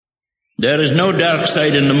There is no dark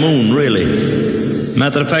side in the moon, really.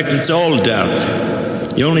 Matter of fact, it's all dark.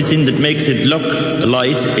 The only thing that makes it look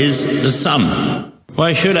light is the sun.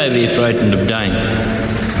 Why should I be frightened of dying?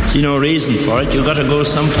 See no reason for it. You gotta go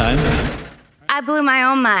sometime. I blew my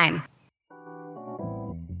own mind.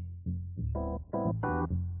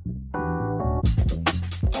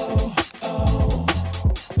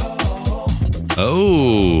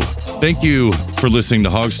 Oh, thank you for listening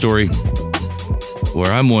to Hog Story,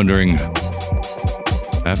 where I'm wondering,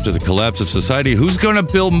 after the collapse of society, who's going to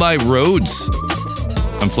build my roads?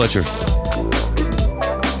 I'm Fletcher.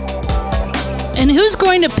 And who's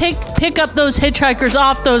going to pick up those hitchhikers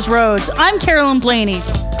off those roads? I'm Carolyn Blaney.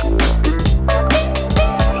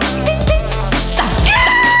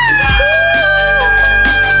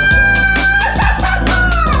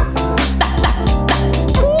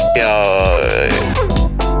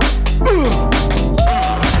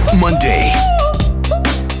 Monday.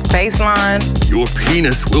 Baseline. Your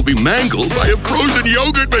penis will be mangled by a frozen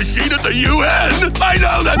yogurt machine at the UN. I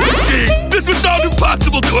know that machine. This would sound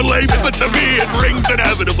impossible to a layman, but to me it rings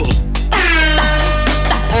inevitable.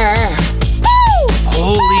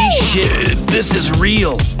 Holy shit, this is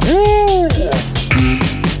real.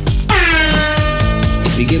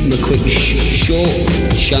 If you give them a quick, short,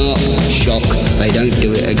 sharp shock, they don't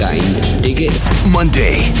do it again. Dig it?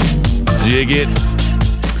 Monday. Dig it.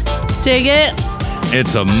 Dig it.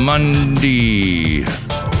 It's a Monday.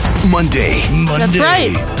 Monday. That's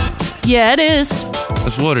right. Yeah, it is.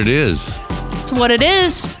 That's what it is. It's what it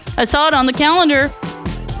is. I saw it on the calendar.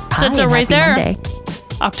 Said so right there. Monday.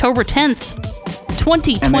 October 10th,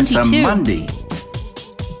 2022. And it's a Monday.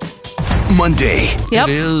 Monday. Yep.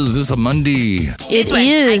 It is. It's a Monday. It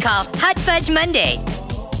is. I call Hot Fudge Monday.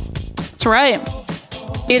 That's right.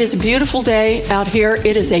 It is a beautiful day out here.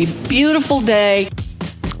 It is a beautiful day.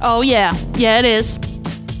 Oh, yeah. Yeah, it is.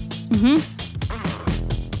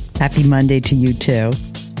 Happy Monday to you, too.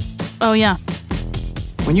 Oh, yeah.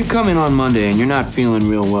 When you come in on Monday and you're not feeling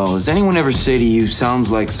real well, does anyone ever say to you, sounds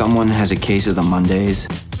like someone has a case of the Mondays?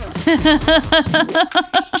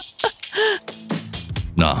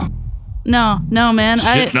 No. No, man.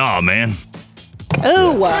 Shit, no, man.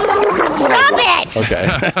 Oh, Stop it!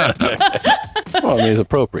 Okay. Well, I mean, it's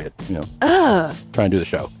appropriate, you know. Try and do the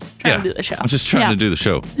show. Trying to do the show. I'm just trying to do the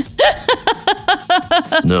show.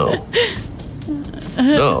 No.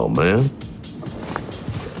 No, man.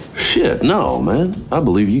 Shit, no, man. I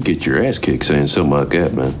believe you get your ass kicked saying something like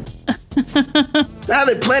that, man. Now,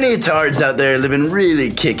 there are plenty of tards out there living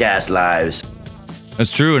really kick-ass lives.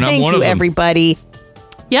 That's true, and I'm one of them. Thank you, everybody.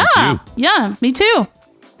 Yeah. Yeah, me too.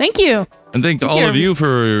 Thank you. And thank all of you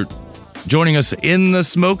for joining us in the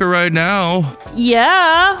smoker right now.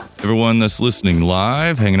 Yeah. Everyone that's listening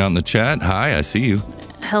live, hanging out in the chat, hi, I see you.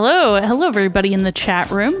 Hello, everybody in the chat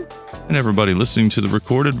room. And everybody listening to the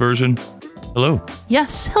recorded version, hello.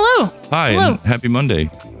 Yes, hello. Hi, Hello. and happy Monday.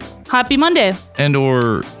 Happy Monday. And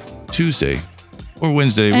or Tuesday, or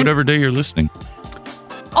Wednesday, And- whatever day you're listening.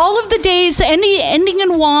 All of the days ending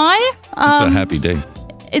in Y. It's a happy day.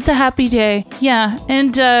 It's a happy day, yeah.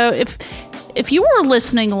 And if you were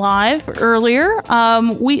listening live earlier,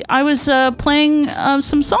 I was playing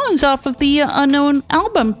some songs off of the Unknown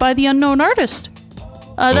album by the Unknown Artist.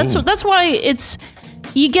 That's why it's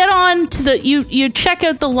you get on to you check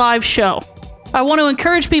out the live show. I want to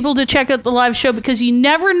encourage people to check out the live show because you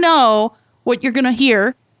never know what you're gonna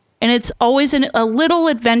hear, and it's always a little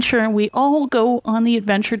adventure, and we all go on the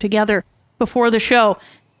adventure together before the show.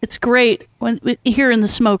 It's great when here in the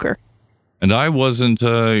smoker. And I wasn't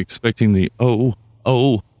expecting the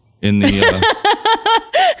in the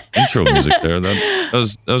intro music there. That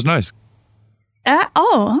was nice.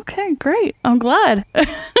 Okay, great. I'm glad.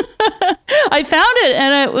 I found it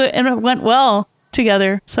and it went well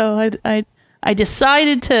together. So I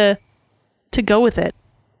decided to go with it.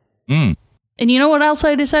 And you know what else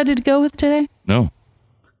I decided to go with today? No.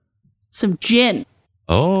 Some gin.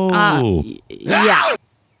 Oh. Yeah.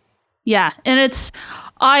 Yeah, and it's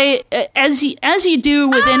as you do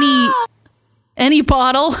with any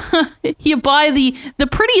bottle, you buy the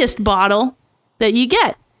prettiest bottle that you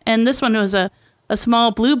get. And this one was a small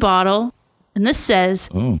blue bottle, and this says,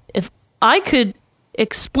 if I could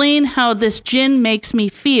explain how this gin makes me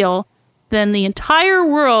feel, then the entire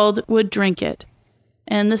world would drink it.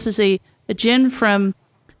 And this is a gin from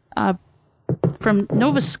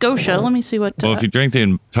Nova Scotia. Let me see what Well, if you drank the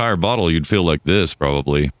entire bottle, you'd feel like this,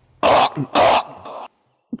 probably.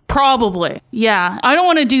 Probably, yeah. I don't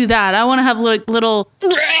want to do that. I want to have like little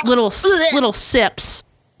sips.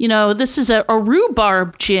 You know, this is a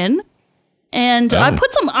rhubarb gin, and I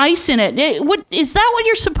put some ice in it. What is that? What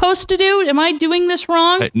you're supposed to do? Am I doing this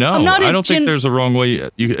wrong? No, I don't think there's a wrong way.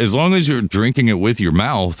 As long as you're drinking it with your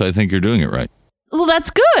mouth, I think you're doing it right. Well, that's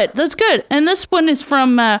good. That's good. And this one is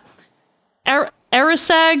from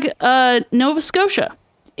Arisaig, Nova Scotia.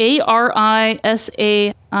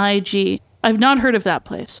 Arisaig. I've not heard of that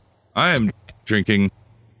place. I am drinking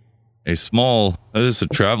a small, this is a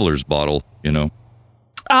traveler's bottle, you know.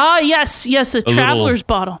 Ah, yes, a traveler's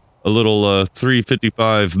bottle. A little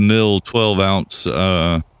 355 ml, 12 ounce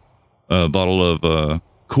bottle of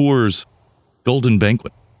Coors Golden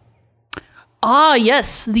Banquet. Ah,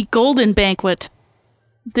 yes, the Golden Banquet.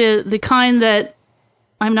 The kind that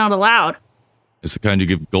I'm not allowed. It's the kind you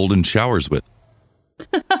give golden showers with.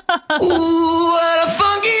 Ooh, what a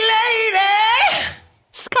funky lady!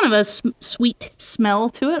 It's kind of a sweet smell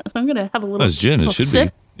to it, so I'm going to have a little That's gin, it should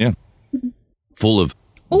sip. be. Yeah. Full of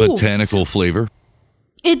botanical flavor.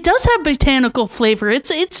 It does have botanical flavor.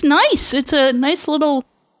 It's nice. It's a nice little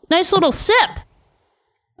sip.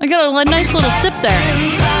 I got a nice little sip there.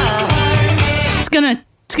 It's gonna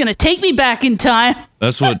take me back in time.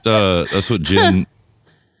 That's what gin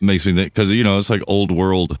makes me think, because it's like old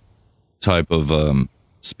world type of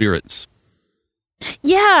spirits.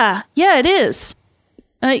 Yeah, it is.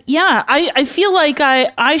 I feel like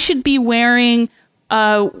I should be wearing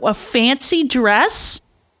a fancy dress,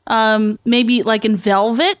 maybe like in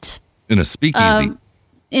velvet. In a speakeasy.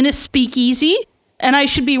 And I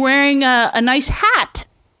should be wearing a nice hat.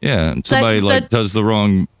 Yeah, and somebody does the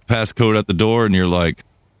wrong passcode at the door, and you're like,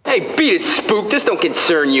 "Hey, beat it, spook! This don't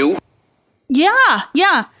concern you."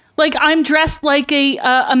 Yeah. Like I'm dressed like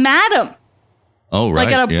a madam. Oh, right.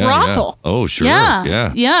 Like at a brothel. Yeah. Oh, sure.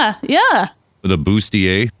 Yeah. With a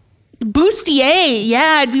bustier.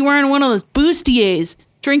 Yeah, I'd be wearing one of those bustiers,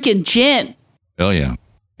 drinking gin. Hell yeah.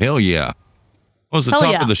 Well, it's the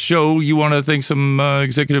top of the show. You want to thank some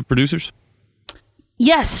executive producers?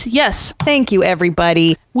 Yes. Thank you,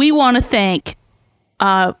 everybody. We want to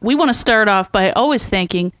start off by always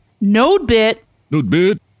thanking NodeBit.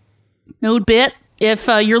 If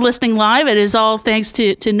you're listening live, it is all thanks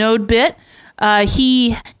to NodeBit.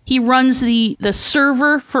 He runs the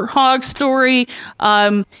server for Hog Story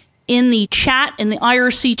in the chat, in the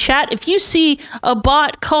IRC chat. If you see a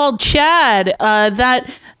bot called Chad, that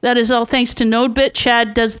is all thanks to NodeBit.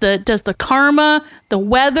 Chad does the karma, the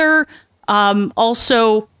weather,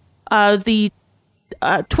 also the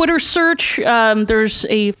Twitter search. There's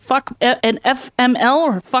an FML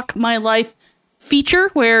or Fuck My Life feature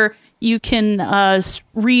where you can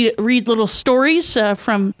read little stories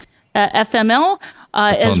from FML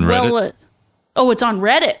as well as. Oh, it's on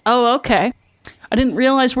Reddit. Oh, okay. I didn't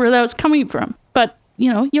realize where that was coming from, but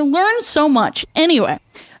you learn so much. Anyway,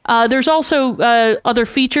 there's also other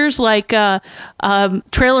features like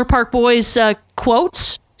Trailer Park Boys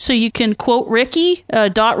quotes, so you can quote Ricky,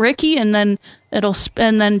 Ricky, and then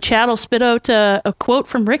Chad will spit out a quote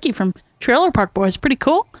from Ricky from Trailer Park Boys. Pretty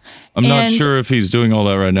cool. I'm not sure if he's doing all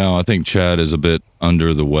that right now. I think Chad is a bit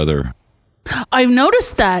under the weather. I've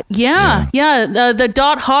noticed that. Yeah.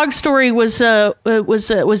 The Hog Story was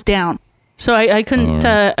down, so I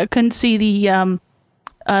couldn't see the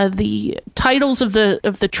titles of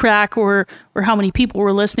the track or how many people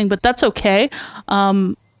were listening, but that's okay.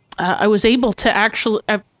 I was able to actually.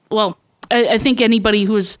 I think anybody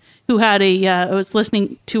who was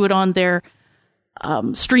listening to it on their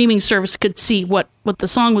streaming service could see what the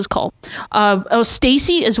song was called.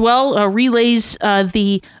 Stacy as well relays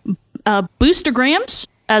the boostergrams,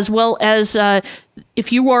 as well as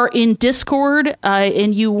if you are in Discord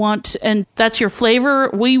and you want, and that's your flavor,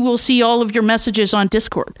 we will see all of your messages on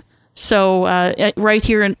Discord. So right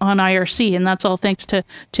here on IRC, and that's all thanks to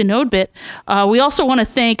NodeBit. We also want to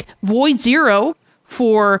thank Void Zero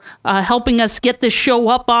for helping us get this show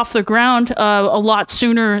up off the ground a lot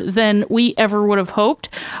sooner than we ever would have hoped.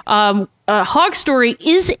 Hog Story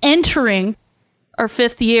is entering our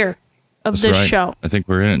 5th year of this show. I think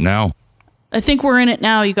we're in it now.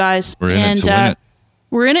 You guys. We're in it to win it.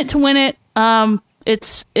 We're in it to win it.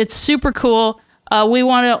 It's super cool. We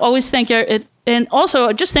want to always thank you, and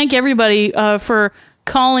also just thank everybody for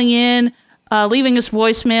calling in, leaving us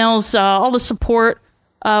voicemails, all the support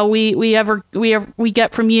we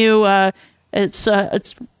get from you.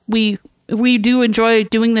 We do enjoy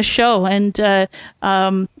doing this show, and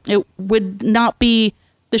it would not be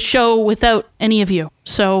the show without any of you.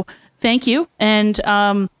 So thank you, and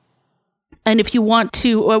if you want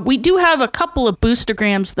to, we do have a couple of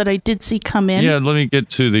boostergrams that I did see come in. Yeah, let me get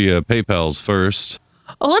to the PayPals first.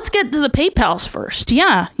 Oh, let's get to the PayPals first.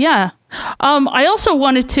 Yeah. I also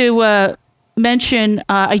wanted to mention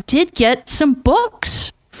I did get some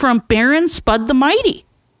books from Baron Spud the Mighty.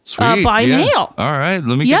 Sweet. By mail. All right.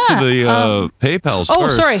 Let me get to the PayPals first. Oh,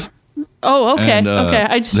 sorry. Oh, okay. Okay.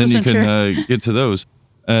 I just then wasn't you sure. can get to those.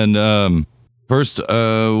 And first, we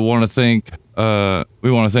want to thank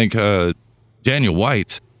Daniel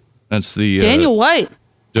White. That's the Daniel White.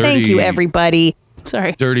 Thank you, everybody.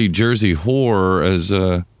 Sorry. Dirty Jersey whore, as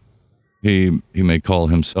he may call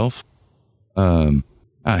himself. I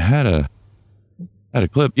had a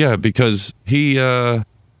clip, because he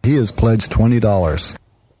has pledged $20.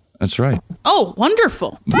 That's right. Oh,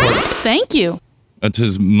 wonderful. Thank you. That's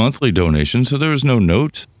his monthly donation, so there was no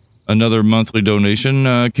note. Another monthly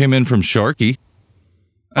donation came in from Sharky.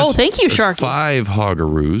 Thank you, Sharky. 5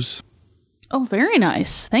 Hoggaroos. Oh, very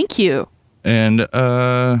nice. Thank you. And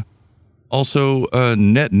also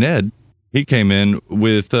Ned, he came in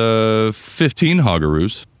with 15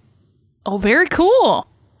 Hoggaroos. Oh, very cool.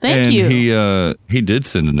 Thank you. And he did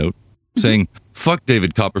send a note saying, "Fuck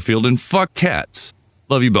David Copperfield and fuck cats.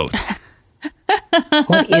 Love you both."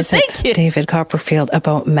 What is it, David Copperfield,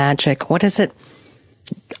 about magic? What does it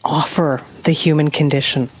offer the human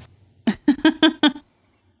condition?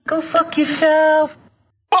 Go fuck yourself.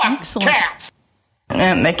 Fuck cats.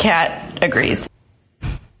 And the cat agrees.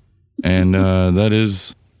 And that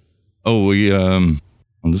is,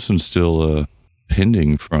 this one's still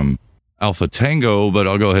pending from Alpha Tango, but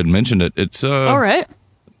I'll go ahead and mention it. It's all right.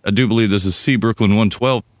 I do believe this is C Brooklyn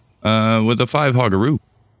 112 with a 5 Hoggaroo.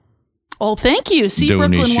 Oh, thank you, C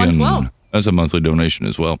Brooklyn 112. That's a monthly donation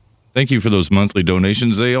as well. Thank you for those monthly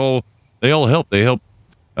donations. They all help. They help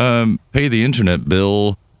pay the internet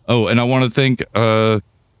bill. Oh, and I want to thank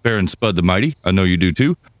Baron Spud the Mighty. I know you do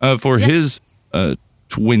too. For his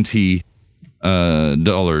 $20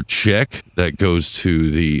 check that goes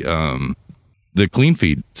to the Clean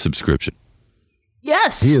Feed subscription.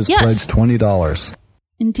 Yes. He has pledged $20.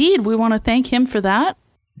 Indeed, we want to thank him for that.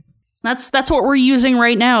 That's what we're using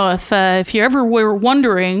right now. If you ever were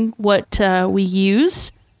wondering what we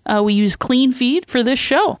use Clean Feed for this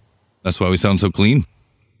show. That's why we sound so clean.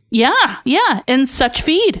 Yeah, and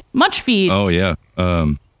much feed. Oh yeah,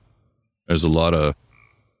 there's a lot of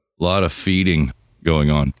feeding going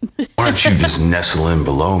on. Why don't you just nestle in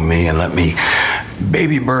below me and let me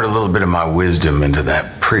baby bird a little bit of my wisdom into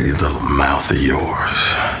that pretty little mouth of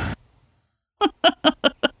yours?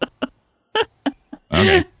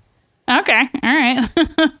 Okay, all right.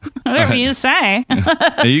 Whatever you say.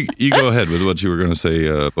 Hey, you go ahead with what you were going to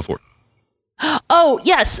say before. Oh,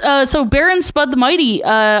 yes. So Baron Spud the Mighty,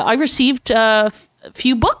 I received a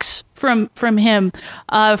few books from him,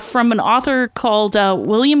 from an author called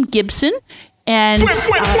William Gibson. And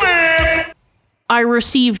I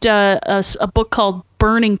received a book called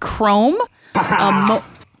Burning Chrome,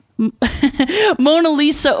 Mona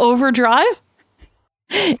Lisa Overdrive,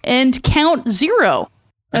 and Count Zero.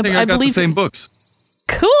 I think I got the same books.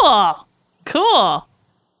 Cool.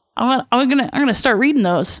 I'm gonna start reading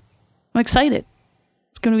those. I'm excited.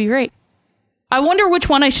 It's gonna be great. I wonder which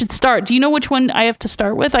one I should start. Do you know which one I have to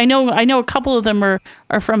start with? I know a couple of them are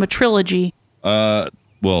from a trilogy. That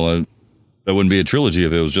wouldn't be a trilogy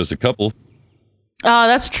if it was just a couple.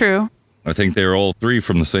 That's true. I think they're all 3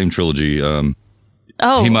 from the same trilogy.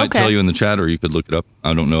 He might tell you in the chat, or you could look it up.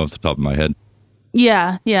 I don't know off the top of my head.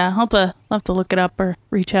 Yeah. I'll have to look it up or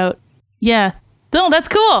reach out. Yeah. No, that's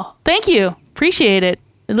cool. Thank you. Appreciate it.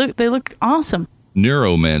 They look awesome.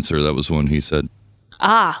 Neuromancer, that was one he said.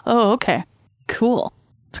 Okay. Cool.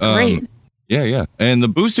 It's great. Yeah. And the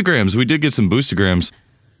boostograms, we did get some boostograms.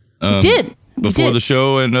 We did. Before the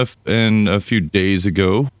show and a few days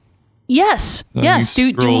ago. Yes. Yes.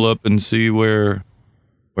 You scroll up and see where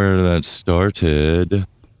that started.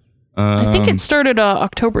 I think it started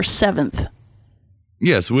October 7th.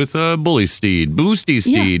 Yes, with Bully Steed, Boosty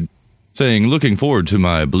Steed, saying, "Looking forward to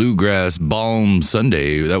my Bluegrass Balm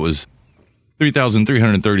Sunday." That was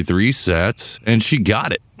 3,333 sats, and she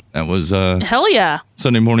got it. That was hell yeah,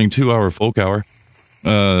 Sunday morning 2-hour folk hour.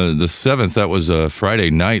 The 7th, that was Friday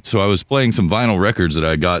night. So I was playing some vinyl records that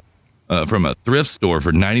I got from a thrift store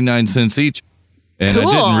for 99 cents each, and I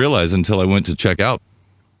didn't realize until I went to check out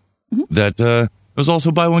that it was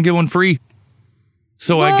also buy one get one free.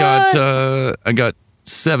 So I got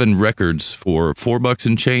 7 records for $4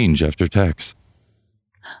 and change after tax.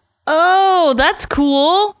 Oh, that's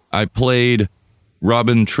cool. I played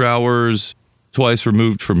Robin Trower's Twice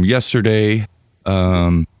Removed from Yesterday.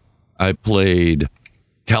 I played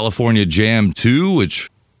California Jam 2, which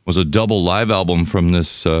was a double live album from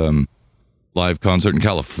this live concert in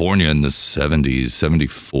California in the 70s,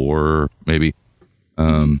 74 maybe.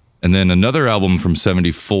 And then another album from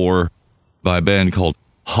 74 by a band called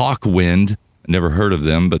Hawkwind. I never heard of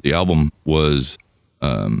them, but the album was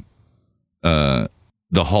the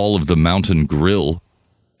Hall of the Mountain Grill,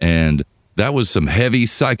 and that was some heavy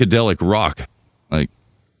psychedelic rock. Like,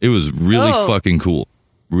 it was really fucking cool.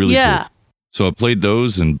 Really cool. So I played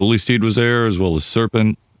those, and Bully Steed was there, as well as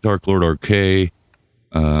Serpent, Dark Lord RK,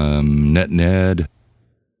 Net Ned.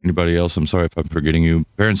 Anybody else? I'm sorry if I'm forgetting you.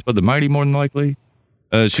 Parents Bud the Mighty, more than likely.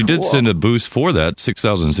 She did send a boost for that,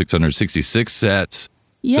 6,666 sats,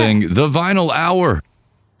 saying, the Vinyl Hour.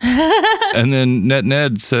 And then Net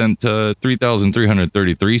Ned sent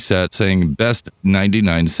 3,333 sats, saying, best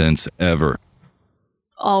 99 cents ever.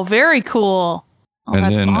 Oh, very cool. Oh, and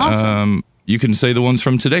that's then awesome. You can say the ones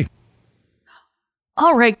from today.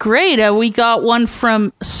 All right, great. We got one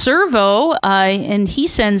from Servo, and he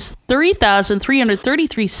sends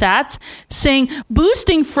 3,333 sats, saying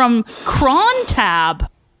boosting from Crontab.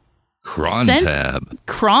 Crontab.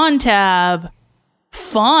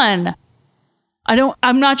 Fun.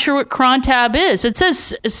 I'm not sure what Crontab is. It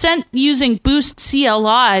says sent using Boost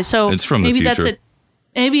CLI, so it's from maybe the future. That's it.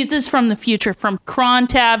 Maybe it is from the future, from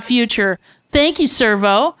Crontab Future. Thank you,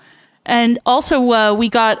 Servo. And also, we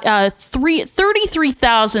got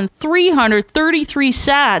 33,333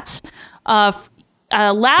 sats.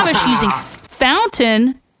 Lavish using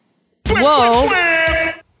Fountain. Whoa.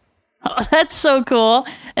 Oh, that's so cool.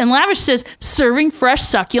 And Lavish says, serving fresh,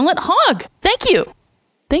 succulent hog. Thank you.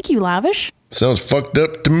 Thank you, Lavish. Sounds fucked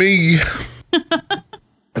up to me.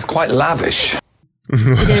 It's quite lavish.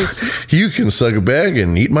 It is. You can suck a bag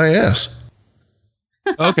and eat my ass.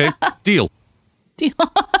 Okay, deal.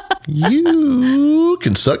 You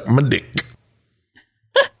can suck my dick.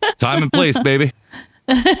 Time and place, baby.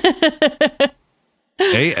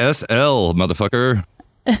 ASL, motherfucker.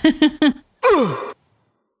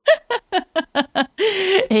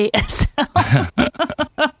 ASL.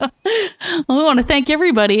 Well, we want to thank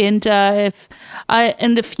everybody, and if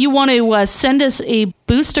you want to send us a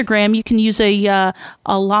boostagram, you can use a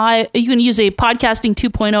podcasting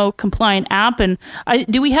 2.0 compliant app. And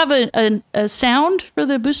do we have a sound for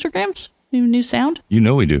the boostergrams? New sound? You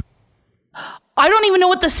know we do. I don't even know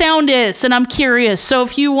what the sound is, and I'm curious. So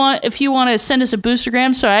if you want to send us a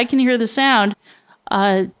boostergram so I can hear the sound,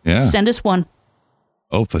 send us one.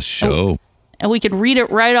 Oh, for sure. And we could read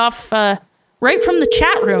it right off, right from the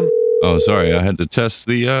chat room. Oh, sorry. I had to test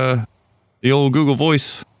the old Google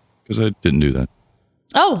Voice because I didn't do that.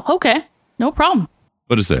 Oh, okay. No problem.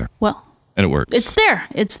 But it's there. Well, and it works. It's there,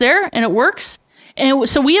 and it works. And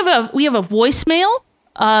so we have a voicemail,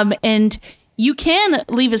 and you can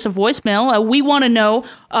leave us a voicemail. We want to know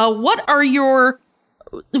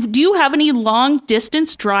do you have any long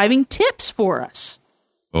distance driving tips for us?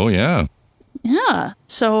 Oh yeah. Yeah.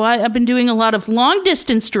 So I've been doing a lot of long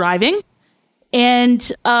distance driving,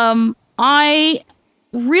 and I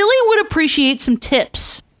really would appreciate some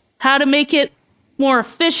tips. How to make it more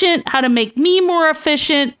efficient, how to make me more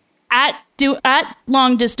efficient at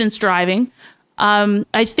long distance driving.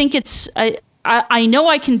 I think I know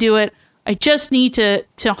I can do it. I just need to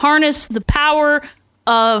harness the power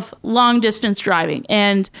of long distance driving.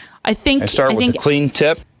 And I think with a clean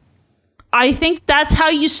tip. I think that's how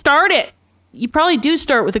you start it. You probably do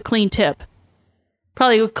start with a clean tip.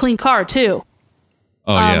 Probably a clean car too.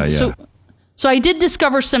 Oh yeah. So I did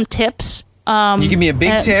discover some tips. You give me a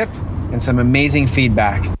big tip and some amazing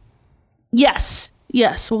feedback. Yes,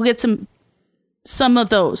 we'll get some of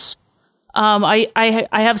those. I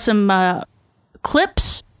have some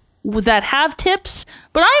clips that have tips,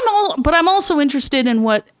 but I'm also interested in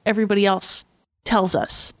what everybody else tells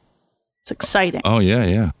us. It's exciting. Oh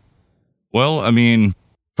yeah. Well, I mean,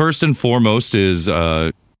 first and foremost is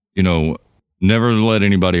never let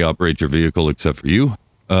anybody operate your vehicle except for you.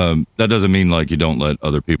 That doesn't mean like you don't let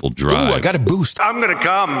other people drive. Ooh, I got a boost. I'm gonna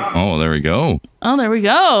come. Oh, there we go.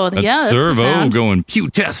 That's Servo going pew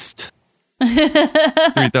test.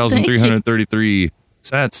 3,333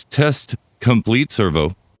 sats test complete,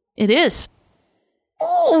 Servo. It is.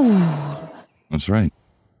 Oh, that's right.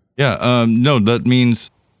 Yeah. No, that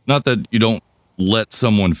means not that you don't let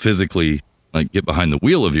someone physically like get behind the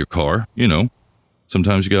wheel of your car. You know,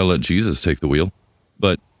 sometimes you gotta let Jesus take the wheel,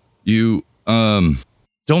 but you don't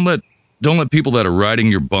let people that are riding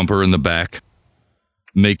your bumper in the back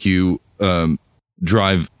make you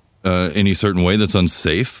drive any certain way that's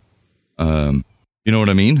unsafe. You know what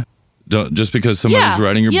I mean? Just because somebody's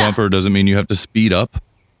riding your bumper doesn't mean you have to speed up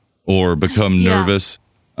or become nervous.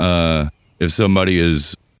 If somebody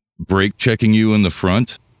is brake checking you in the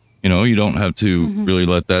front, you don't have to really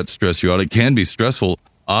let that stress you out. It can be stressful,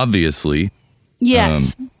 obviously.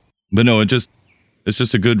 Yes. But no, it's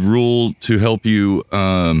just a good rule to help you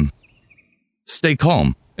stay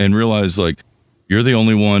calm and realize like you're the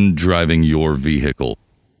only one driving your vehicle.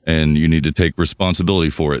 and you need to take responsibility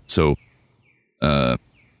for it. So,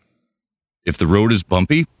 if the road is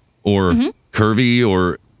bumpy or curvy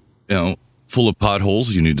or, full of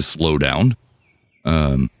potholes, you need to slow down.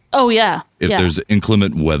 Oh, yeah. If there's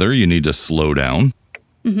inclement weather, you need to slow down.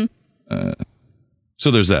 So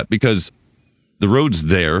there's that, because the road's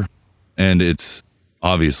there and it's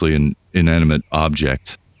obviously an inanimate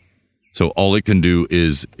object. So all it can do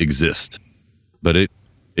is exist, but it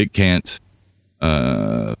can't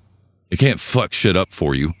fuck shit up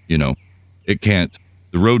for you. It can't,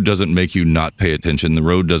 the road doesn't make you not pay attention. The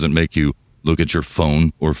road doesn't make you look at your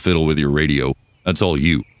phone or fiddle with your radio. That's all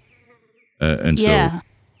you. So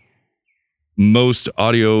most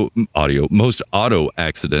auto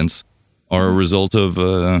accidents are a result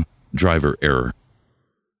of driver error.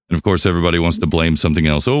 And of course, everybody wants to blame something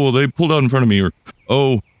else. Oh, well, they pulled out in front of me, or,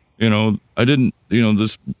 I didn't,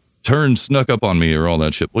 this turn snuck up on me, or all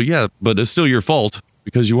that shit. Well, yeah, but it's still your fault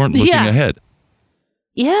because you weren't looking ahead.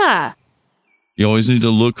 Yeah. You always need to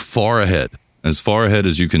look far ahead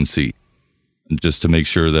as you can see. And just to make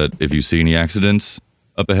sure that if you see any accidents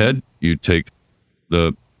up ahead, you take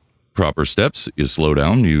the proper steps, you slow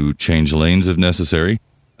down, you change lanes if necessary.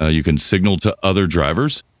 You can signal to other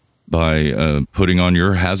drivers by putting on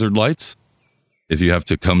your hazard lights. If you have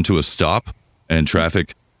to come to a stop and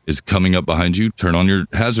traffic is coming up behind you, turn on your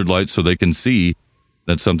hazard lights so they can see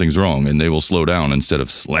that something's wrong and they will slow down instead of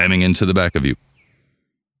slamming into the back of you.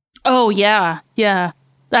 Oh, yeah. Yeah.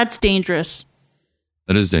 That's dangerous.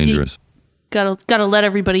 That is dangerous. Gotta let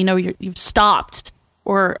everybody know you've stopped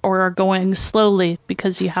or are going slowly,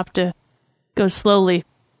 because you have to go slowly.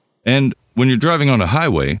 And when you're driving on a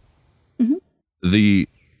highway, the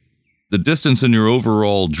distance in your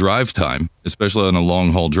overall drive time, especially on a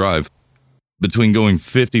long haul drive, between going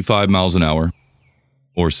 55 miles an hour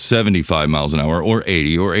or 75 miles an hour or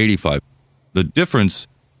 80 or 85, the difference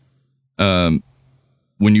when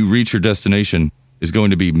you reach your destination is going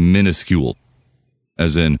to be minuscule,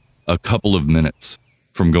 as in a couple of minutes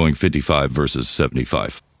from going 55 versus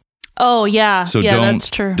 75. Oh, yeah. So that's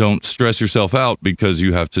true. Don't stress yourself out because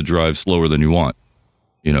you have to drive slower than you want,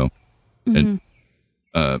 and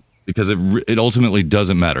because it ultimately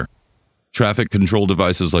doesn't matter. Traffic control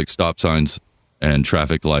devices like stop signs and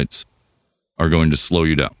traffic lights are going to slow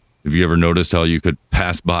you down. Have you ever noticed how you could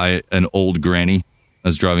pass by an old granny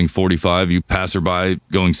that's driving 45, you pass her by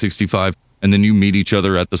going 65, and then you meet each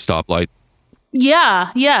other at the stoplight?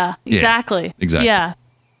 Yeah, exactly. Exactly.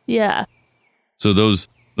 Yeah. So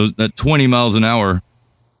that 20 miles an hour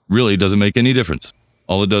really doesn't make any difference.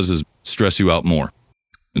 All it does is stress you out more.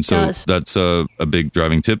 And so that's a big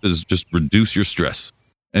driving tip, is just reduce your stress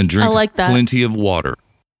and drink plenty of water.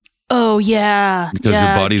 Oh, yeah. Because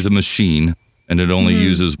your body's a machine and it only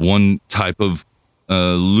uses one type of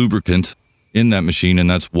lubricant in that machine, and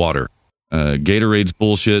that's water. Gatorade's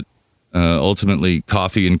bullshit. Ultimately,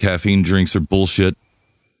 coffee and caffeine drinks are bullshit.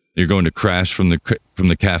 You're going to crash from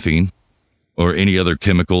the caffeine or any other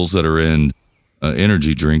chemicals that are in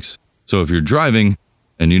energy drinks. So if you're driving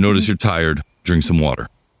and you notice you're tired, drink some water.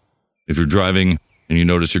 If you're driving and you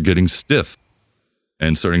notice you're getting stiff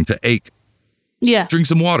and starting to ache, drink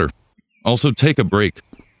some water. Also, take a break.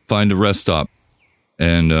 Find a rest stop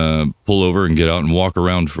and pull over and get out and walk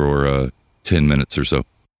around for 10 minutes or so.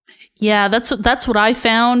 Yeah, that's what I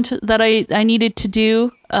found that I needed to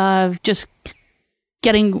do. Just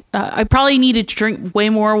getting, I probably needed to drink way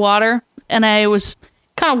more water, and I was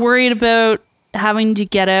kind of worried about having to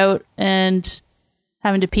get out and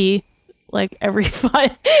having to pee like every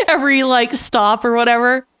stop or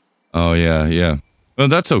whatever. Oh yeah. Well,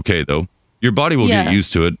 that's okay though. Your body will get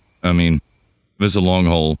used to it. I mean, if it's a long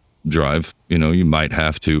haul drive, you might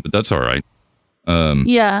have to, but that's all right.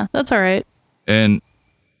 Yeah, that's all right. And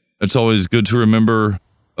it's always good to remember,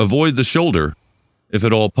 avoid the shoulder if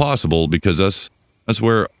at all possible, because that's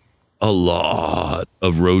where a lot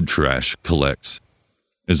of road trash collects,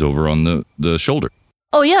 is over on the shoulder.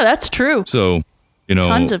 Oh yeah, that's true. So,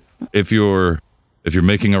 if you're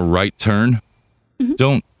making a right turn,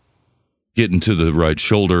 don't get into the right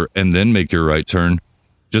shoulder and then make your right turn.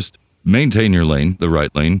 Just maintain your lane, the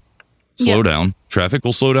right lane. Slow down. Traffic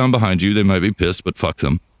will slow down behind you. They might be pissed, but fuck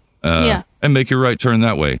them. And make your right turn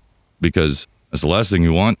that way, because that's the last thing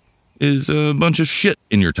you want is a bunch of shit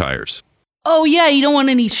in your tires. Oh yeah, you don't want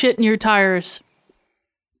any shit in your tires.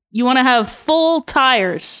 You want to have full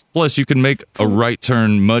tires. Plus, you can make a right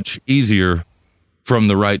turn much easier from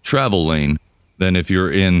the right travel lane than if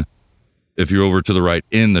you're over to the right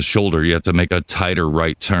in the shoulder. You have to make a tighter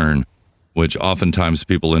right turn, which oftentimes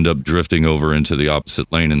people end up drifting over into the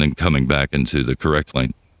opposite lane and then coming back into the correct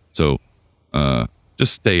lane. So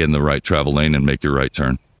just stay in the right travel lane and make your right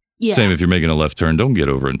turn. Yeah. Same if you're making a left turn, don't get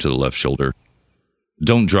over into the left shoulder.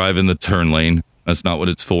 Don't drive in the turn lane. That's not what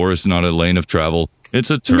it's for. It's not a lane of travel. It's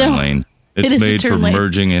a turn lane. It's made for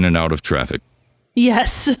merging in and out of traffic.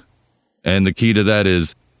 Yes. And the key to that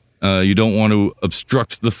is you don't want to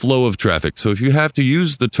obstruct the flow of traffic. So if you have to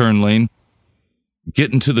use the turn lane,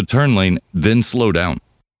 get into the turn lane, then slow down.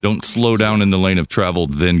 Don't slow down in the lane of travel,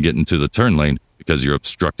 then get into the turn lane because you're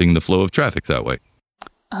obstructing the flow of traffic that way.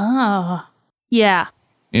 Oh, yeah.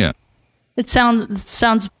 Yeah. It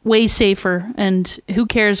sounds way safer, and who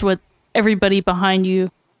cares what everybody behind you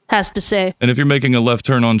has to say. And if you're making a left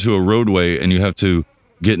turn onto a roadway and you have to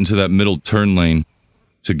get into that middle turn lane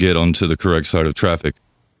to get onto the correct side of traffic,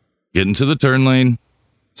 get into the turn lane,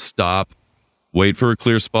 stop, wait for a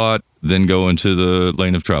clear spot, then go into the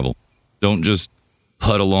lane of travel. Don't just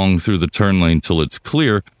putt along through the turn lane till it's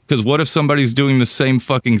clear, because what if somebody's doing the same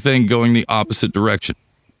fucking thing going the opposite direction?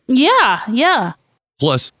 Yeah, yeah.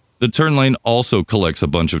 Plus, the turn lane also collects a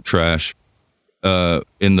bunch of trash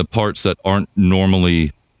in the parts that aren't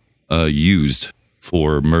normally used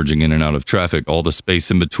for merging in and out of traffic. All the space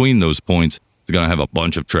in between those points is going to have a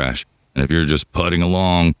bunch of trash. And if you're just putting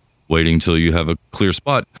along, waiting till you have a clear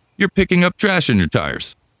spot, you're picking up trash in your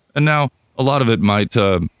tires. And now a lot of it might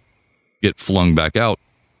get flung back out,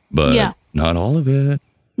 but not all of it.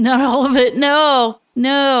 Not all of it.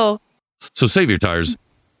 No. So save your tires.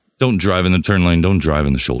 Don't drive in the turn lane. Don't drive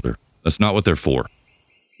in the shoulder. That's not what they're for.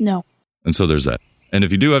 No. And so there's that. And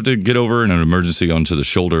if you do have to get over in an emergency onto the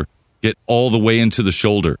shoulder, get all the way into the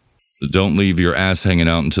shoulder. Don't leave your ass hanging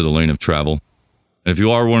out into the lane of travel. And if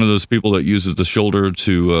you are one of those people that uses the shoulder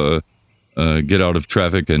to get out of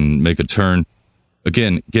traffic and make a turn,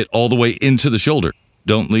 again, get all the way into the shoulder.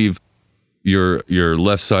 Don't leave your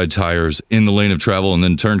left side tires in the lane of travel and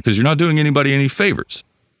then turn, because you're not doing anybody any favors.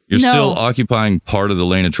 You're still occupying part of the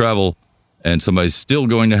lane of travel, and somebody's still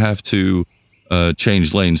going to have to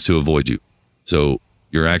change lanes to avoid you. So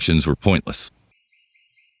your actions were pointless.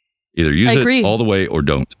 Either use it all the way or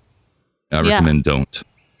don't. I recommend don't.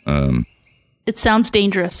 It sounds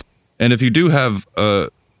dangerous. And if you do have an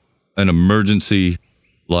emergency,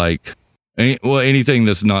 like anything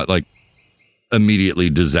that's not like immediately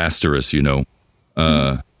disastrous,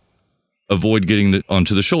 avoid getting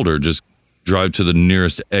onto the shoulder. Just drive to the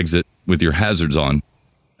nearest exit with your hazards on,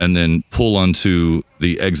 and then pull onto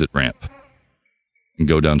the exit ramp and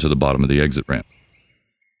go down to the bottom of the exit ramp.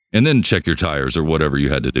 And then check your tires or whatever you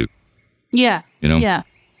had to do. Yeah. Yeah.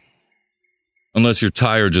 Unless your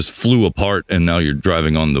tire just flew apart and now you're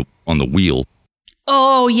driving on the wheel.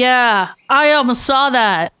 Oh yeah, I almost saw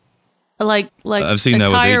that. Like I've seen that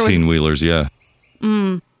with 18-wheelers, yeah.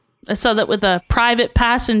 I saw that with a private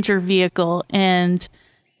passenger vehicle, and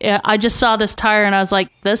I just saw this tire and I was like,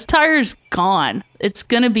 this tire's gone. It's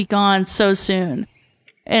going to be gone so soon.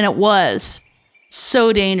 And it was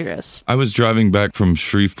so dangerous. I was driving back from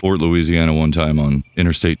Shreveport, Louisiana one time on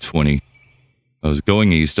Interstate 20. I was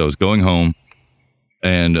going east. I was going home.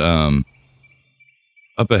 And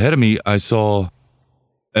up ahead of me, I saw...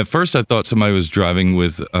 At first, I thought somebody was driving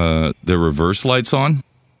with their reverse lights on.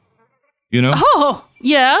 Oh,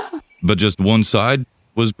 yeah. But just one side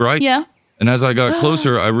was bright. Yeah. And as I got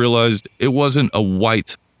closer, I realized it wasn't a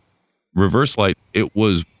white reverse light. It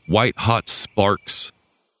was white hot sparks.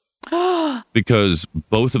 Because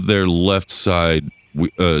both of their left side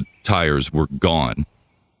tires were gone.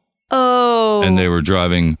 Oh. And they were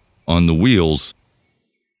driving on the wheels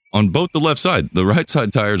on both the left side. The right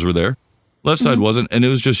side tires were there. Left side wasn't. And it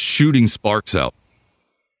was just shooting sparks out.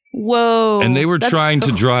 Whoa. And they were trying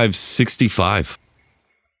to drive 65.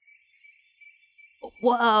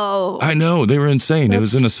 Whoa. I know. They were insane. It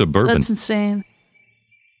was in a Suburban. That's insane.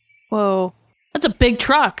 Whoa. That's a big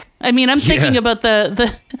truck. I mean, I'm thinking about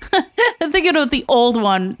the I'm thinking about the old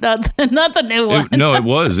one, not the new one. It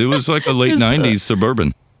was. It was like a late 90s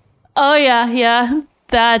Suburban. Oh, yeah.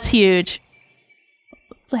 That's huge.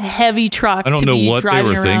 It's a heavy truck. I don't know what they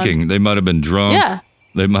were thinking. They might have been drunk. Yeah.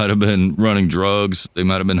 They might have been running drugs. They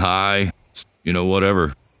might have been high.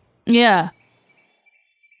 Whatever. Yeah.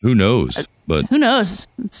 Who knows? But who knows?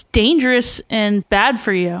 It's dangerous and bad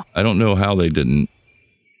for you. I don't know how they didn't.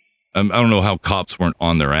 I don't know how cops weren't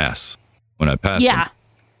on their ass when I passed them.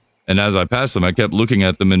 And as I passed them, I kept looking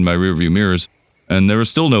at them in my rearview mirrors, and there was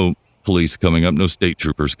still no police coming up, no state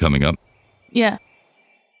troopers coming up. Yeah.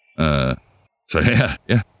 So yeah.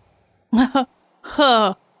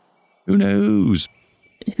 Huh. Who knows?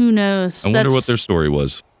 I wonder what their story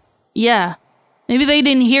was. Yeah. Maybe they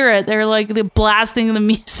didn't hear it. They're like blasting the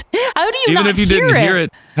music. How do you Even not if you didn't hear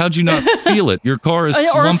it, how'd you not feel it? Your car is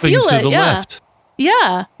slumping to the left.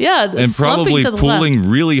 Yeah. And probably pulling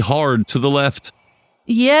really hard to the left.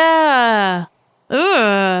 Yeah.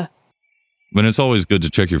 Ugh. But it's always good to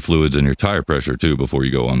check your fluids and your tire pressure, too, before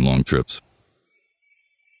you go on long trips.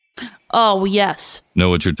 Oh, yes. Know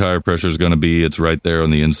what your tire pressure is going to be. It's right there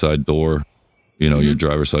on the inside door, your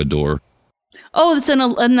driver's side door. Oh, it's in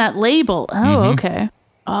that label. Oh, okay.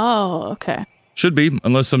 Oh, okay. Should be,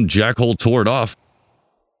 unless some jackhole tore it off.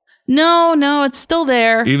 No, it's still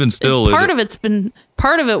there. Even still, part of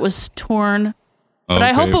it was torn. But okay.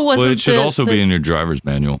 I hope it wasn't. Well, it should also be in your driver's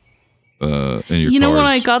manual. In your car's when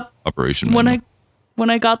I got operation manual. When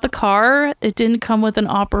I got the car, it didn't come with an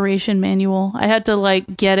operation manual. I had to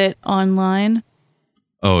get it online.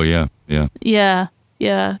 Oh yeah. Yeah.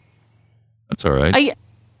 That's all right.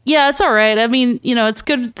 Yeah, it's all right. I mean, it's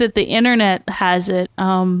good that the internet has it.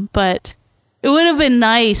 But it would have been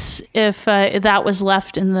nice if that was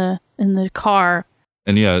left in the car.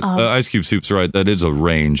 And yeah, Ice Cube Soup's right. That is a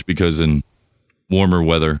range, because in warmer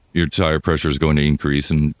weather, your tire pressure is going to increase,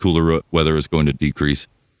 and cooler weather is going to decrease.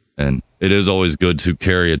 And it is always good to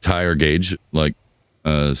carry a tire gauge, like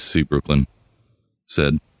C. Brooklyn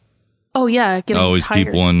said. Oh, yeah. I always keep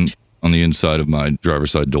one on the inside of my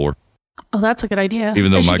driver's side door. Oh, that's a good idea.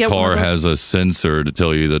 Even though my car has a sensor to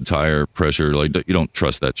tell you the tire pressure, you don't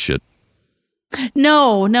trust that shit.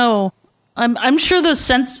 No. I'm sure those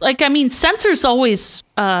sensors always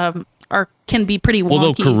can be pretty wonky.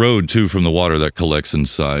 Well, they'll corrode too from the water that collects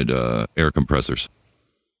inside air compressors.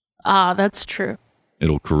 Ah, that's true.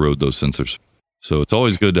 It'll corrode those sensors. So it's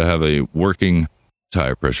always good to have a working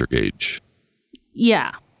tire pressure gauge.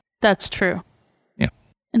 Yeah, that's true. Yeah.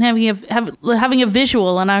 And having a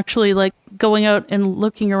visual and actually going out and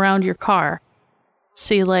looking around your car.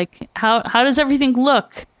 See how does everything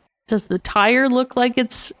look? Does the tire look like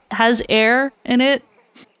has air in it?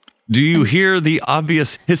 Do you hear the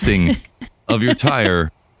obvious hissing of your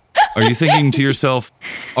tire? Are you thinking to yourself,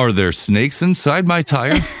 are there snakes inside my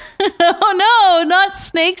tire? Oh no, not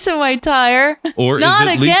snakes in my tire. Or not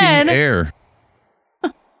is it again. leaking air?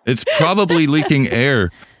 It's probably leaking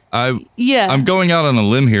air. I'm going out on a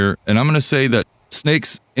limb here, and I'm going to say that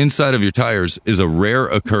snakes inside of your tires is a rare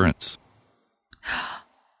occurrence.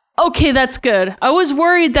 Okay, that's good. I was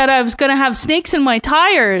worried that I was going to have snakes in my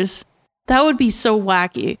tires. That would be so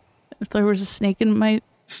wacky if there was a snake in my...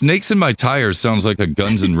 Snakes in my tires sounds like a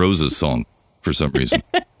Guns N' Roses song for some reason.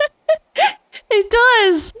 It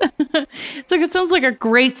does. It sounds like a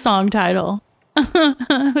great song title.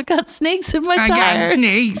 I got snakes in my tires. I got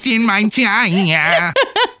snakes in my tire.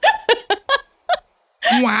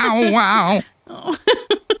 Wow.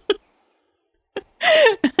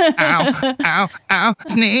 Ow,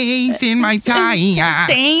 snakes in my tire.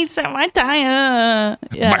 Snakes in my tire.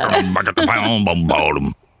 Yeah.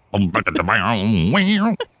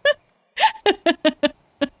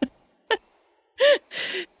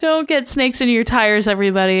 Don't get snakes in your tires,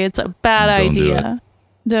 everybody. It's a bad idea.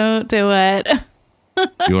 Don't do it.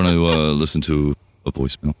 You want to listen to a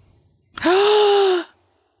voicemail?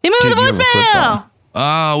 He moved the voicemail!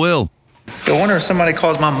 Ah, Will. I wonder if somebody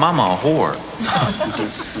calls my mama a whore.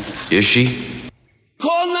 Is she?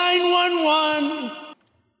 Call 911.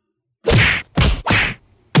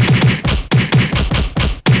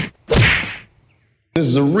 This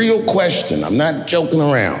is a real question. I'm not joking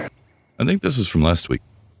around. I think this is from last week.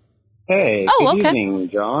 Hey, good evening,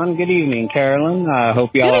 John. Good evening, Carolyn. I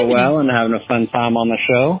hope y'all are well and having a fun time on the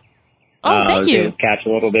show. Oh, thank you. Catch a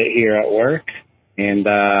little bit here at work and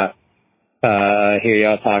hear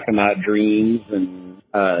y'all talking about dreams and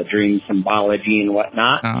dream symbology and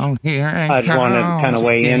whatnot. Oh, here I just wanted to kind of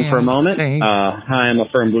weigh in for a moment. I am a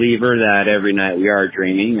firm believer that every night we are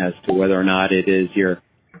dreaming, as to whether or not it is your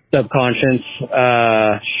subconscious,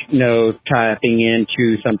 tapping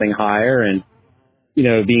into something higher and,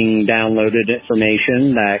 being downloaded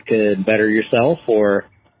information that could better yourself, or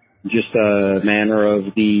just a manner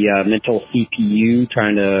of the mental CPU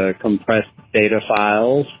trying to compress data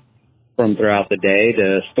files from throughout the day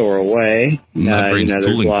to store away.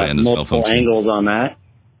 There's multiple angles on that.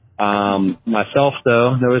 Myself,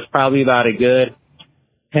 though, there was probably about a good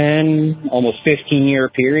 10, almost 15-year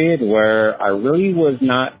period where I really was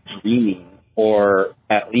not dreaming, or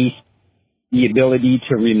at least the ability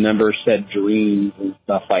to remember said dreams and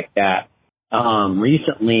stuff like that.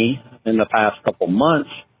 Recently, in the past couple months,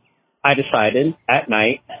 I decided at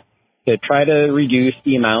night to try to reduce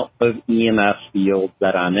the amount of EMF fields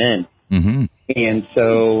that I'm in. Mm-hmm. And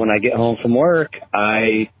so when I get home from work,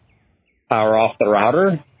 I power off the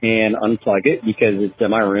router and unplug it because it's in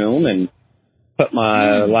my room, and put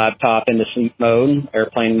my laptop into sleep mode,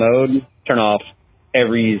 airplane mode, turn off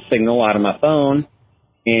every signal out of my phone.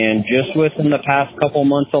 And just within the past couple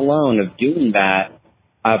months alone of doing that,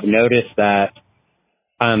 I've noticed that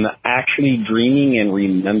I'm actually dreaming and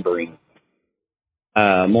remembering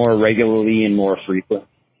more regularly and more frequent.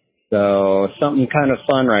 So something kind of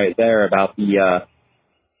fun right there about the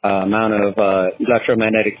amount of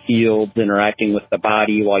electromagnetic fields interacting with the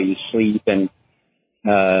body while you sleep, and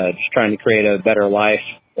just trying to create a better life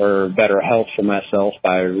or better health for myself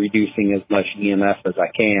by reducing as much EMF as I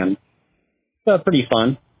can. So pretty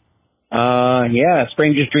fun.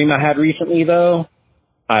 Strangest dream I had recently, though.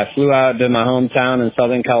 I flew out to my hometown in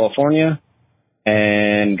Southern California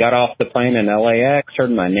and got off the plane in LAX, heard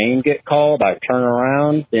my name get called. I turned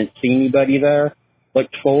around, didn't see anybody there,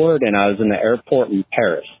 looked forward, and I was in the airport in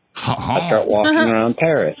Paris. I start walking around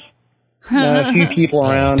Paris. A few people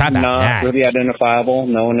around, not really identifiable,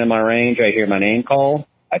 no one in my range. I hear my name called.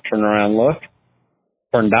 I turn around, look,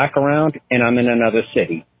 turn back around, and I'm in another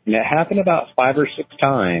city. And it happened about 5 or 6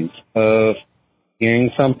 times of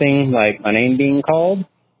hearing something like my name being called,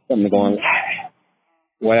 something going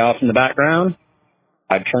way off in the background.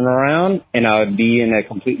 I'd turn around, and I would be in a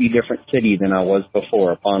completely different city than I was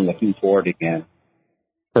before upon looking forward again.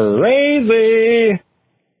 Crazy!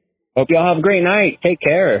 Hope y'all have a great night. Take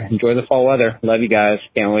care. Enjoy the fall weather. Love you guys.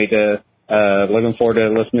 Can't wait to, looking forward to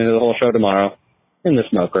listening to the whole show tomorrow. In the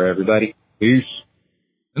smoker, everybody. Peace.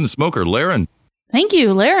 In the smoker, Laren. Thank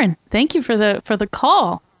you, Laren. Thank you for the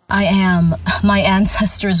call. I am my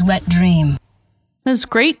ancestors' wet dream. It was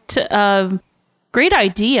great, great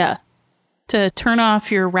idea to turn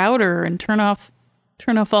off your router and turn off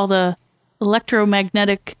all the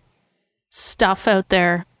electromagnetic stuff out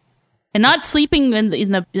there, and not sleeping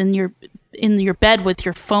in your bed with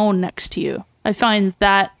your phone next to you. I find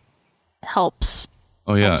that helps.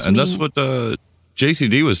 Oh yeah, and that's what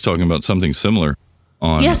JCD was talking about, something similar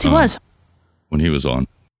on. Yes, he was. When he was on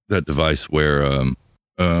that device where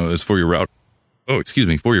it's for your router. Oh, excuse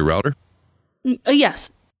me, for your router?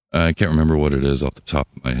 Yes. I can't remember what it is off the top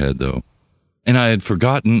of my head, though. And I had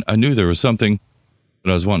forgotten. I knew there was something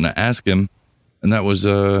that I was wanting to ask him, and that was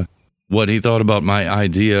what he thought about my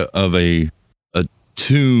idea of a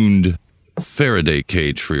tuned Faraday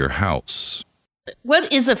cage for your house.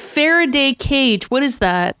 What is a Faraday cage? What is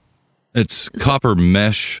that? It's copper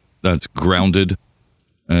mesh that's grounded.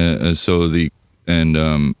 You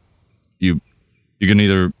can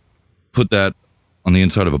either put that on the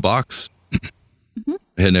inside of a box,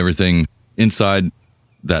 and everything inside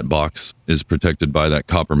that box is protected by that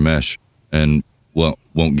copper mesh, and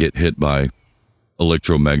won't get hit by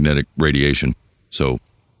electromagnetic radiation. So,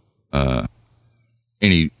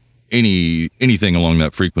 anything along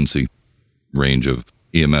that frequency range of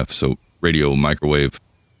EMF, so radio, microwave,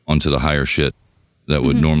 onto the higher shit that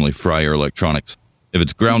would normally fry your electronics. If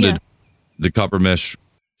it's grounded, the copper mesh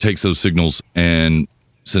takes those signals and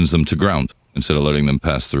sends them to ground instead of letting them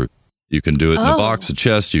pass through. You can do it in a box, a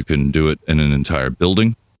chest. You can do it in an entire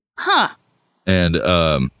building. Huh. And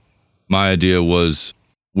my idea was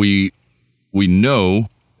we know,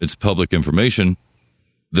 it's public information,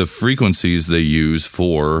 the frequencies they use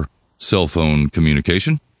for cell phone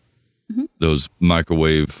communication, those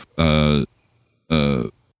microwave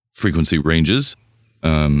frequency ranges,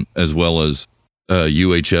 as well as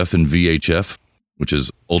UHF and VHF, which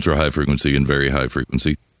is ultra high frequency and very high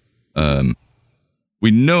frequency. We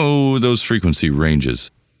know those frequency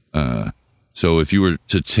ranges. So if you were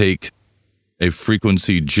to take a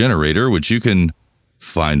frequency generator, which you can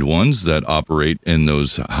find ones that operate in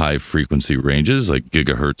those high frequency ranges, like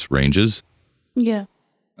gigahertz ranges. Yeah.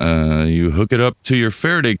 You hook it up to your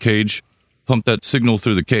Faraday cage, pump that signal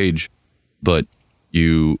through the cage, but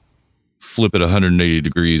you flip it 180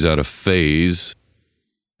 degrees out of phase,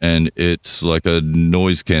 and it's like a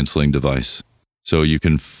noise canceling device. So you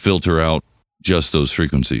can filter out just those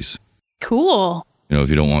frequencies. Cool. You know, if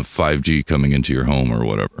you don't want 5G coming into your home or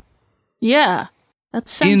whatever. Yeah. That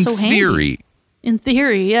sounds so handy. In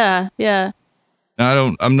theory, yeah.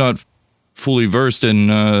 I'm not fully versed in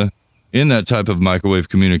that type of microwave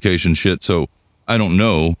communication shit, so I don't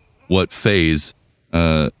know what phase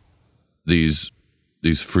these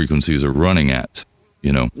frequencies are running at,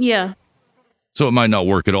 you know. Yeah. So it might not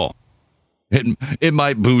work at all. It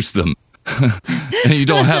might boost them. And you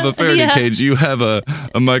don't have a Faraday cage, you have a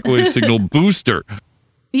microwave signal booster.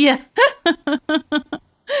 Yeah.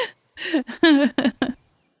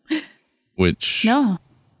 Which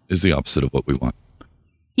is the opposite of what we want.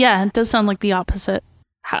 Yeah, it does sound like the opposite.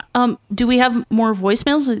 Do we have more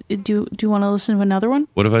voicemails? Do you want to listen to another one?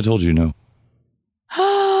 What if I told you no?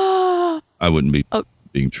 I wouldn't be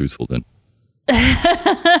being truthful then. Well,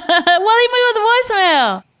 leave me with a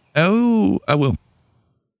voicemail. Oh, I will.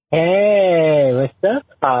 Hey, what's up,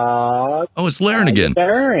 Hog? Oh, it's Laren again.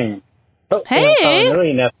 Darren. Hey. I'm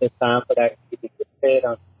really enough this time for that say it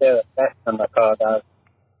on the show. That's on my call, dog.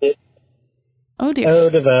 Oh, dear. Oh,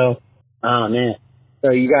 DeVoe. Oh, man.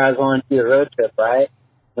 So you guys want to do a road trip, right?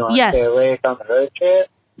 You want Yes. to stay awake on the road trip?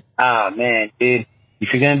 Oh, man, dude. If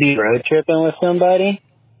you're going to be road tripping with somebody,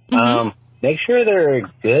 make sure they're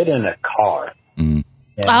good in a car. Mm.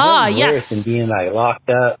 Yeah, Ah, nothing yes. worse than being, like, locked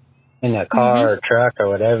up in a car or truck or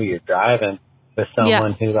whatever you're driving with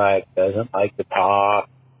someone who, like, doesn't like to talk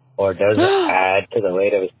or doesn't add to the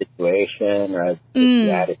weight of a situation or has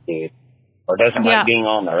the attitude or doesn't like being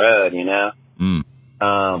on the road, you know?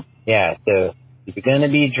 Yeah, so if you're going to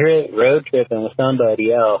be road tripping with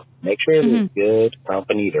somebody else, make sure there's good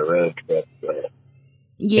company to road trip with.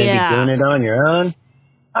 Yeah. If you're doing it on your own,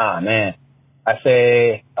 man, I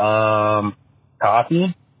say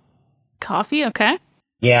coffee. Coffee, okay.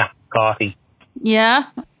 Yeah, coffee.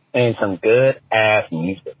 Yeah. And some good ass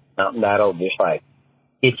music. Something that'll just like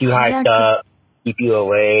get you hyped up, keep you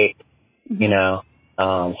awake, you know.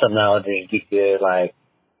 Something that'll just get you like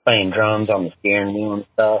playing drums on the steering wheel and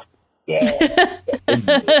stuff. Yeah.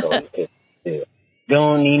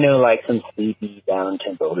 Don't you know like some sleepy down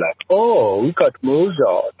tempo like, oh, we got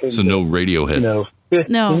Mozart. So no Radiohead. You know, Fifth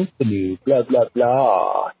Symphony, blah blah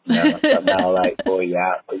blah. You know, something that'll like pull you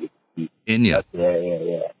out. Inya.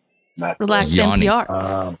 Yeah. Relaxed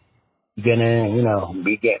NPR. You're gonna, you know,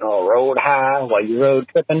 be getting all road high while you're road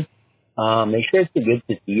tripping. Make sure it's a good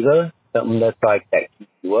sativa, something that's like that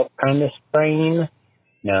keeps you up kind of strain.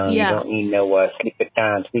 No, you don't need no sleepy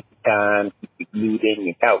time, keep you glued in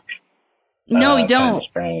your couch. No, you don't. Kind of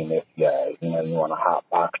strain if you know, you want a hot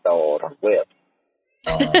box or whip.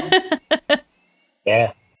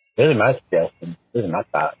 Yeah, those are my suggestions. Those are my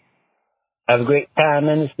thoughts. Have a great time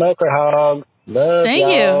in the smoker hog. Love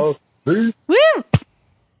y'all. You. Woo!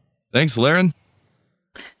 Thanks, Laren.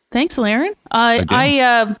 Thanks, Laren. Thank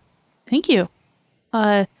you.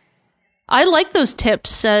 I like those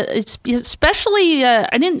tips. It's especially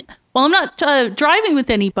I'm not driving with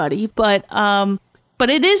anybody, but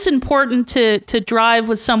it is important to drive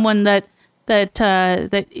with someone that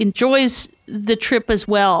enjoys the trip as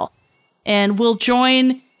well, and will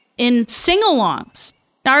join in sing-alongs.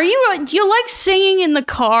 Now, do you like singing in the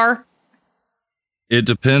car? It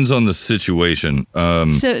depends on the situation.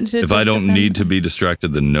 If I don't need to be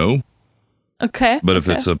distracted, then no. Okay. But if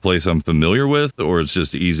it's a place I'm familiar with, or it's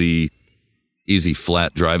just easy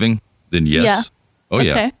flat driving, then yes. Yeah. Oh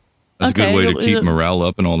yeah. Okay. That's a good way to keep morale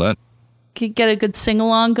up and all that. Get a good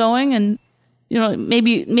sing-along going, and you know,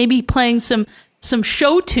 maybe playing some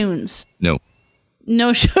show tunes. No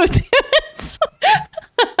show tunes.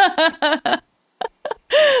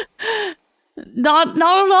 Not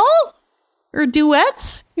at all? Or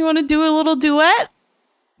duets? You want to do a little duet?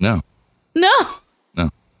 No. None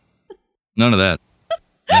of that.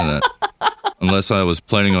 Unless I was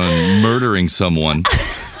planning on murdering someone,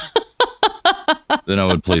 then I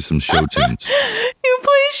would play some show tunes. You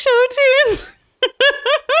play show tunes?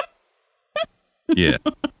 Yeah.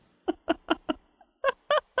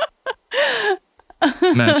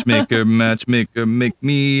 Matchmaker, make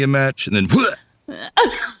me a match, and then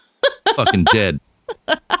fucking dead.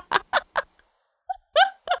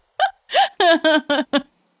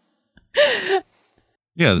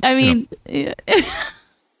 Yeah, I mean,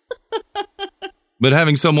 but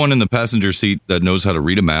having someone in the passenger seat that knows how to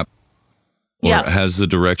read a map or has the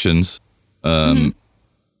directions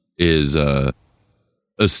is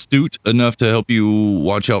astute enough to help you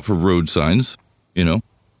watch out for road signs, you know?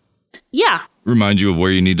 Yeah. Remind you of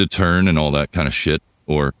where you need to turn and all that kind of shit.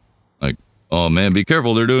 Or like, oh man, be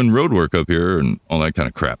careful, they're doing road work up here and all that kind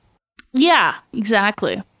of crap. Yeah,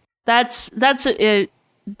 exactly. That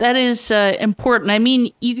is important. I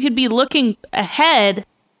mean, you could be looking ahead,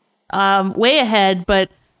 way ahead,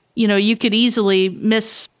 but you know, you could easily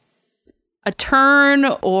miss a turn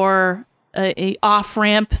or a off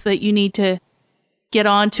ramp that you need to get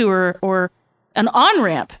onto, or an on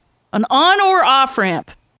ramp, an on or off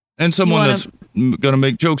ramp. And someone that's gonna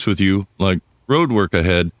make jokes with you, like road work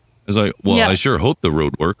ahead, is like, well, I sure hope the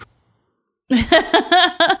road work.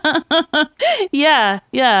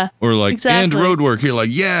 Yeah. Or like, end road work. You're like,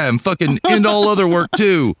 yeah, and fucking end all other work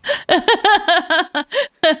too.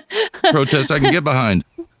 Protest I can get behind.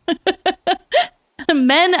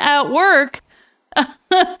 Men at work,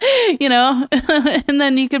 you know, and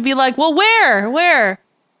then you could be like, well, where?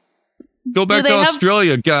 Go back to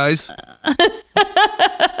Australia, guys.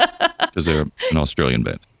 Because they're an Australian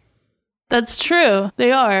band. That's true.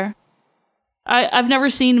 They are. I've never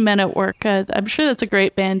seen Men at Work. I'm sure that's a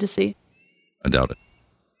great band to see. I doubt it.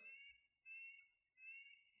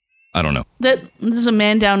 I don't know. This is A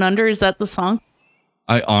Man Down Under. Is that the song?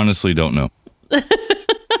 I honestly don't know.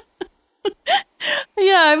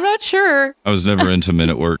 Yeah, I'm not sure. I was never into Men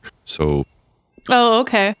at Work, so. Oh,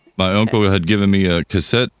 okay. My uncle had given me a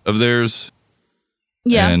cassette of theirs.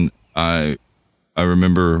 Yeah. And I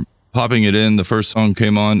remember popping it in. The first song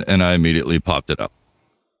came on, and I immediately popped it up.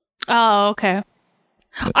 Oh, okay.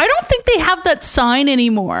 I don't think they have that sign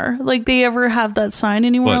anymore. Like they ever have that sign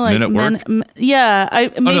anymore. What, like Men at Work? Yeah.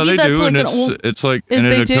 Maybe no, they that's do, like and it's like, and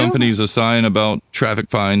it accompanies a sign about traffic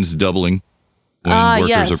fines doubling when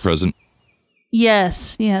workers are present.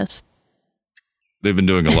 Yes, yes. They've been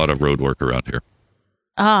doing a lot of road work around here.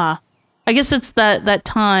 I guess it's that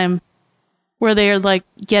time where they're like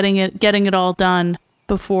getting it all done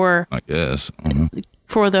before. I guess.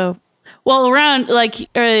 For the around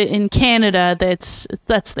like in Canada, that's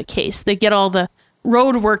the case. They get all the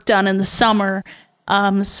road work done in the summer,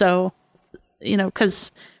 so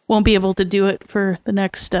because won't be able to do it for the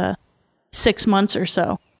next 6 months or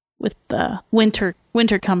so with winter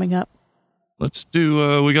coming up. Let's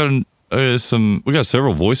do. We got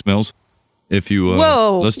several voicemails. If you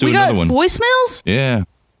let's do another one. Voicemails? Yeah.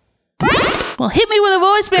 Well, hit me with a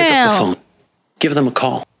voicemail. Pick up the phone. Give them a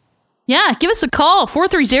call. Yeah, give us a call.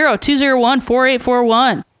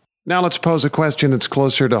 430-201-4841. Now let's pose a question that's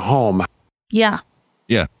closer to home. Yeah.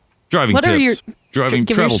 Yeah. Driving what tips. Travel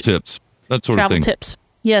tips. That sort of thing. Travel tips.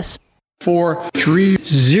 Yes.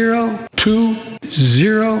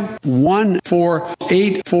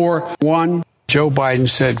 430-201-4841. Joe Biden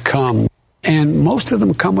said come. And most of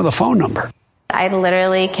them come with a phone number. I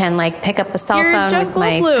literally can pick up a cell phone with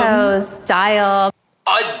my toes, dial.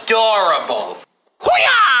 Adorable.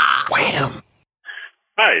 Hoo-yah! Wham!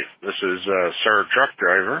 Hi, this is Sir Truck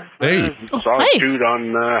Driver. Hey. Saw a dude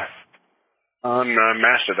on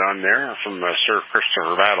Mastodon there from Sir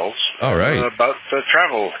Christopher Battles. All right. About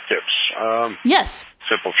travel tips. Yes.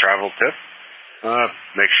 Simple travel tip.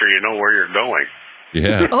 Make sure you know where you're going.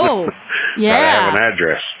 Yeah. Oh, yeah. Gotta have an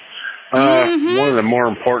address. One of the more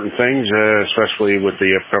important things, especially with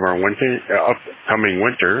the upcoming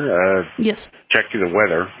winter, yes. Check the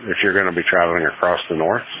weather. If you're going to be traveling across the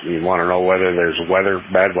north, you want to know whether there's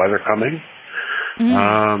bad weather coming.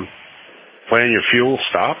 Plan your fuel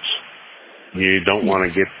stops. You don't want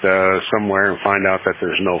to get somewhere and find out that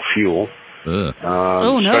there's no fuel.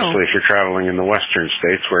 Especially if you're traveling in the western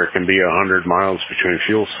states where it can be 100 miles between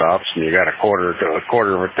fuel stops, and you got a quarter of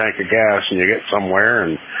a tank of gas, and you get somewhere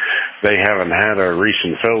and they haven't had a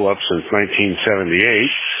recent fill up since 1978.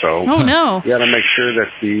 So you got to make sure that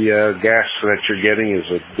the gas that you're getting is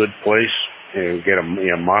a good place. Get a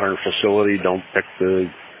modern facility. Don't pick the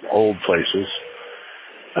old places.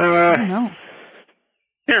 Can't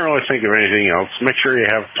really think of anything else. Make sure you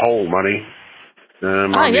have toll money.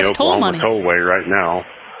 I'm on the Oklahoma tollway right now.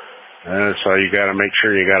 So you got to make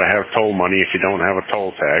sure you got to have toll money if you don't have a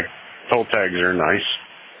toll tag. Toll tags are nice.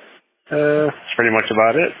 That's pretty much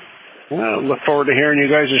about it. Well, look forward to hearing you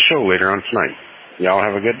guys' show later on tonight. Y'all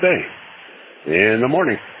have a good day. In the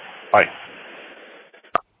morning. Bye.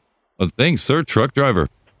 Well, thanks, Sir Truck Driver.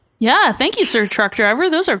 Yeah, thank you, Sir Truck Driver.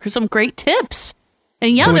 Those are some great tips.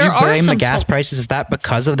 And so would you blame the gas prices? Is that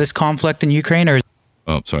because of this conflict in Ukraine, or?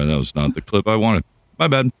 Oh, sorry, that was not the clip I wanted. My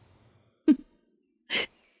bad.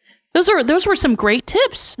 Those were some great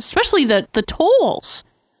tips, especially the tolls,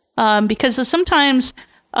 because sometimes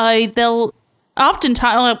they'll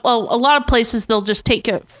oftentimes a lot of places they'll just take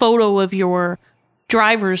a photo of your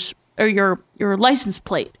driver's or your license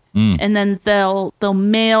plate, and then they'll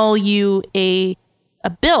mail you a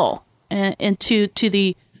bill and to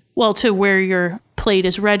where your plate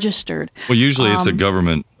is registered. Well, usually it's a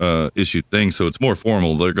government issued thing, so it's more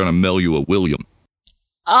formal. They're going to mail you a William.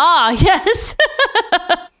 Yes.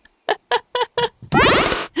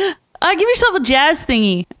 Give yourself a jazz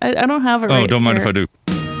thingy. I don't have it right. Oh, don't mind if I do.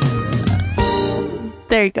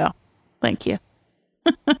 There you go. Thank you.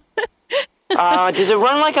 Does it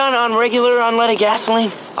run like on regular unleaded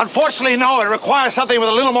gasoline? Unfortunately, no. It requires something with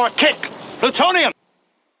a little more kick. Plutonium.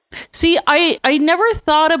 See, I never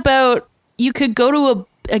thought about you could go to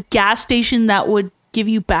a gas station that would give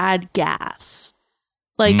you bad gas.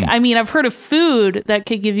 I mean, I've heard of food that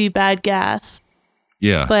could give you bad gas.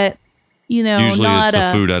 Yeah. But, usually not it's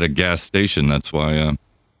the food at a gas station. That's why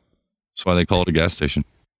they call it a gas station.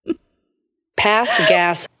 Past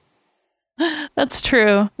gas. That's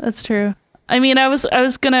true. I mean, I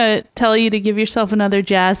was gonna tell you to give yourself another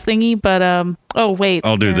jazz thingy, but oh wait,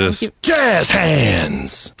 I'll do this. Jazz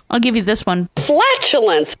hands. I'll give you this one.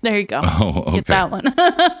 Flatulence. There you go. Oh, okay. Get that one.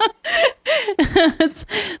 It's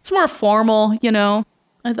more formal, There's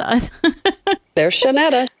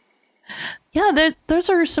Shanetta. Yeah, those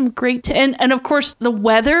are some great and of course the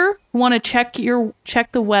weather. You want to check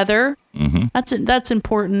the weather. Mm-hmm. That's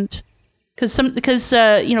important. because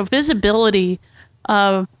visibility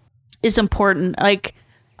is important. Like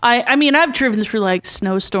I mean, I've driven through like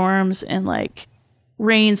snowstorms and like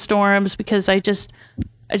rainstorms because I just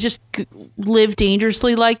live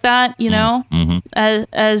dangerously like that,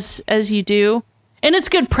 as you do, and it's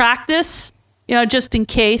good practice, just in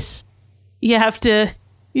case you have to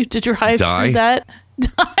drive through that.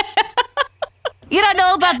 You don't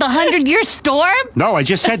know about the 100-year storm? No, I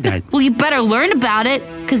just said that. Well, you better learn about it,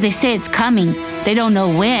 because they say it's coming. They don't know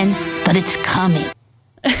when, but it's coming.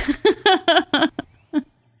 Well,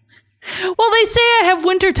 they say I have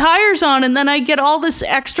winter tires on, and then I get all this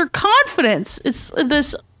extra confidence. It's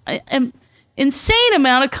this insane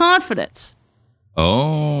amount of confidence.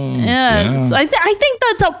 Oh, yeah. I think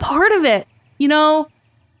that's a part of it.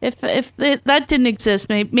 If that didn't exist,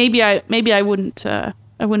 maybe I wouldn't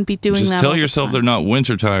be doing that. Just tell yourself they're not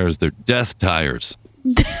winter tires; they're death tires.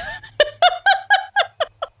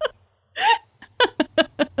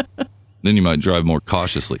 Then you might drive more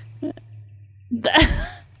cautiously.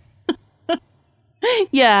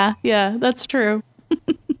 Yeah, that's true.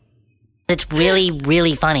 It's really,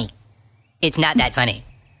 really funny. It's not that funny.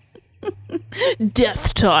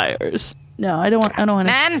 Death tires. No, I don't want to.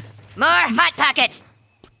 Ma'am, more Hot Pockets.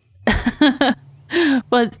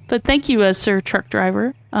 But thank you, Sir Truck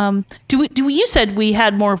Driver. You said we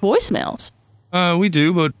had more voicemails. We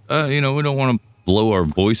do, but we don't want to blow our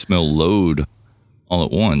voicemail load all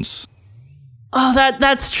at once. Oh,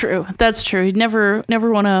 that's true. That's true. You never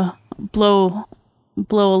want to blow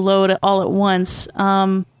a load all at once.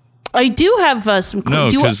 I do have some. No,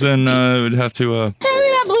 because then it would have to. Hand me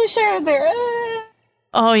that blue shirt there.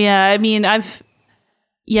 Oh yeah, I mean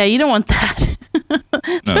you don't want that.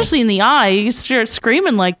 Especially in the eye. You start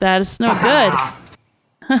screaming like that, it's no good.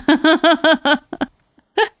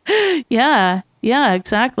 Yeah,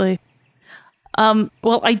 exactly.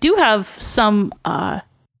 Well, I do have some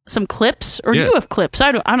clips, or do you have clips?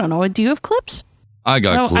 I don't know. Do you have clips? I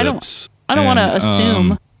got clips. I don't want to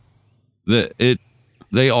assume that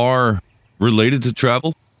they are related to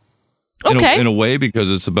travel. In a way,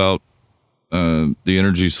 because it's about the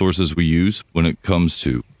energy sources we use when it comes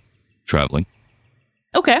to traveling.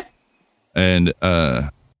 Okay. And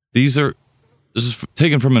this is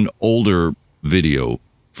taken from an older video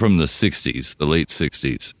from the 60s, the late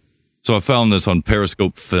 60s. So I found this on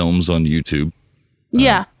Periscope Films on YouTube.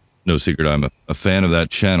 Yeah. No secret, I'm a fan of that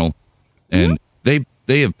channel. And they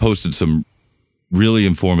have posted some really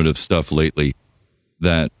informative stuff lately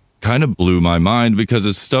that kind of blew my mind, because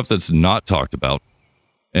it's stuff that's not talked about.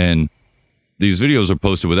 And these videos are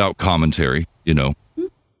posted without commentary,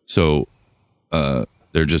 So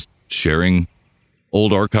they're just sharing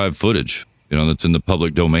old archive footage, that's in the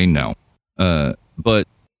public domain now. But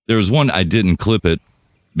there was one, I didn't clip it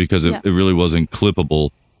because it really wasn't clippable,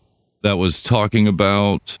 that was talking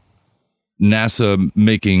about NASA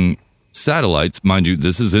making satellites. Mind you,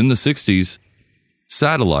 this is in the 60s,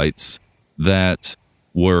 satellites that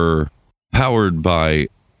were powered by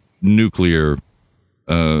nuclear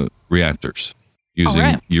reactors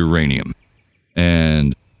using uranium.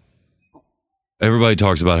 And everybody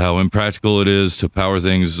talks about how impractical it is to power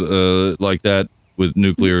things like that with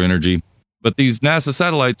nuclear energy. But these NASA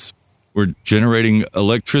satellites were generating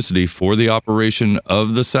electricity for the operation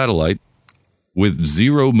of the satellite with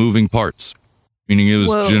zero moving parts, meaning it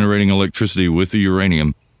was generating electricity with the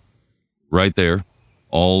uranium right there,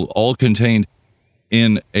 all contained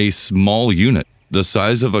in a small unit the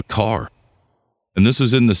size of a car. And this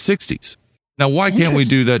was in the 60s. Now, why can't we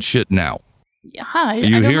do that shit now? Yeah, I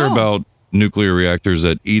you don't hear know. about nuclear reactors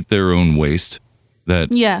that eat their own waste,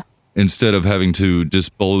 that instead of having to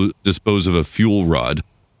dispose of a fuel rod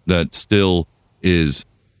that still is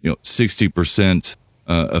 60%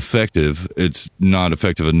 effective, it's not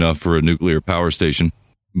effective enough for a nuclear power station.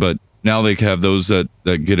 But now they have those that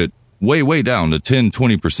get it way down to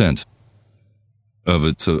 10-20% of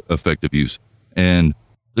its effective use. And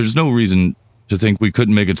there's no reason to think we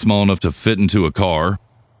couldn't make it small enough to fit into a car,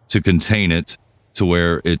 to contain it to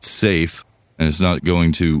where it's safe and it's not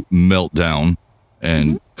going to melt down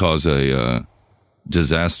and cause a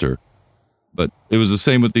disaster. But it was the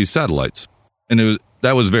same with these satellites. And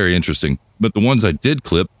that was very interesting. But the ones I did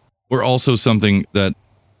clip were also something that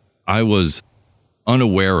I was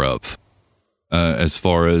unaware of as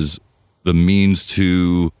far as the means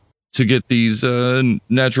to get these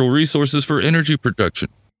natural resources for energy production.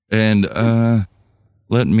 And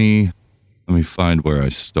let me find where I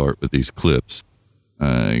start with these clips.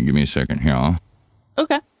 Give me a second here.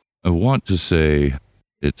 Okay. I want to say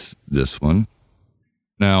it's this one.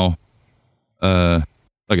 Now,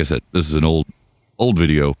 like I said, this is an old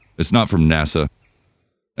video. It's not from NASA.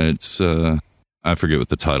 It's, I forget what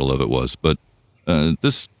the title of it was, but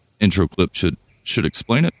this intro clip should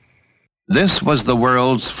explain it. This was the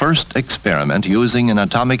world's first experiment using an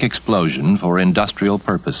atomic explosion for industrial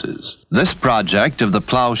purposes. This project of the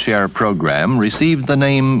Plowshare program received the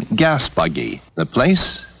name Gas Buggy. The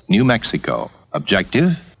place, New Mexico.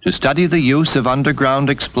 Objective, to study the use of underground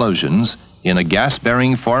explosions in a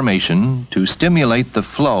gas-bearing formation to stimulate the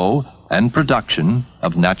flow and production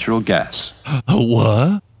of natural gas.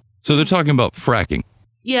 What? So they're talking about fracking.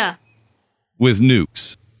 Yeah. With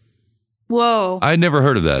nukes. Whoa. I'd never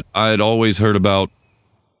heard of that. I'd always heard about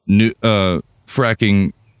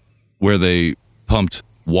fracking where they pumped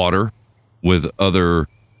water with other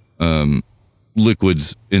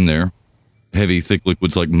liquids in there. Heavy, thick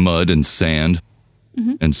liquids like mud and sand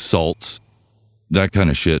and salts. That kind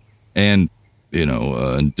of shit. And,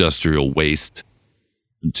 industrial waste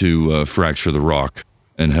to fracture the rock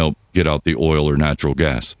and help get out the oil or natural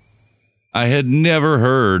gas. I had never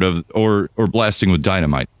heard of, or blasting with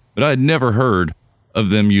dynamite. But I had never heard of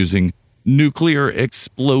them using nuclear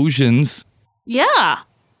explosions. Yeah.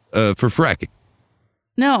 For fracking.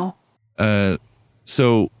 No.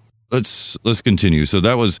 So let's continue. So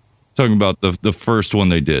that was talking about the first one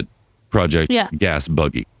they did, Project Gas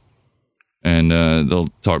Buggy, and they'll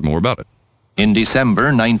talk more about it. In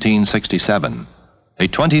December 1967, a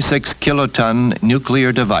 26-kiloton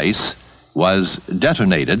nuclear device was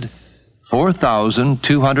detonated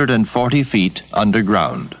 4,240 feet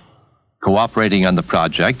underground. Cooperating on the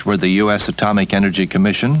project were the U.S. Atomic Energy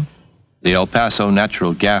Commission, the El Paso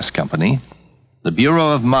Natural Gas Company, the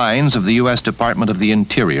Bureau of Mines of the U.S. Department of the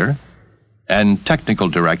Interior, and technical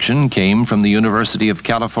direction came from the University of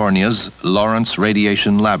California's Lawrence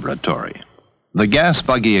Radiation Laboratory. The gas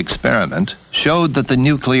buggy experiment showed that the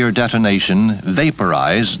nuclear detonation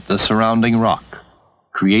vaporized the surrounding rock,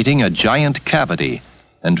 creating a giant cavity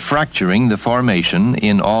and fracturing the formation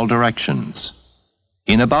in all directions.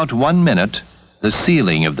 In about 1 minute, the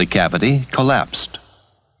ceiling of the cavity collapsed,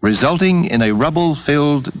 resulting in a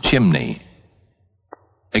rubble-filled chimney.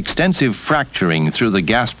 Extensive fracturing through the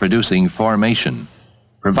gas-producing formation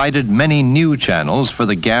provided many new channels for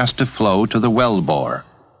the gas to flow to the wellbore.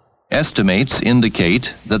 Estimates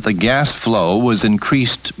indicate that the gas flow was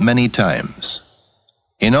increased many times.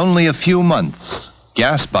 In only a few months,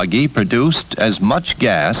 Gas Buggy produced as much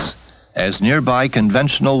gas as nearby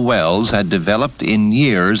conventional wells had developed in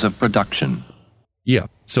years of production. Yeah,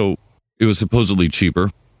 so it was supposedly cheaper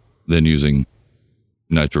than using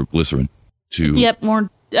nitroglycerin to... Yep,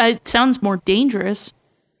 it sounds more dangerous.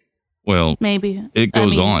 Well, maybe. It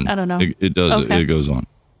goes on. I don't know. It does. Okay. It goes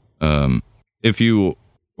on. If you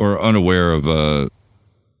are unaware of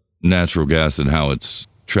natural gas and how it's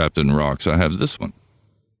trapped in rocks, I have this one.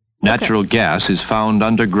 Natural gas is found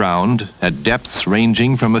underground at depths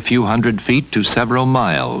ranging from a few hundred feet to several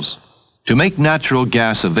miles. To make natural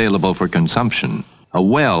gas available for consumption, a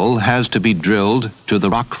well has to be drilled to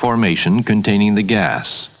the rock formation containing the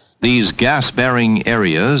gas. These gas-bearing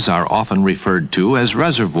areas are often referred to as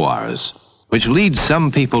reservoirs, which leads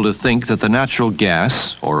some people to think that the natural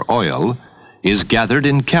gas, or oil, is gathered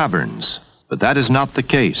in caverns, but that is not the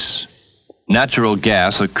case. Natural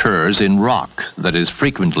gas occurs in rock that is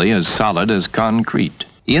frequently as solid as concrete.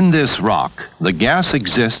 In this rock, the gas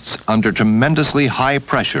exists under tremendously high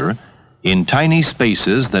pressure in tiny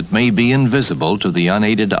spaces that may be invisible to the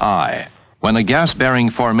unaided eye. When a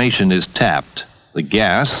gas-bearing formation is tapped, the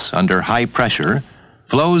gas, under high pressure,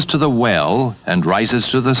 flows to the well and rises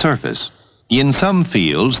to the surface. In some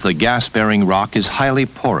fields, the gas-bearing rock is highly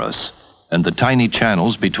porous, and the tiny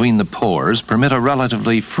channels between the pores permit a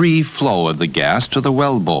relatively free flow of the gas to the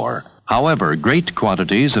wellbore. However, great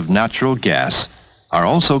quantities of natural gas are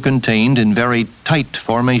also contained in very tight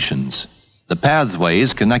formations. The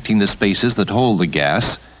pathways connecting the spaces that hold the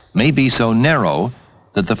gas may be so narrow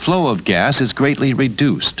that the flow of gas is greatly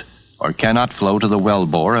reduced or cannot flow to the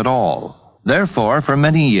wellbore at all. Therefore, for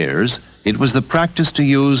many years, it was the practice to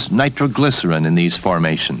use nitroglycerin in these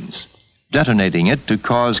formations, detonating it to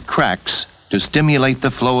cause cracks to stimulate the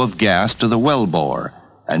flow of gas to the wellbore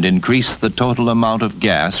and increase the total amount of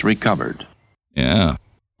gas recovered. Yeah.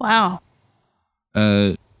 Wow.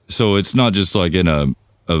 So it's not just like in a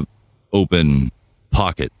open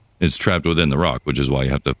pocket. It's trapped within the rock, which is why you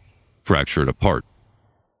have to fracture it apart.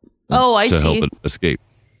 Oh, I see. To help it escape.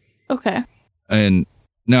 Okay. And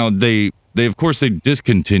now they of course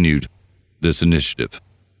discontinued this initiative,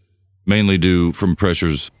 mainly due from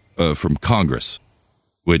pressures from Congress,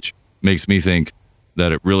 which makes me think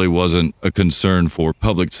that it really wasn't a concern for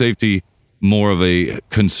public safety, more of a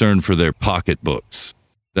concern for their pocketbooks,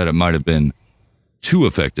 that it might have been too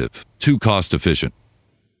effective, too cost efficient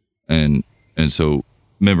And so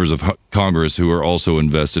members of Congress who are also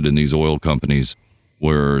invested in these oil companies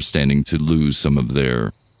were standing to lose some of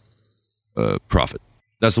their profit.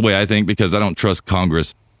 That's the way I think, because I don't trust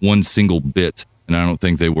Congress one single bit, and I don't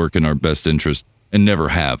think they work in our best interest and never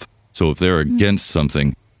have. So if they're against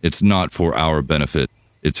something, it's not for our benefit,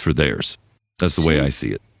 it's for theirs. That's the way I see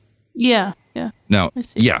it. Yeah. Now,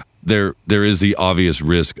 yeah, there is the obvious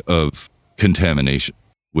risk of contamination.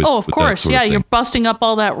 Of course. Yeah, you're busting up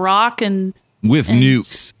all that rock and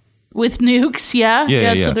nukes. With nukes, yeah.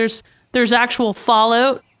 So there's actual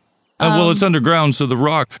fallout. Well, it's underground, so the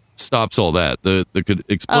rock stops all that. The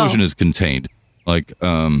explosion is contained. Like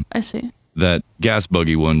I see. That gas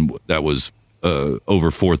buggy one that was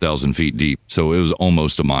over 4,000 feet deep, so it was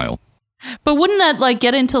almost a mile. But wouldn't that like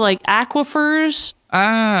get into like aquifers?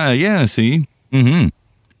 Yeah. See,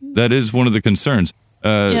 that is one of the concerns.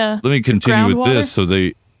 Let me continue with this. So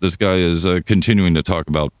this guy is continuing to talk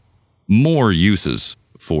about more uses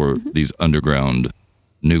for these underground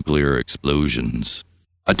nuclear explosions.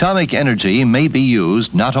 Atomic energy may be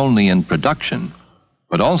used not only in production,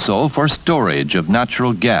 but also for storage of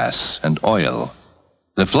natural gas and oil.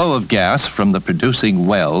 The flow of gas from the producing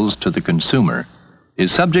wells to the consumer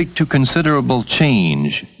is subject to considerable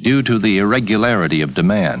change due to the irregularity of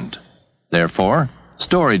demand. Therefore,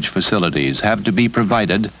 storage facilities have to be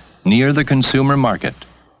provided near the consumer market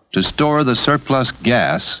to store the surplus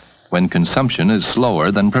gas when consumption is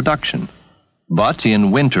slower than production. But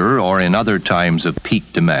in winter or in other times of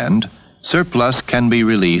peak demand, surplus can be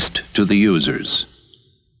released to the users.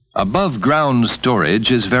 Above-ground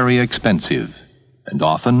storage is very expensive and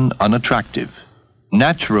often unattractive.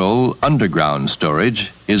 Natural underground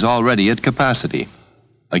storage is already at capacity.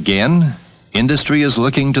 Again, industry is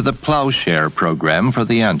looking to the plowshare program for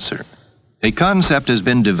the answer. A concept has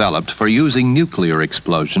been developed for using nuclear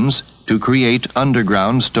explosions to create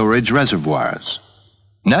underground storage reservoirs.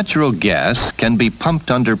 Natural gas can be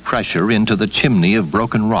pumped under pressure into the chimney of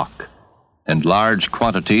broken rock, and large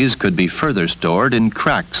quantities could be further stored in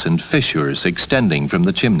cracks and fissures extending from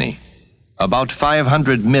the chimney. About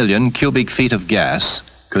 500 million cubic feet of gas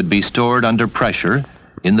could be stored under pressure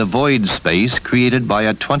in the void space created by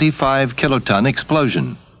a 25 kiloton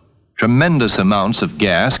explosion. Tremendous amounts of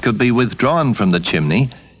gas could be withdrawn from the chimney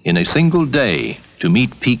in a single day to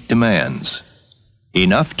meet peak demands.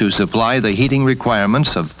 Enough to supply the heating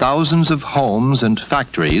requirements of thousands of homes and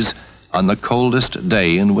factories on the coldest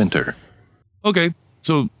day in winter. Okay,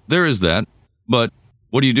 so there is that. But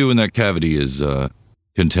what do you do when that cavity is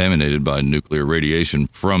contaminated by nuclear radiation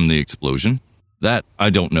from the explosion? That I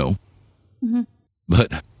don't know.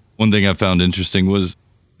 But one thing I found interesting was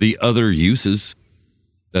the other uses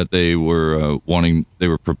that they were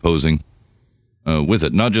proposing with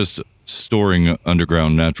it. Not just storing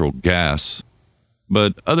underground natural gas,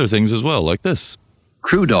 but other things as well, like this.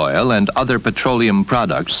 Crude oil and other petroleum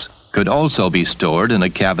products could also be stored in a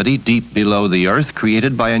cavity deep below the earth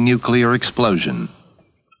created by a nuclear explosion.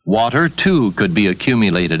 Water, too, could be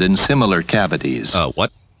accumulated in similar cavities.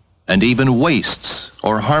 What? And even wastes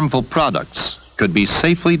or harmful products could be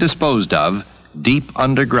safely disposed of deep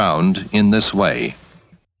underground in this way.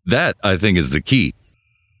 That, I think, is the key.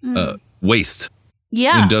 Waste.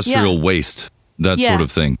 Yeah. Industrial waste. That sort of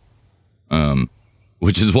thing.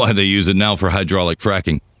 Which is why they use it now for hydraulic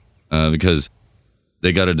fracking, because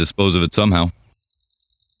they got to dispose of it somehow.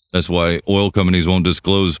 That's why oil companies won't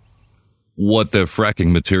disclose what their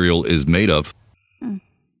fracking material is made of,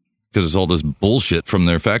 because it's all this bullshit from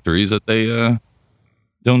their factories that they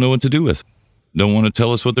don't know what to do with. Don't want to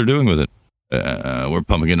tell us what they're doing with it. We're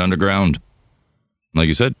pumping it underground. Like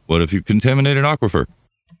you said, what if you contaminate an aquifer?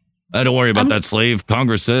 Don't worry about that, slave.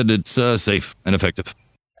 Congress said it's safe and effective.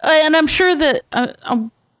 And I'm sure that,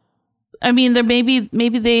 I mean, there maybe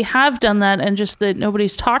they have done that and just that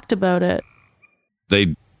nobody's talked about it.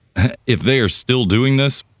 If they are still doing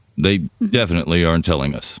this, they definitely aren't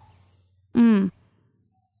telling us. But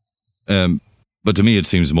to me,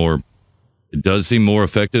 it does seem more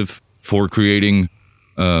effective for creating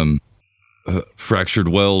fractured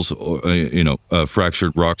wells or,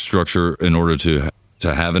 fractured rock structure in order to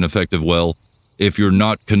have an effective well. If you're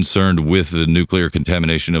not concerned with the nuclear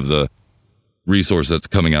contamination of the resource that's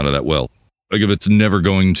coming out of that well. Like if it's never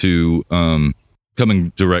going to come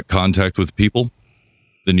in direct contact with people,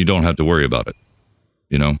 then you don't have to worry about it,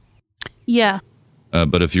 Yeah.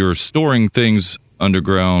 But if you're storing things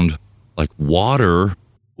underground, like water,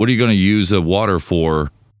 what are you going to use the water for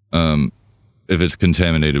if it's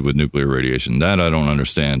contaminated with nuclear radiation? That I don't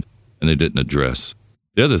understand, and they didn't address.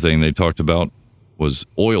 The other thing they talked about was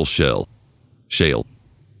oil shale.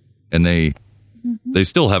 And they they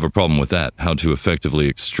still have a problem with that, how to effectively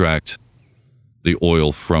extract the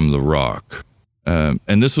oil from the rock.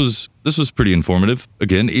 And this was pretty informative.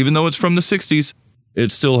 Again, even though it's from the 60s,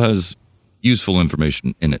 it still has useful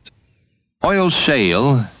information in it. Oil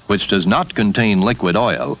shale, which does not contain liquid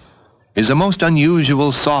oil, is a most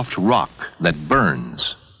unusual soft rock that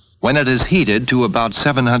burns. When it is heated to about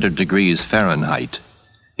 700 degrees Fahrenheit,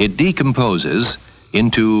 it decomposes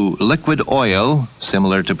into liquid oil,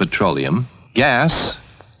 similar to petroleum, gas,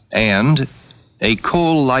 and a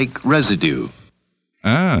coal-like residue.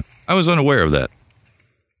 I was unaware of that.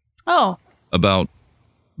 Oh. About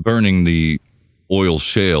burning the oil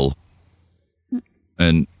shale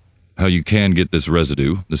and how you can get this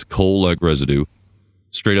residue, this coal-like residue,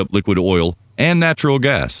 straight up liquid oil and natural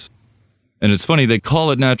gas. And it's funny, they call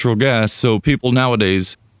it natural gas, so people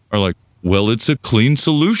nowadays are like, well, it's a clean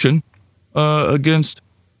solution against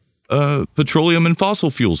petroleum and fossil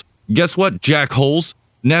fuels. Guess what, jackholes?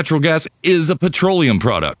 Natural gas is a petroleum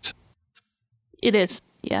product. It is,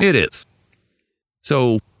 yeah. It is.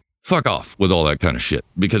 So, fuck off with all that kind of shit,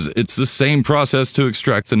 because it's the same process to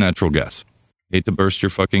extract the natural gas. Hate to burst your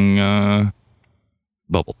fucking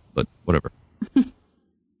bubble, but whatever.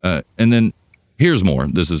 And then, here's more.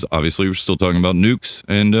 This is obviously, we're still talking about nukes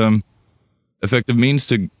and effective means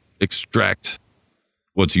to extract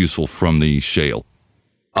what's useful from the shale.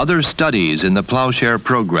 Other studies in the Plowshare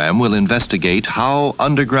program will investigate how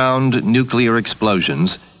underground nuclear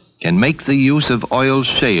explosions can make the use of oil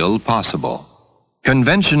shale possible.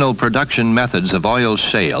 Conventional production methods of oil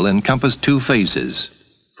shale encompass two phases.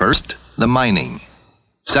 First, the mining.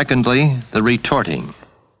 Secondly, the retorting.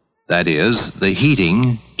 That is, the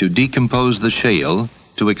heating to decompose the shale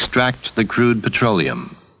to extract the crude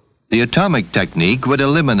petroleum. The atomic technique would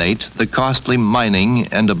eliminate the costly mining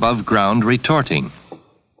and above-ground retorting.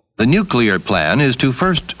 The nuclear plan is to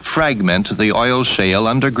first fragment the oil shale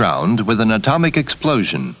underground with an atomic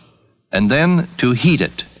explosion, and then to heat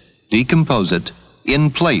it, decompose it,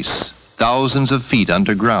 in place, thousands of feet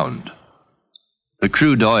underground. The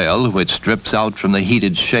crude oil, which drips out from the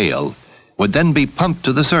heated shale, would then be pumped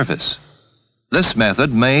to the surface. This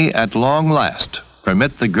method may, at long last,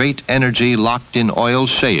 permit the great energy locked in oil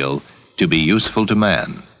shale to be useful to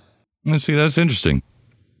man. See, that's interesting.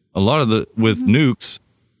 With nukes,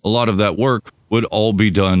 a lot of that work would all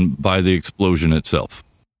be done by the explosion itself.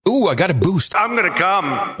 Ooh, I got a boost. I'm gonna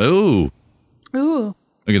come. Ooh. Ooh.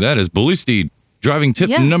 Look at that. It's Bully Steed. Driving tip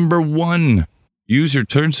number 1. Use your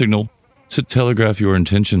turn signal to telegraph your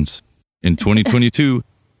intentions. In 2022,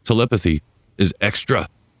 telepathy is extra.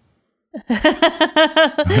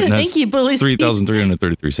 Thank you, Bully Steed.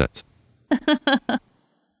 3,333 sets. But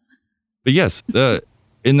yes,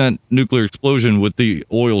 in that nuclear explosion with the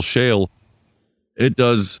oil shale, it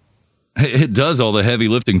does all the heavy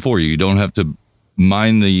lifting for you. You don't have to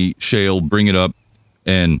mine the shale, bring it up,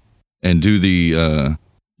 and do the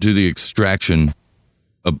extraction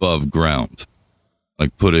above ground.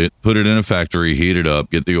 Like put it in a factory, heat it up,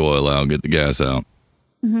 get the oil out, get the gas out,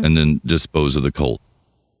 and then dispose of the coal.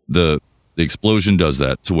 The explosion does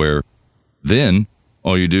that to where then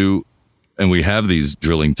all you do, and we have these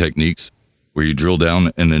drilling techniques where you drill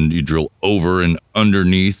down and then you drill over and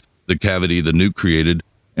underneath the cavity the nuke created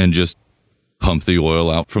and just pump the oil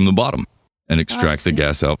out from the bottom and extract the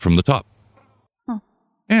gas out from the top. Huh.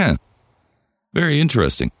 Yeah. Very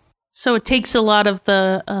interesting. So it takes a lot of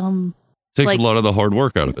the Takes a lot of the hard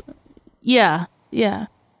work out of it. Yeah.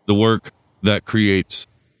 The work that creates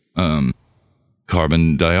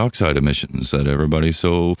carbon dioxide emissions that everybody's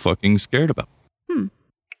so fucking scared about.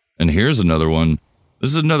 And here's another one.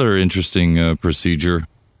 This is another interesting procedure,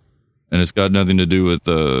 and it's got nothing to do with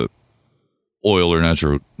oil or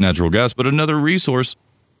natural gas, but another resource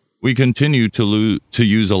we continue to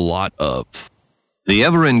use a lot of. The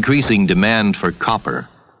ever-increasing demand for copper,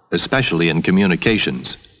 especially in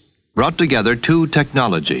communications, brought together two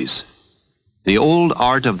technologies: the old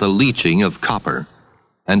art of the leaching of copper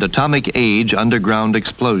and atomic age underground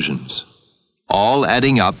explosions, all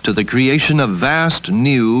adding up to the creation of vast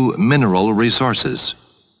new mineral resources.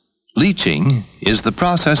 Leaching is the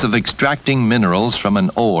process of extracting minerals from an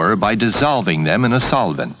ore by dissolving them in a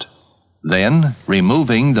solvent, then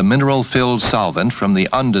removing the mineral-filled solvent from the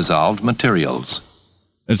undissolved materials.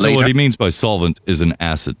 And so what he means by solvent is an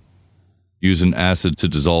acid. Use an acid to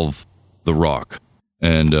dissolve the rock.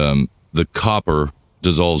 And the copper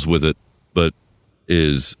dissolves with it, but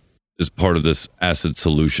is part of this acid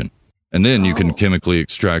solution. And then you can chemically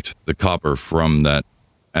extract the copper from that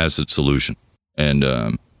acid solution and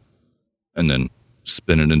then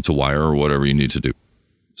spin it into wire or whatever you need to do.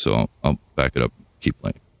 So I'll back it up. Keep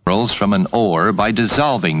playing. Minerals from an ore by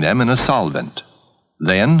dissolving them in a solvent,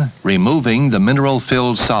 Then, removing the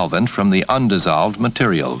mineral-filled solvent from the undissolved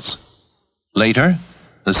materials. Later,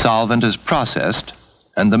 the solvent is processed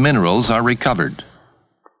and the minerals are recovered.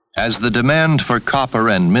 As the demand for copper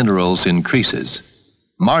and minerals increases,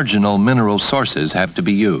 marginal mineral sources have to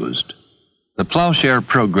be used. The Plowshare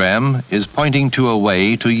program is pointing to a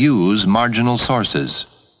way to use marginal sources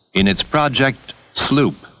in its project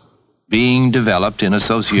Sloop, being developed in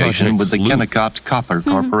association with the Kennecott Copper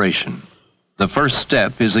Corporation. The first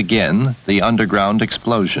step is again the underground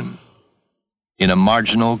explosion. In a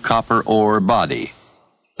marginal copper ore body,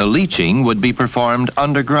 the leaching would be performed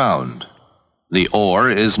underground. The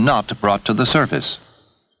ore is not brought to the surface.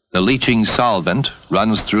 The leaching solvent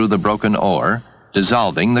runs through the broken ore,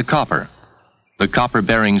 dissolving the copper. The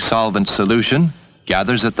copper-bearing solvent solution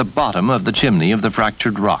gathers at the bottom of the chimney of the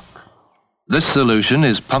fractured rock. This solution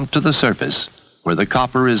is pumped to the surface, where the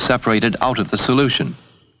copper is separated out of the solution.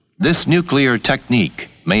 This nuclear technique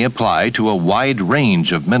may apply to a wide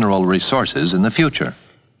range of mineral resources in the future.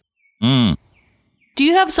 Do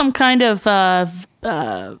you have some kind of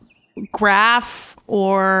graph,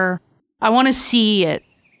 or I want to see it?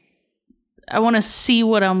 I want to see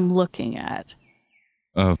what I'm looking at.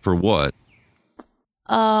 For what?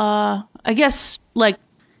 I guess, like,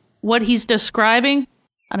 what he's describing?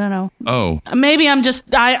 I don't know. Oh. Maybe I'm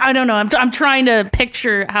just, I don't know. I'm trying to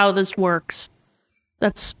picture how this works.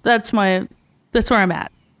 That's where I'm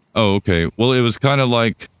at. Oh, okay. Well, it was kind of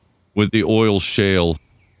like with the oil shale.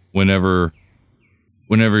 Whenever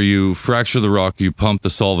you fracture the rock, you pump the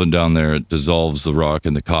solvent down there, it dissolves the rock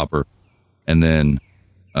and the copper, and then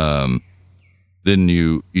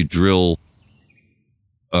you drill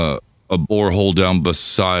a borehole down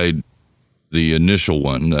beside the initial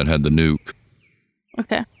one that had the nuke.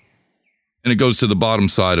 Okay. And it goes to the bottom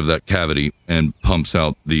side of that cavity and pumps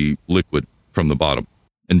out the liquid from the bottom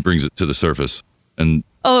and brings it to the surface. And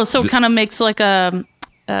so it kind of makes like a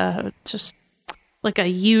just like a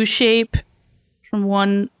U shape from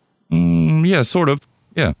one. Yeah, sort of.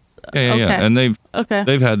 Yeah. Okay. And they've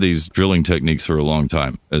had these drilling techniques for a long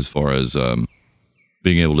time, as far as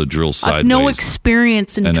being able to drill sideways. I have no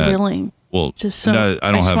experience in drilling. I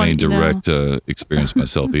don't have any direct experience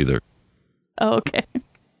myself either. Oh, okay.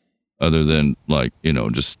 Other than, like,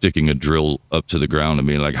 just sticking a drill up to the ground and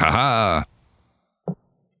being like, ha ha.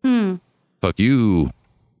 Fuck you.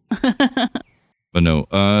 But no,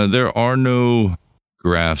 there are no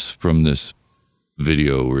graphs from this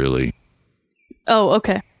video, really. Oh,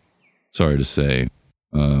 okay. Sorry to say.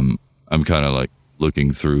 I'm kind of like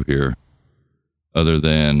looking through here. Other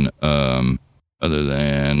than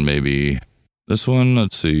maybe this one.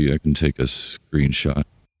 Let's see. I can take a screenshot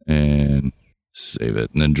and save it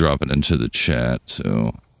and then drop it into the chat.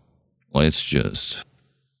 So let's just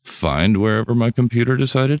find wherever my computer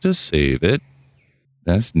decided to save it.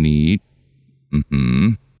 That's neat.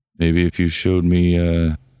 Maybe if you showed me,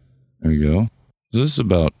 there we go. So this is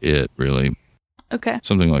about it, really. Okay.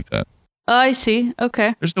 Something like that. Oh, I see.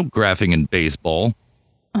 Okay. There's no graphing in baseball.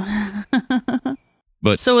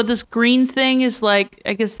 But so with this green thing is like,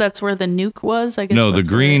 I guess that's where the nuke was. I guess no, the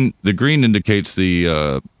green indicates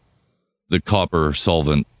the copper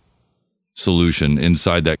solvent solution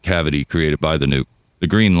inside that cavity created by the nuke. The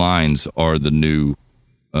green lines are the new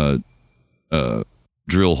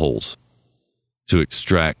drill holes to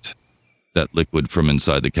extract that liquid from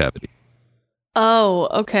inside the cavity. Oh,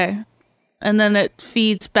 okay. And then it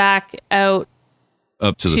feeds back out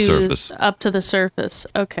up to the surface. Up to the surface.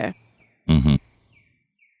 Okay.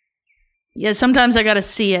 Yeah, sometimes I got to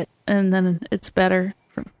see it, and then it's better.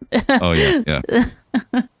 Oh, yeah.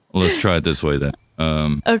 Well, let's try it this way then.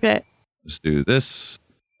 Okay. Let's do this.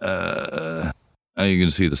 Now you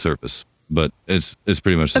can see the surface, but it's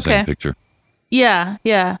pretty much the same picture. Yeah.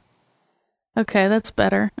 Okay, that's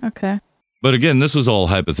better. Okay. But again, this was all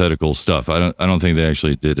hypothetical stuff. I don't think they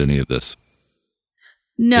actually did any of this.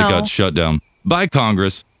 No. It got shut down by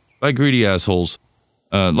Congress, by greedy assholes.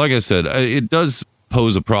 Like I said, it does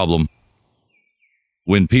pose a problem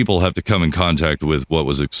when people have to come in contact with what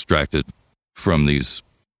was extracted from these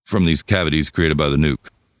cavities created by the nuke.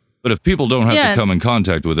 But if people don't have to come in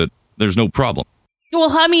contact with it, there's no problem. Well,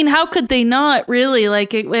 I mean, how could they not really?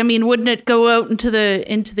 Like, wouldn't it go out into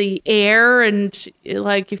the air and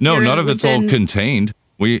like? If none of it's all contained.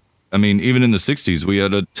 Even in the 60s, we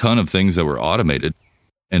had a ton of things that were automated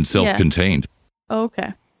and self-contained. Yeah. Oh,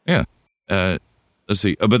 okay. Yeah. Let's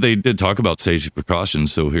see. But they did talk about safety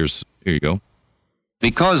precautions. So here you go.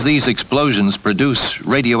 Because these explosions produce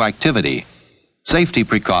radioactivity, safety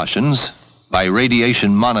precautions by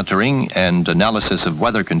radiation monitoring and analysis of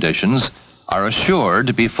weather conditions are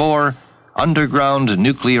assured before underground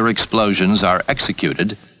nuclear explosions are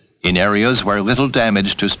executed in areas where little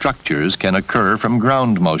damage to structures can occur from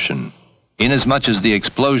ground motion. Inasmuch as the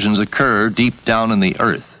explosions occur deep down in the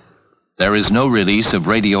earth, there is no release of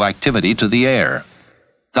radioactivity to the air.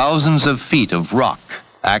 Thousands of feet of rock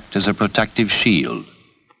act as a protective shield.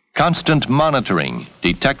 Constant monitoring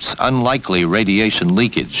detects unlikely radiation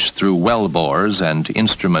leakage through well bores and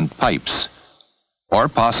instrument pipes, or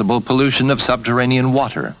possible pollution of subterranean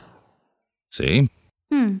water. See?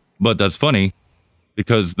 But that's funny,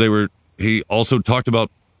 because he also talked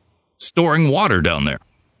about storing water down there.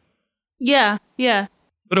 Yeah.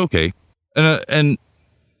 But okay. And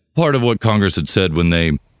part of what Congress had said when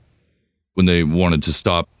they wanted to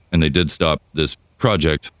stop, and they did stop this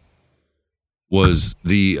project, was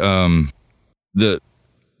the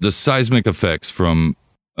seismic effects from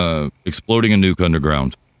exploding a nuke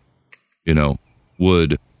underground,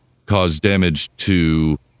 would cause damage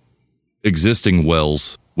to existing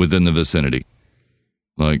wells within the vicinity.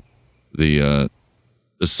 Like the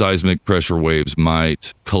seismic pressure waves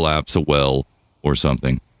might collapse a well or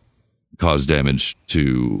something, cause damage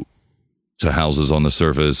to houses on the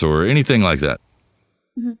surface or anything like that.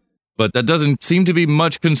 Mm-hmm. But that doesn't seem to be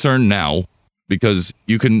much concern now, because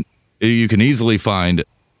you can easily find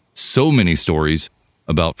so many stories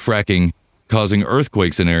about fracking causing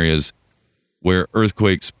earthquakes in areas where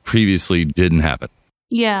earthquakes previously didn't happen.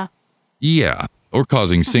 Yeah. Yeah, or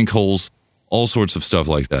causing sinkholes, all sorts of stuff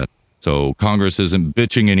like that. So Congress isn't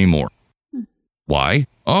bitching anymore. Why?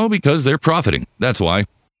 Oh, because they're profiting. That's why.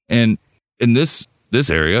 And in this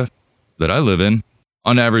area that I live in,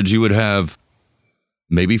 on average, you would have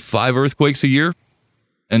maybe 5 earthquakes a year,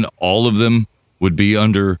 and all of them would be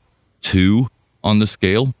under 2 on the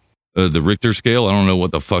scale, the Richter scale. I don't know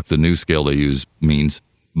what the fuck the new scale they use means,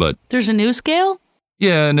 but there's a new scale?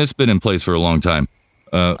 Yeah, and it's been in place for a long time.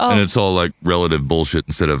 And it's all like relative bullshit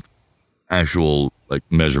instead of actual like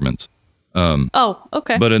measurements.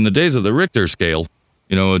 Okay. But in the days of the Richter scale,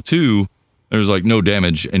 a 2, there's like no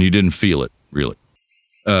damage and you didn't feel it really.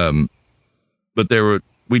 But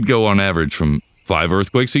we'd go on average from 5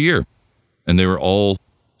 earthquakes a year, and they were all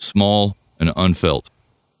small and unfelt.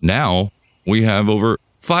 Now we have over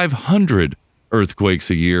 500 earthquakes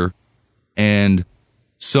a year, and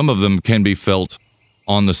some of them can be felt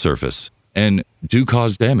on the surface and do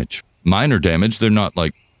cause damage. Minor damage. They're not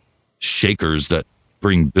like shakers that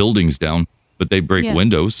bring buildings down, but they break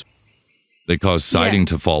windows. They cause siding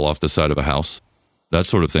to fall off the side of a house. That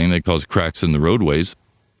sort of thing. They cause cracks in the roadways.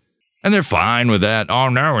 And they're fine with that. Oh,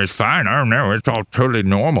 no, it's fine. Oh, no, it's all totally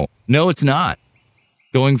normal. No, it's not.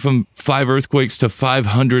 Going from 5 earthquakes to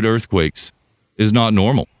 500 earthquakes is not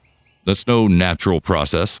normal. That's no natural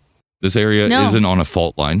process. This area isn't on a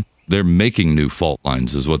fault line. They're making new fault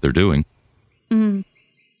lines is what they're doing. Mm.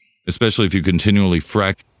 Especially if you continually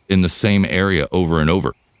frack in the same area over and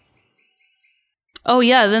over. Oh,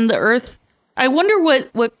 yeah. Then the earth... I wonder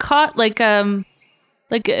what caught,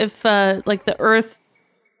 if the earth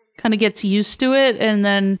kind of gets used to it, and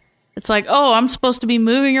then it's like, oh, I'm supposed to be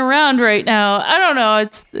moving around right now. I don't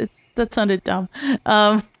know. That sounded dumb.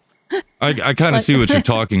 I kind of see what you're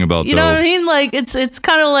talking about, you though. know what I mean? Like it's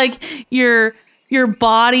kind of like your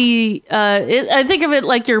body. I think of it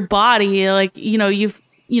like your body. Like you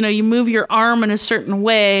move your arm in a certain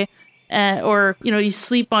way, or you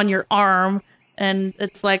sleep on your arm, and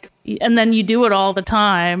it's like, and then you do it all the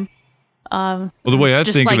time. Well, the way I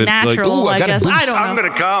think of it, natural, like, I guess. I don't know. I'm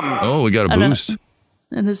gonna come. Oh, we got a boost.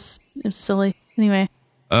 And it's silly. Anyway.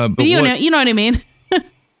 But you know what I mean.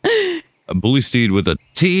 A bully steed with a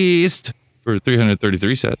teast for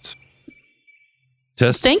 333 sets.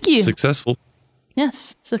 Test. Thank you. Successful.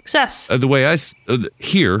 Yes, success. The way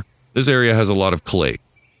here, this area has a lot of clay.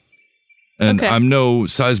 And I'm no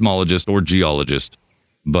seismologist or geologist,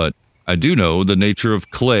 but I do know the nature of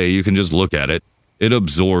clay. You can just look at it. It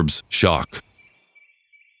absorbs shock.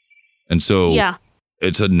 And so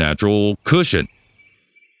it's a natural cushion.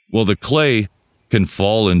 Well, the clay can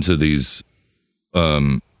fall into these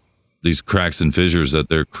cracks and fissures that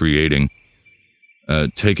they're creating,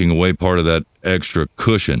 taking away part of that extra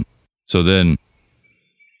cushion. So then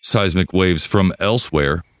seismic waves from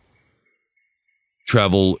elsewhere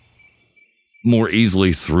travel more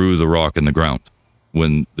easily through the rock and the ground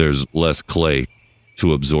when there's less clay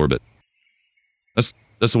to absorb it.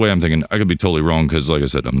 That's the way I'm thinking. I could be totally wrong because, like I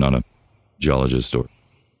said, I'm not a geologist or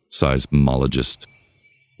seismologist.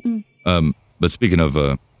 Mm. But speaking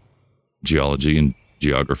of geology and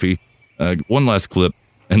geography, one last clip,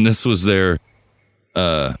 and this was their...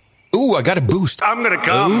 Ooh, I got a boost. I'm gonna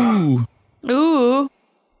come. Ooh.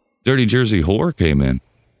 Dirty Jersey Whore came in.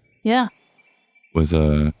 Yeah. With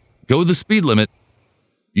go the speed limit,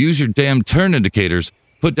 use your damn turn indicators,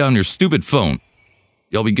 put down your stupid phone.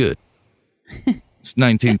 Y'all be good. It's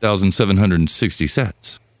 19,760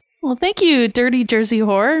 cents. Well, thank you, Dirty Jersey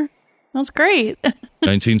Horror. That's great.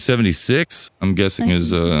 1976, I'm guessing,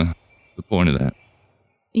 is the point of that.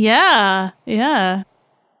 Yeah.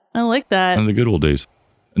 I like that. In the good old days.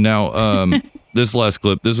 Now, this last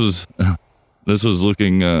clip, this was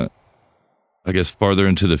looking, I guess, farther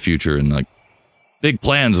into the future and like big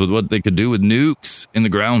plans with what they could do with nukes in the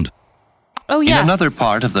ground. Oh, yeah. In another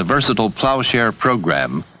part of the versatile Plowshare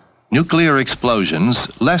program, nuclear explosions,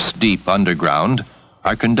 less deep underground,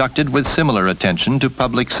 are conducted with similar attention to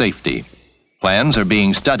public safety. Plans are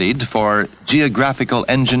being studied for geographical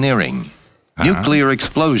engineering, nuclear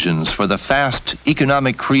explosions for the fast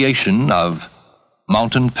economic creation of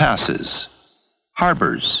mountain passes,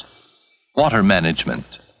 harbors, water management,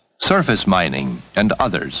 surface mining, and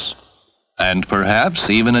others. And perhaps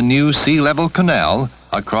even a new sea-level canal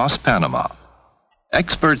across Panama.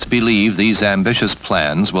 Experts believe these ambitious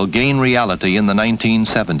plans will gain reality in the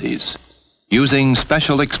 1970s, using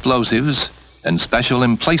special explosives and special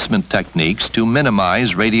emplacement techniques to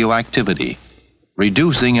minimize radioactivity,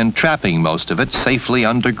 reducing and trapping most of it safely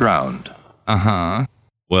underground.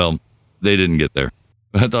 Well, they didn't get there.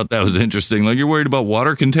 I thought that was interesting. Like, you're worried about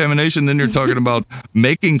water contamination, then you're talking about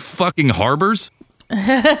making fucking harbors?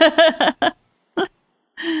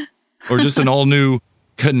 Or just an all-new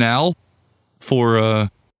canal for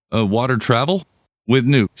water travel with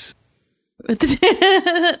nukes.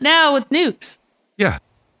 Now with nukes. Yeah.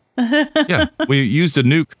 Yeah. We used a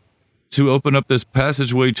nuke to open up this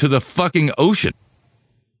passageway to the fucking ocean.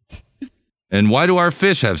 And why do our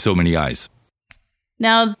fish have so many eyes?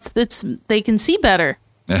 Now they can see better.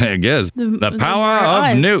 I guess. The power of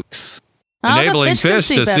eyes. Nukes. Enabling fish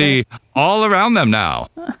to see all around them now.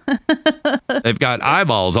 They've got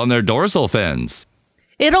eyeballs on their dorsal fins.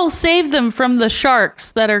 It'll save them from the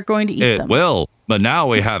sharks that are going to eat them. It will. But now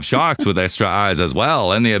we have sharks with extra eyes as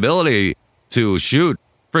well, and the ability to shoot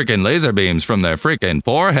freaking laser beams from their freaking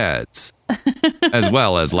foreheads, as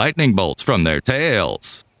well as lightning bolts from their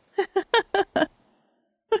tails.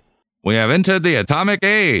 We have entered the atomic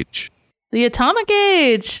age. The atomic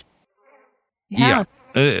age. Yeah.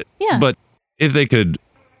 But if they could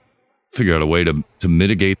figure out a way to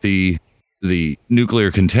mitigate the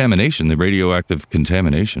nuclear contamination, the radioactive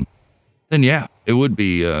contamination, then yeah, it would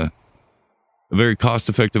be a very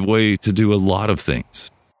cost-effective way to do a lot of things.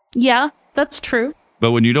 Yeah, that's true.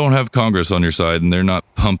 But when you don't have Congress on your side and they're not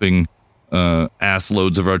pumping ass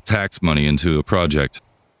loads of our tax money into a project,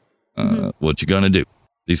 what you gonna do?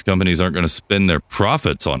 These companies aren't going to spend their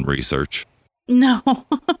profits on research. No.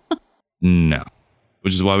 No.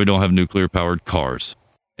 Which is why we don't have nuclear-powered cars.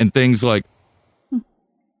 And things like,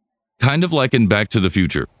 kind of like in Back to the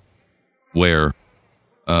Future, where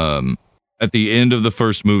at the end of the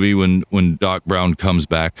first movie, when Doc Brown comes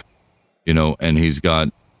back, and he's got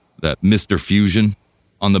that Mr. Fusion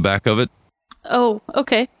on the back of it. Oh,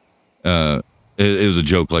 okay. It was a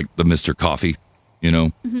joke, like the Mr. Coffee,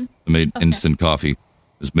 It made instant coffee.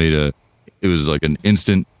 It was like an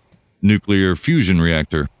instant nuclear fusion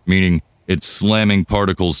reactor, meaning it's slamming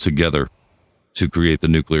particles together to create the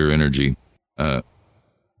nuclear energy.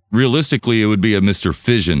 Realistically, it would be a Mr.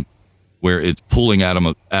 Fission, where it's pulling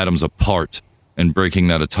atoms apart and breaking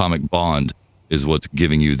that atomic bond is what's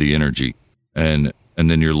giving you the energy. And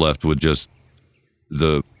then you're left with just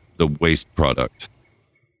the waste product,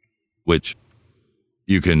 which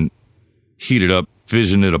you can heat it up,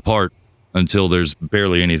 fission it apart, until there's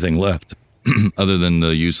barely anything left other than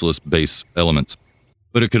the useless base elements.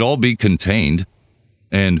 But it could all be contained.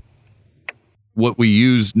 And what we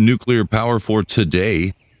use nuclear power for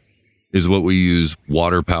today is what we use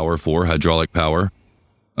water power for, hydraulic power,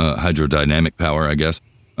 hydrodynamic power, I guess.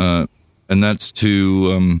 And that's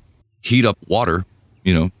to heat up water,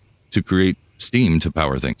 to create steam to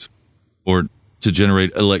power things or to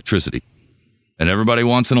generate electricity. And everybody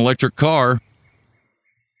wants an electric car.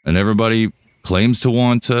 And everybody claims to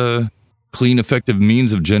want clean, effective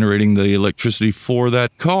means of generating the electricity for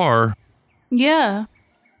that car. Yeah.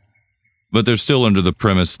 But they're still under the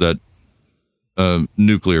premise that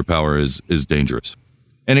nuclear power is dangerous.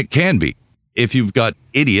 And it can be if you've got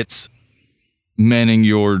idiots manning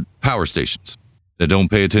your power stations that don't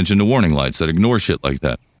pay attention to warning lights, that ignore shit like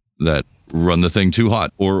that run the thing too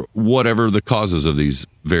hot, or whatever the causes of these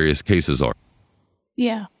various cases are.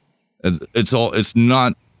 Yeah. It's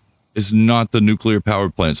not the nuclear power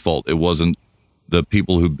plant's fault. It wasn't the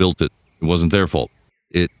people who built it. It wasn't their fault.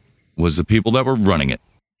 It was the people that were running it.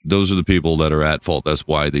 Those are the people that are at fault. That's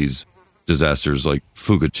why these disasters like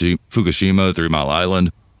Fukushima, 3 Mile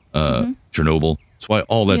Island, Chernobyl. That's why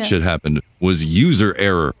all that shit happened was user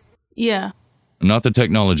error. Yeah. Not the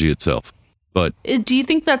technology itself. But do you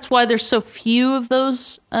think that's why there's so few of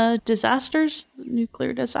those disasters,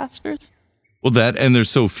 nuclear disasters? Well, that, and there's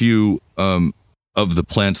so few of the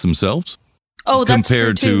plants themselves. Oh, that's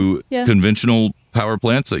compared true to conventional power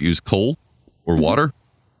plants that use coal or water.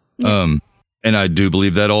 And I do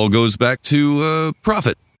believe that all goes back to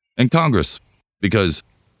profit and Congress, because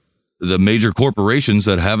the major corporations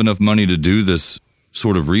that have enough money to do this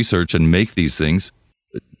sort of research and make these things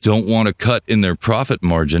don't want to cut in their profit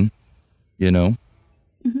margin, you know?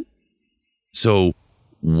 So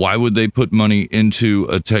why would they put money into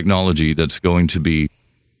a technology that's going to be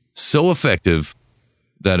so effective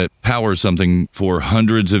that it powers something for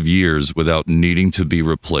hundreds of years without needing to be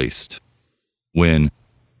replaced, when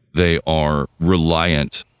they are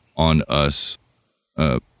reliant on us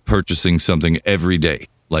purchasing something every day,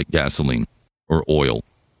 like gasoline or oil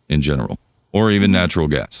in general, or even natural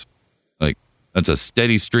gas? Like, that's a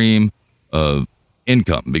steady stream of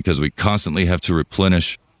income because we constantly have to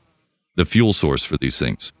replenish the fuel source for these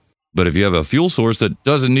things. But if you have a fuel source that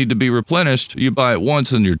doesn't need to be replenished, you buy it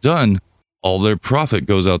once and you're done, all their profit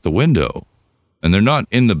goes out the window. And they're not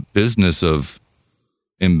in the business of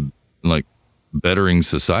bettering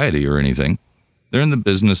society or anything. They're in the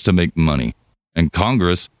business to make money. And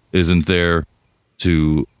Congress isn't there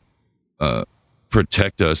to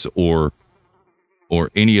protect us or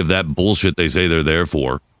any of that bullshit they say they're there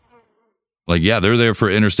for. Like, yeah, they're there for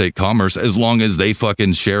interstate commerce as long as they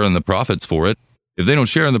fucking share in the profits for it. If they don't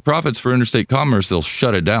share in the profits for interstate commerce, they'll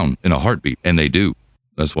shut it down in a heartbeat. And they do.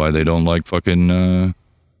 That's why they don't like fucking the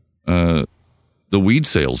weed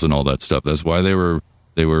sales and all that stuff. That's why they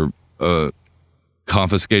were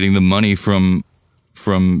confiscating the money from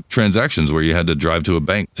transactions where you had to drive to a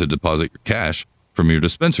bank to deposit your cash from your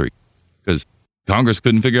dispensary, because Congress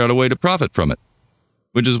couldn't figure out a way to profit from it.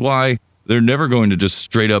 Which is why they're never going to just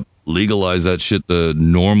straight up legalize that shit the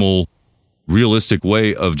normal, realistic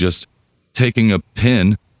way of just taking a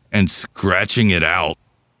pin and scratching it out.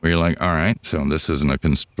 Where you're like, all right, so this isn't a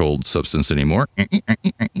controlled substance anymore.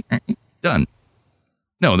 Done.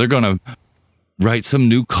 No, they're going to write some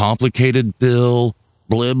new complicated bill,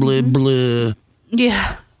 blah, blah, blah.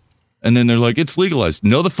 Yeah. And then they're like, it's legalized.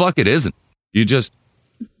 No, the fuck it isn't. It's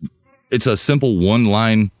a simple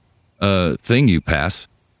one-line thing you pass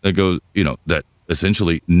that goes, that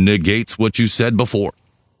essentially negates what you said before.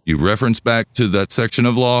 You reference back to that section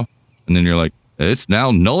of law, and then you're like, it's now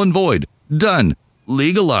null and void. Done.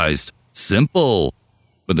 Legalized. Simple.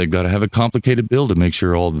 But they've got to have a complicated bill to make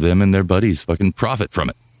sure all them and their buddies fucking profit from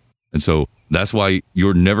it. And so that's why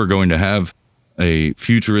you're never going to have a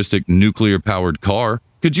futuristic nuclear powered car.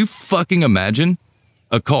 Could you fucking imagine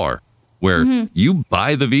a car where you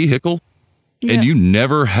buy the vehicle and you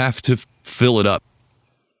never have to fill it up?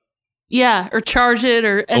 Yeah, or charge it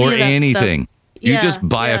or anything. You just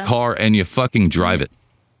buy a car and you fucking drive it.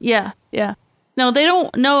 Yeah, yeah. No, they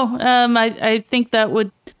don't. No, I think that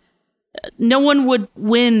would. No one would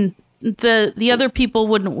win. The other people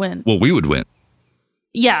wouldn't win. Well, we would win.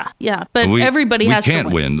 Yeah, yeah. But everybody has to win.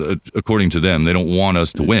 We can't win. According to them, they don't want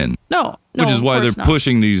us to win. No. Which is why they're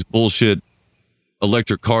pushing these bullshit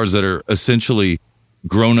electric cars that are essentially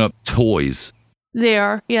grown-up toys. They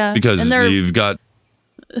are, yeah. Because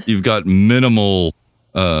you've got minimal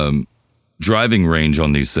driving range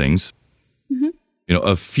on these things.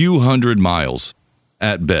 A few hundred miles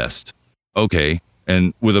at best. Okay.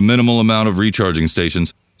 And with a minimal amount of recharging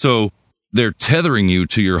stations. So they're tethering you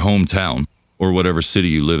to your hometown or whatever city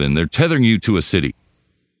you live in. They're tethering you to a city.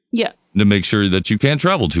 Yeah. To make sure that you can't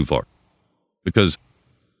travel too far. Because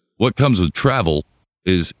what comes with travel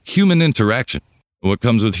is human interaction. What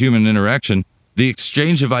comes with human interaction? The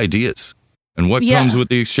exchange of ideas. And what comes with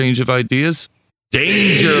the exchange of ideas?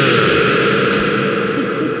 Danger!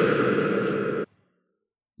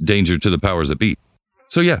 Danger to the powers that be.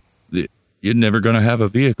 So yeah, you're never going to have a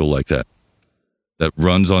vehicle like that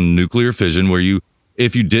runs on nuclear fission where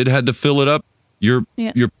if you did had to fill it up, you're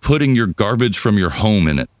putting your garbage from your home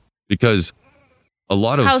in it, because a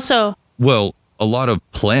lot of how so? Well, a lot of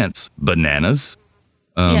plants, bananas,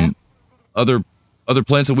 other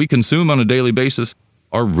plants that we consume on a daily basis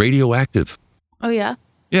are radioactive. Oh yeah.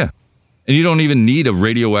 Yeah, and you don't even need a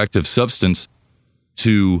radioactive substance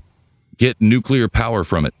to get nuclear power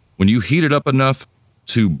from it. When you heat it up enough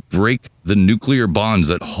to break the nuclear bonds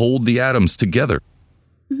that hold the atoms together,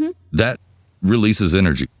 that releases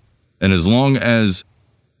energy. And as long as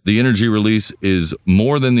the energy release is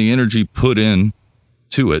more than the energy put in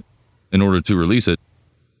to it in order to release it,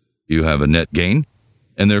 you have a net gain,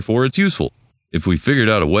 and therefore it's useful. If we figured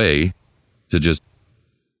out a way to just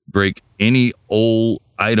break any old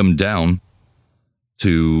item down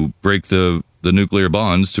to break the nuclear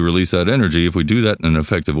bonds to release that energy. If we do that in an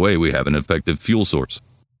effective way, we have an effective fuel source.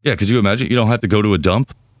 Yeah, could you imagine? You don't have to go to a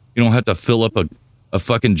dump. You don't have to fill up a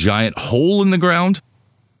fucking giant hole in the ground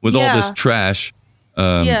with all this trash.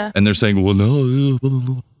 And they're saying, well,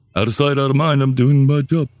 no, out of sight, out of mind, I'm doing my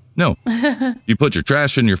job. No. You put your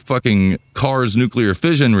trash in your fucking car's nuclear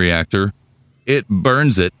fission reactor, it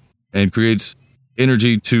burns it and creates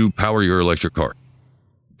energy to power your electric car.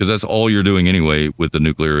 Because that's all you're doing anyway with the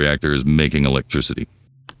nuclear reactor is making electricity.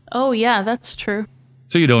 Oh, yeah, that's true.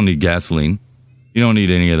 So you don't need gasoline. You don't need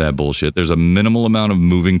any of that bullshit. There's a minimal amount of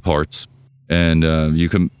moving parts. And you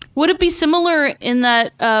can... Would it be similar in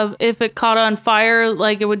that if it caught on fire,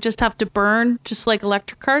 like it would just have to burn, just like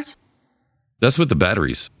electric cars? That's with the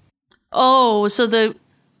batteries. Oh,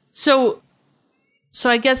 so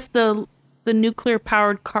I guess the nuclear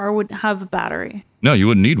powered car would have a battery. No, you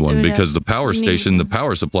wouldn't need one because the power station, the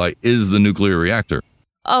power supply is the nuclear reactor.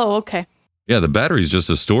 Oh, okay. Yeah, the battery is just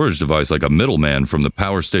a storage device, like a middleman from the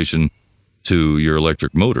power station to your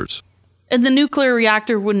electric motors. And the nuclear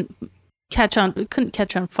reactor couldn't catch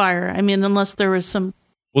on fire. I mean, unless there was something.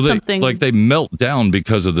 They melt down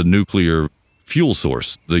because of the nuclear fuel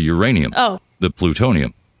source, the uranium, the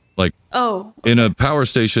plutonium. In a power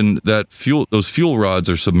station, those fuel rods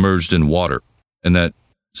are submerged in water, and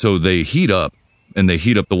so they heat up. And they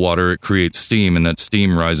heat up the water, it creates steam, and that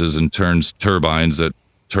steam rises and turns turbines that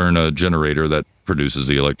turn a generator that produces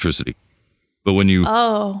the electricity. But when you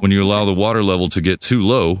allow the water level to get too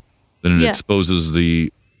low, then it exposes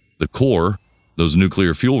the core, those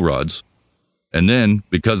nuclear fuel rods. And then,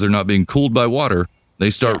 because they're not being cooled by water, they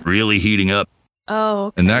start really heating up. Oh,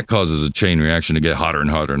 okay. And that causes a chain reaction to get hotter and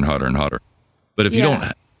hotter and hotter and hotter. But if you don't,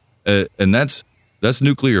 and that's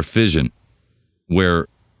nuclear fission, where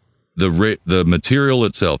the material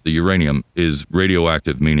itself, the uranium, is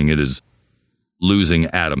radioactive, meaning it is losing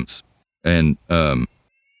atoms. And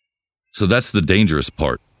so that's the dangerous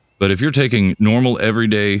part. But if you're taking normal,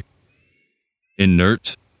 everyday,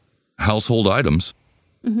 inert household items,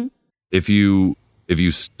 if you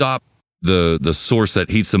stop the source that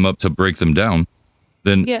heats them up to break them down,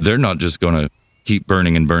 then they're not just going to keep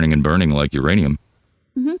burning and burning and burning like uranium.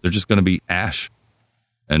 They're just going to be ash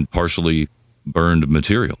and partially burned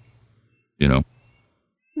material. You know,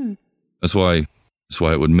 that's why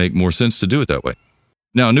it would make more sense to do it that way.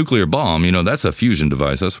 Now, a nuclear bomb, that's a fusion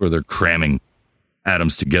device. That's where they're cramming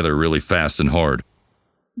atoms together really fast and hard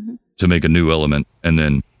to make a new element, and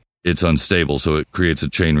then it's unstable, so it creates a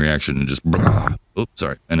chain reaction and just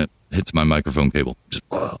and it hits my microphone cable. Just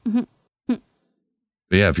But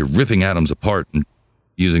yeah, if you're ripping atoms apart and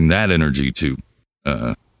using that energy to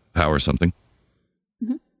power something,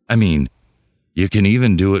 I mean, you can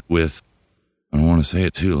even do it with. I don't want to say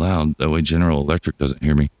it too loud. That way General Electric doesn't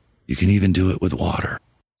hear me. You can even do it with water.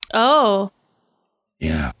 Oh.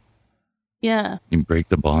 Yeah. Yeah. You can break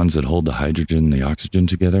the bonds that hold the hydrogen and the oxygen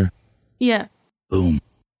together. Yeah. Boom.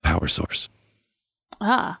 Power source.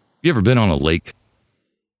 Ah. You ever been on a lake?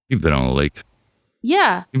 You've been on a lake.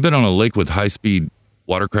 Yeah. You've been on a lake with high-speed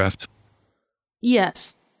watercraft?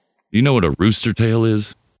 Yes. You know what a rooster tail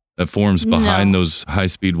is? That forms behind those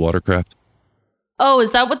high-speed watercraft? Oh,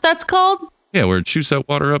 is that what that's called? Yeah, where it shoots that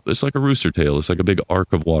water up, it's like a rooster tail. It's like a big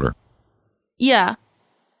arc of water. Yeah.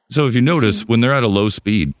 So if you notice, when they're at a low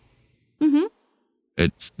speed,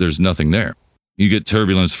 there's nothing there. You get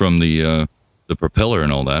turbulence from the propeller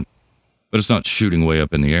and all that, but it's not shooting way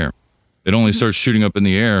up in the air. It only starts shooting up in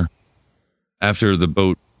the air after the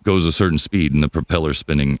boat goes a certain speed and the propeller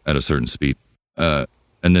spinning at a certain speed. And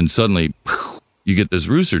then suddenly, you get this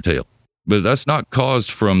rooster tail. But that's not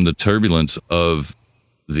caused from the turbulence of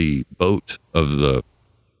the boat, of the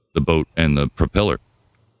boat and the propeller.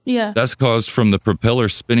 Yeah. That's caused from the propeller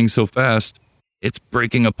spinning so fast, it's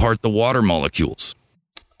breaking apart the water molecules.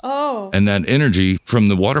 Oh. And that energy from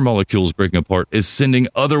the water molecules breaking apart is sending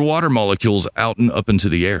other water molecules out and up into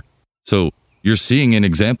the air. So you're seeing an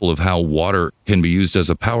example of how water can be used as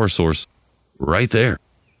a power source right there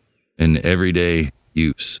in everyday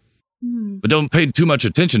use. But don't pay too much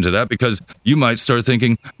attention to that, because you might start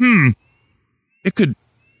thinking, it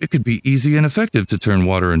could be easy and effective to turn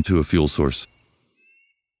water into a fuel source.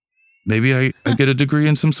 Maybe I get a degree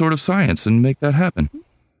in some sort of science and make that happen.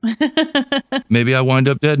 Maybe I wind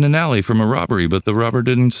up dead in an alley from a robbery, but the robber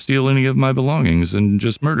didn't steal any of my belongings and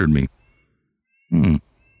just murdered me.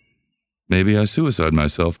 Maybe I suicide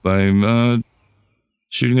myself by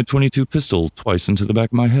shooting a .22 pistol twice into the back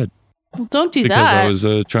of my head. Well, don't do because that. Because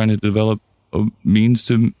I was trying to develop a means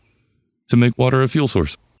to make water a fuel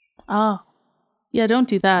source. Oh. Yeah, don't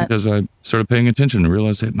do that. Because I started paying attention and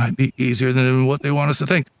realized it might be easier than what they want us to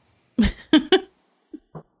think.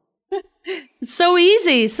 It's so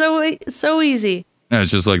easy. So easy. Yeah,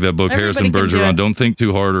 it's just like that book Everybody Harrison can do Bergeron. it. Don't think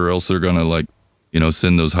too hard or else they're going to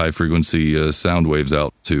send those high frequency sound waves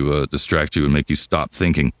out to distract you and make you stop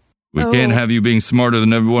thinking. We can't have you being smarter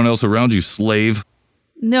than everyone else around you, slave.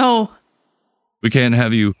 No. We can't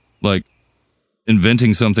have you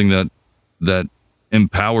inventing something that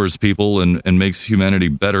empowers people and makes humanity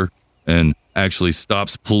better and actually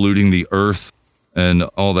stops polluting the earth and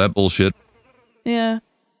all that bullshit. Yeah.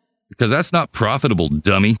 Because that's not profitable,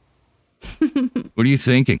 dummy. What are you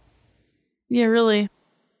thinking? Yeah, really.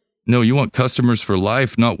 No, you want customers for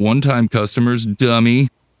life, not one-time customers, dummy.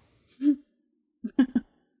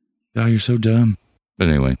 God, you're so dumb. But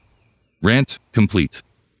anyway, rant complete.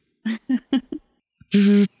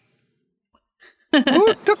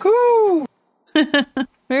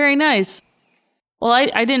 Very nice. Well,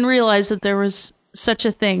 I didn't realize that there was such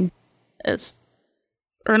a thing as,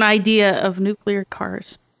 or an idea of nuclear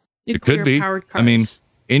cars. It could be. Powered cars. I mean,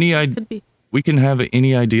 we can have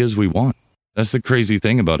any ideas we want. That's the crazy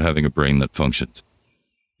thing about having a brain that functions.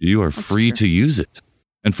 You are free to use it.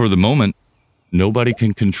 And for the moment, nobody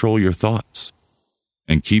can control your thoughts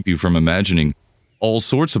and keep you from imagining all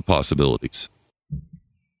sorts of possibilities.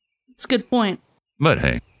 That's a good point. But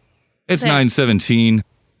hey, it's 9:17,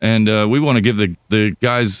 and we want to give the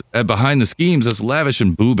guys at Behind the Schemes, that's Lavish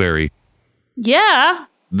and Booberry, Yeah.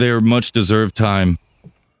 their much-deserved time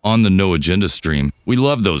on the No Agenda stream. We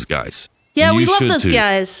love those guys. Yeah, And we you love should those too.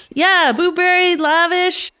 guys. Yeah, Booberry,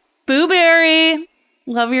 Lavish, Booberry.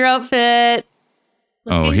 Love your outfit.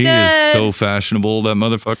 Oh, he is so fashionable, that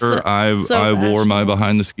motherfucker. I wore my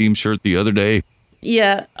Behind the Scheme shirt the other day.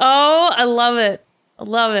 Yeah. Oh, I love it. I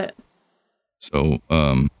love it. So,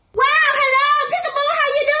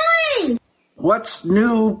 What's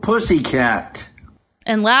new, pussycat?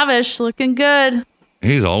 And Lavish, looking good.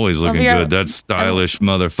 he's always looking your- good. That stylish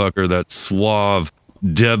motherfucker, that suave,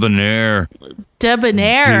 debonair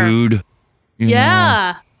dude. You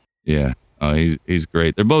Yeah. know? Yeah. Oh, he's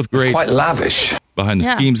great. They're both great. Quite lavish. Behind the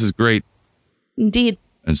Yeah. Schemes is great. Indeed.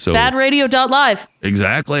 And so Badradio.live.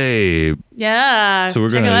 exactly. Yeah. So we're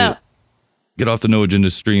check it gonna out. get off the No Agenda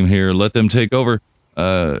stream here. Let them take over.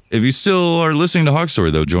 If you still are listening to Hog Story,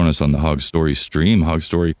 though, join us on the Hog Story stream,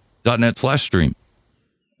 hogstory.net/stream.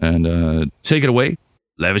 And take it away,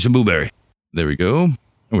 Lavish and Booberry. There we go. And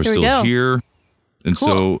we're There we still go. here. And Cool.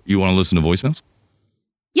 so you want to listen to voicemails?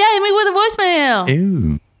 Yeah, hit me with a voicemail.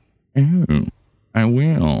 Ooh, I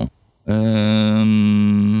will.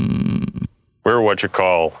 We're what you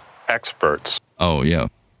call experts. Oh, yeah,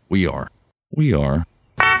 we are.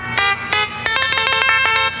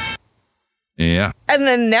 Yeah. And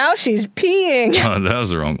then now she's peeing. That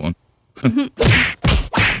was the wrong one.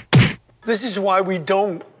 This is why we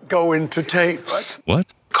don't go into tapes.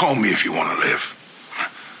 What? Call me if you want to live.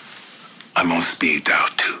 I'm on speed dial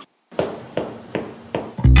too.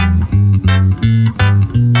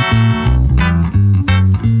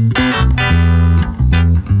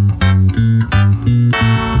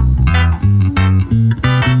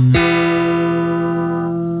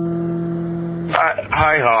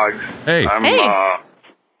 Hi, Hogs. Hey.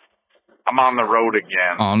 I'm on the road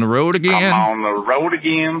again. On the road again? I'm on the road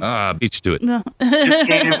again. Beat you to it. No. Just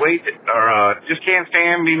can't wait, just can't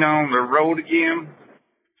stand being on the road again.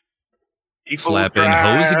 People Slapping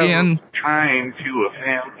drive hose again? Trying to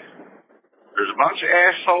offend. There's a bunch of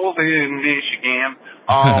assholes in Michigan.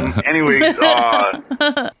 Anyways,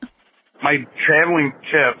 my traveling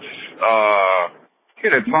tips,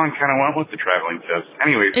 that song kind of went with the traveling tips.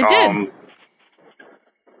 Anyways, It did.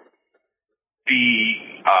 the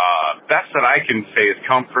best that I can say is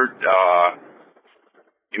comfort.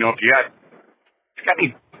 If you got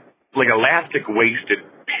any like elastic waisted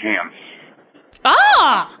pants,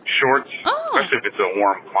 shorts, especially if it's a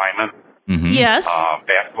warm climate. Mm-hmm. Yes.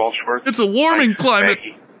 Basketball shorts. It's a warming nice, climate.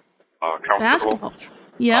 baggy, comfortable. Basketball.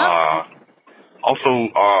 Yeah. Also,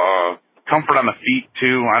 comfort on the feet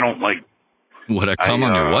too. I don't like. Would I come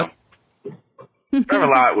on your what? Drive a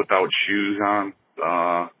lot without shoes on.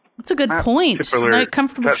 That's a good point. Like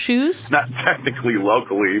comfortable shoes? Not technically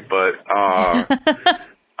locally, but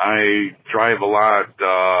I drive a lot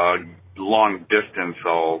long distance.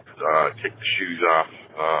 I'll take the shoes off.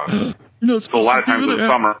 So a lot of times in the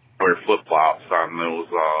summer, I wear flip flops on those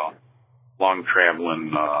long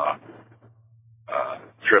traveling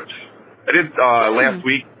trips. I did last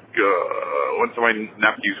week. Went to my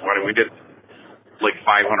nephew's wedding. We did like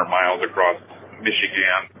 500 miles across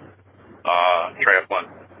Michigan traveling.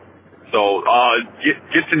 So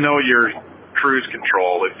get to know your cruise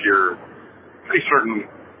control if you're pretty certain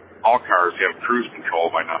all cars have cruise control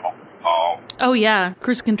by now. Oh yeah,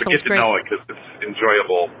 cruise control is great. Get to know it because it's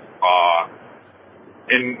enjoyable.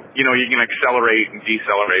 And you know, you can accelerate and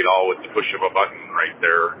decelerate all with the push of a button right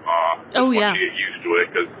there. Once you get used to it,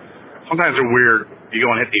 because sometimes they're weird. You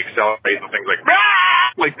go and hit the accelerate and things like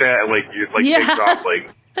that, takes off like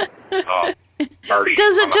party.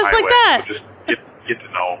 Does it just highway. like that? So just get to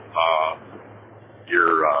know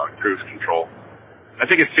your cruise control. I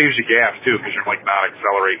think it saves you gas too, because you're like not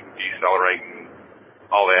accelerating, decelerating,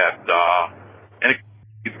 all that, and it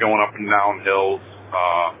keeps going up and down hills.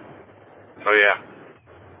 So yeah,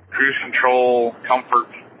 cruise control, comfort,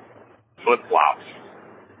 flip flops.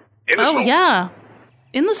 Yeah,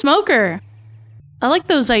 in the smoker. I like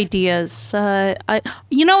those ideas. I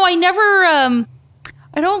never.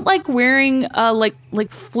 I don't like wearing like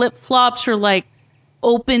flip flops or like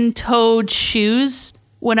open toed shoes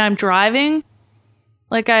when I'm driving.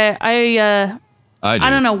 Like I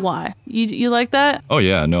don't know why. You like that? Oh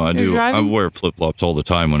yeah, no, I do. Driving? I wear flip flops all the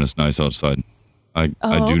time when it's nice outside. I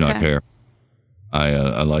do not care.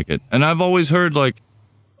 I like it, and I've always heard like,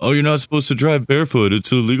 oh, you're not supposed to drive barefoot.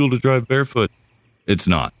 It's illegal to drive barefoot. It's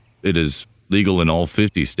not. It is legal in all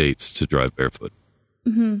 50 states to drive barefoot.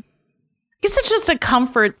 Mm-hmm. I guess it's just a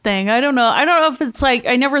comfort thing. I don't know. I don't know if it's like,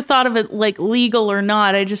 I never thought of it like legal or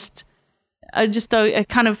not. I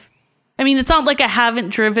kind of, I mean, it's not like I haven't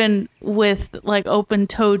driven with like open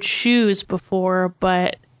toed shoes before,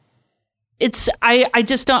 but I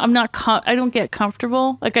just don't, I don't get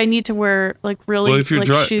comfortable. Like I need to wear like really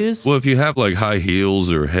shoes. Well, if you have like high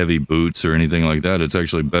heels or heavy boots or anything like that, it's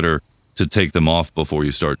actually better to take them off before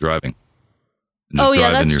you start driving. And just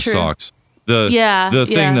drive in your socks. The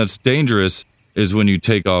thing that's dangerous is when you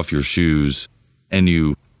take off your shoes and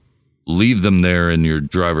you leave them there in your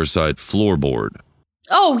driver's side floorboard.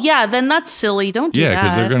 Oh yeah, then that's silly. Don't do that. Yeah,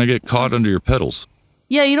 because they're going to get caught under your pedals.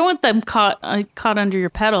 Yeah, you don't want them caught under your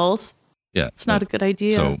pedals. Yeah, it's not a good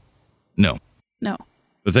idea. So, no.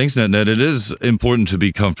 But thanks, NetNet. It is important to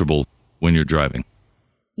be comfortable when you're driving.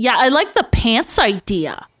 Yeah, I like the pants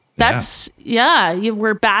idea. That's you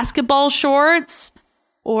wear basketball shorts.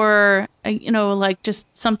 Or, like just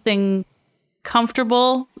something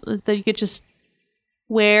comfortable that you could just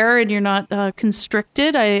wear and you're not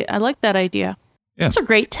constricted. I like that idea. Yeah. Those are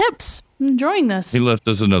great tips. I'm enjoying this. He left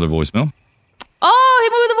us another voicemail. Oh, he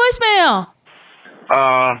moved the voicemail.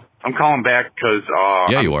 I'm calling back because...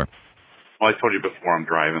 yeah, you are. Well, I told you before I'm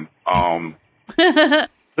driving. The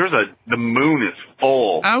moon is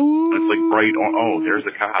full. Ow. It's like bright... Oh, there's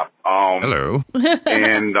a cop. Hello.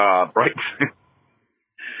 And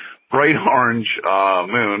bright orange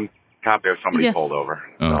moon. Cop has somebody pulled over.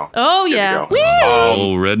 Oh yeah.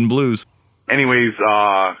 Red and blues. Anyways,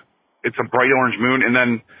 it's a bright orange moon, and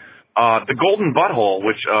then the golden butthole,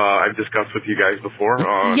 which I've discussed with you guys before.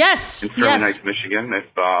 Yes. In Sterling Heights, Michigan. If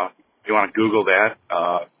you want to Google that,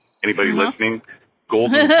 anybody listening,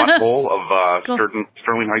 golden butthole of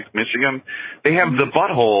Sterling Heights, Michigan. They have the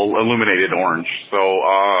butthole illuminated orange. So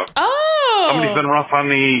somebody's been rough on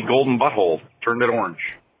the golden butthole. Turned it orange.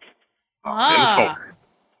 Oh,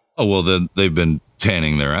 well, then they've been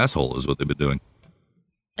tanning their asshole is what they've been doing.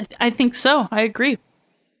 I think so. I agree.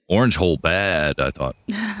 Orange hole bad, I thought.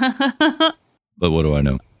 But what do I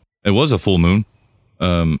know? It was a full moon.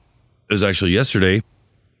 It was actually yesterday,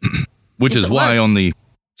 which is why on the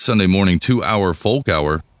Sunday morning 2-hour folk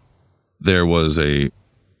hour, there was a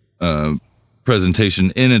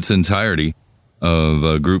presentation in its entirety of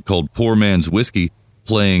a group called Poor Man's Whiskey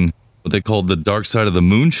playing what they called the Dark Side of the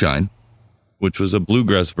Moonshine, which was a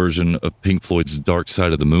bluegrass version of Pink Floyd's Dark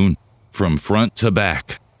Side of the Moon from front to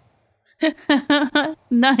back.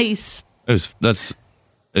 Nice.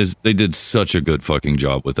 They did such a good fucking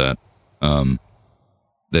job with that.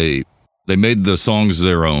 They made the songs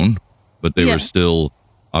their own, but they were still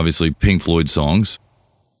obviously Pink Floyd songs.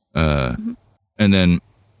 And then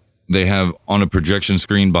they have on a projection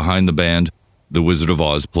screen behind the band, The Wizard of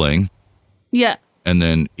Oz playing. Yeah. And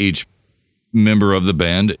then each member of the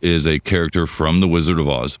band is a character from The Wizard of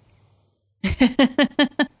Oz. And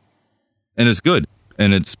it's good.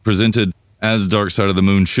 And it's presented as Dark Side of the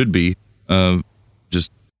Moon should be,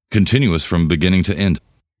 just continuous from beginning to end.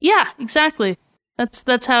 Yeah, exactly.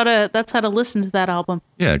 That's how to listen to that album.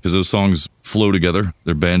 Yeah, because those songs flow together.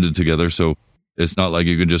 They're banded together, so it's not like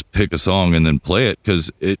you can just pick a song and then play it,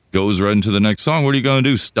 because it goes right into the next song. What are you going to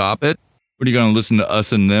do? Stop it? What are you going to listen to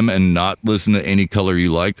Us and Them and not listen to Any Color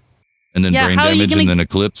You Like? And then Brain Damage and then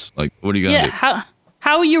Eclipse? Like, what are you going to do?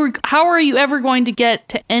 How are you ever going to get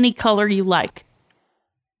to Any Color You Like?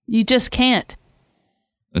 You just can't.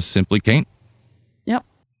 I simply can't. Yep.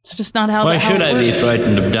 It's just not how Why should I be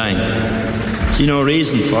frightened of dying? See no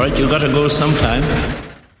reason for it. You got to go sometime.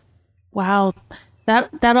 Wow. That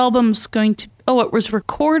album's going to... Oh, it was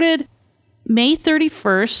recorded May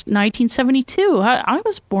 31st, 1972. I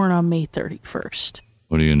was born on May 31st.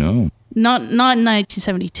 What do you know? Not in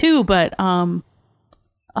 1972, but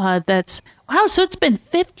that's... Wow, so it's been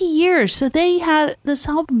 50 years. So this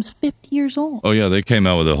album's 50 years old. Oh, yeah, they came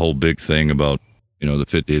out with a whole big thing about, the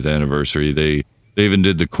 50th anniversary. They even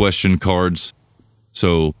did the question cards.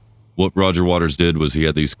 So what Roger Waters did was he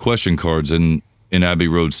had these question cards in Abbey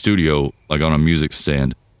Road studio, like on a music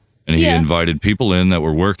stand. And he invited people in that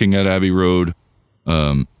were working at Abbey Road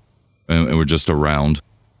and were just around,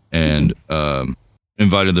 and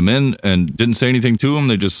invited them in and didn't say anything to them.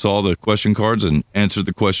 They just saw the question cards and answered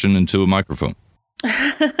the question into a microphone.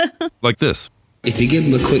 Like this. If you give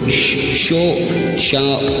them a quick, short,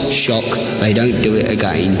 sharp shock, they don't do it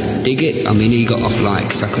again. Dig it? I mean, he got off light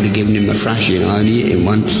because I could have given him a thrashing. I only hit him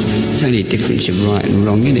once. There's only a difference of right and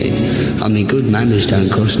wrong, innit? I mean, good manners don't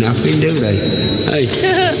cost nothing, do they? Hey,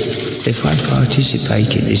 if I participate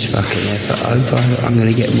in this fucking effort, I hope I'm going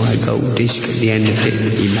to get my gold disc at the end of it.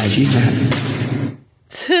 Imagine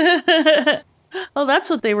that. Oh, that's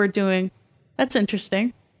what they were doing. That's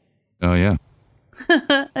interesting. Oh, yeah.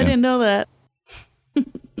 I didn't know that.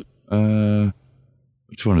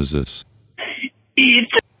 Which one is this?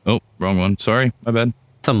 Oh, wrong one. Sorry, my bad.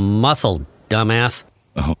 It's a muscle, dumbass.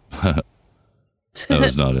 Oh, that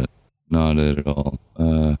was not it. Not it at all.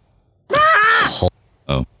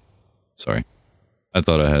 Oh, sorry. I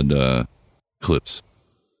thought I had clips.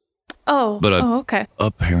 Oh, but okay.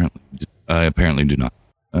 I apparently do not.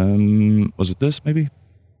 Was it this maybe?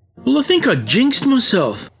 Well, I think I jinxed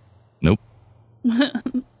myself. Nope.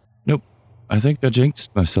 Nope. I think I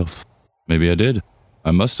jinxed myself. Maybe I did.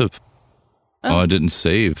 I must have. Oh, I didn't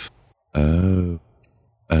save. Oh,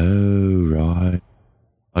 right.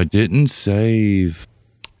 I didn't save.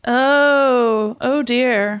 Oh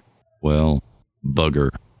dear. Well, bugger.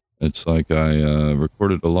 It's like I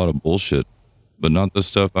recorded a lot of bullshit, but not the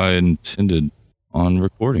stuff I intended on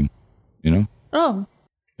recording, Oh.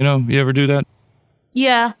 You ever do that?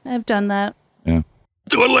 Yeah, I've done that. Yeah.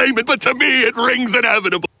 To a layman, but to me it rings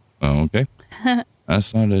inevitable. Oh, okay.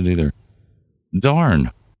 That's not it either.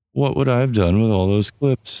 Darn. What would I have done with all those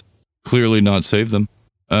clips? Clearly not saved them.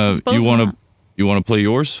 You want to play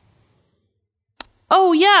yours?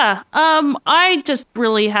 Oh, yeah. I just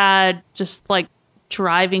really had just like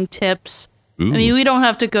driving tips. Ooh. I mean, we don't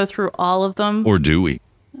have to go through all of them. Or do we?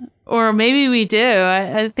 Or maybe we do.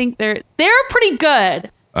 I think they're pretty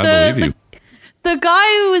good. I believe you. The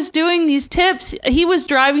guy who was doing these tips, he was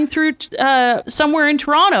driving through somewhere in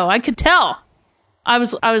Toronto. I could tell. I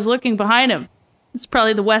was looking behind him. It's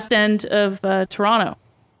probably the west end of Toronto.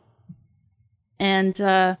 And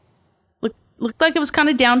looked like it was kind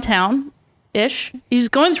of downtown-ish. He was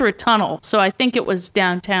going through a tunnel, so I think it was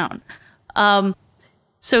downtown.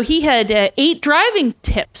 So he had 8 driving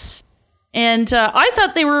tips. And I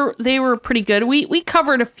thought they were pretty good. We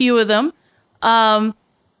covered a few of them.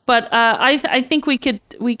 But I think we could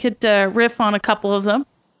riff on a couple of them.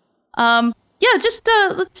 Just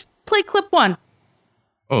let's play clip 1.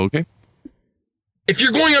 Oh, okay. If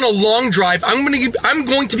you're going on a long drive, I'm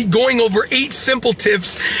going to be going over 8 simple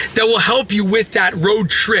tips that will help you with that road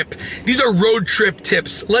trip. These are road trip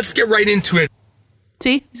tips. Let's get right into it.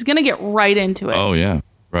 See, he's gonna get right into it. Oh yeah,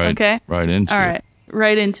 right. Okay, right into it. All right,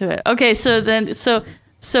 right into it. Okay, so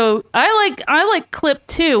I like clip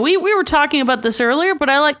 2. We were talking about this earlier, but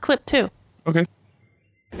I like clip 2. Okay.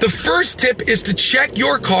 The first tip is to check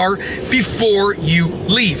your car before you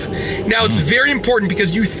leave. Now, it's very important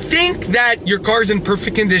because you think that your car is in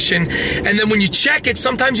perfect condition, and then when you check it,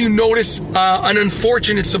 sometimes you notice an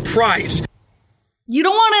unfortunate surprise. You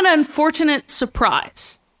don't want an unfortunate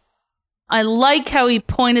surprise. I like how he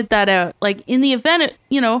pointed that out. Like, in the event,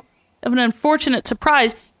 of an unfortunate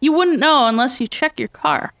surprise, you wouldn't know unless you check your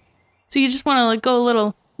car. So you just want to go a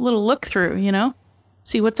little look through,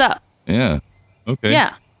 see what's up. Yeah. Okay.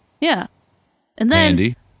 Yeah. And then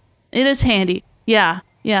handy. It is handy. Yeah.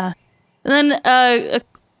 And then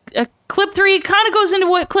clip 3 kind of goes into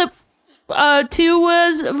what clip 2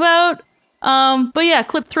 was about. But yeah,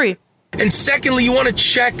 clip 3. And secondly, you want to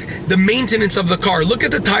check the maintenance of the car. Look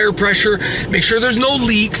at the tire pressure. Make sure there's no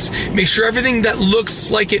leaks. Make sure everything that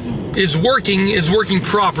looks like it is working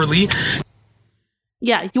properly.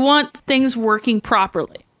 Yeah, you want things working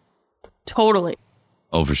properly. Totally.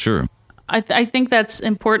 Oh, for sure. I think that's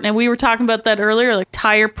important. And we were talking about that earlier, like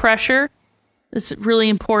tire pressure. It's really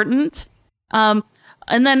important. And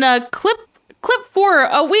then clip 4.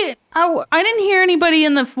 I didn't hear anybody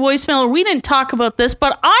in the voicemail. We didn't talk about this,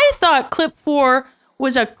 but I thought clip 4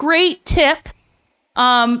 was a great tip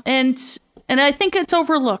And I think it's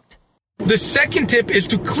overlooked. The second tip is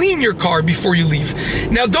to clean your car before you leave.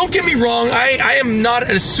 Now, don't get me wrong, I am not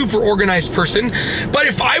a super organized person, but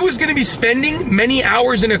if I was going to be spending many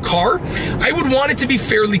hours in a car, I would want it to be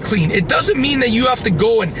fairly clean. It doesn't mean that you have to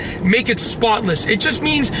go and make it spotless. It just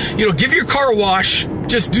means, give your car a wash.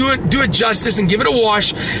 Just do it justice and give it a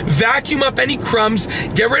wash. Vacuum up any crumbs.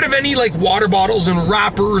 Get rid of any like water bottles and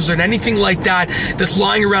wrappers and anything like that that's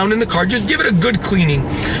lying around in the car. Just give it a good cleaning.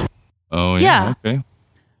 Oh, yeah. Okay.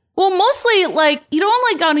 Well, mostly, like, you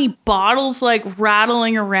don't, like, any bottles, like,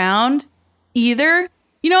 rattling around either.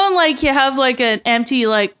 And, like, you have, like, an empty,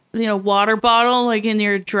 like, water bottle, like, in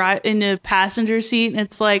the passenger seat, and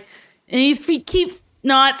it's, like, and you keep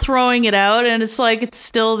not throwing it out, and it's, like, it's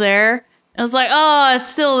still there. And it's like, oh, it's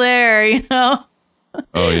still there, Oh,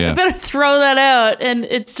 yeah. I better throw that out, and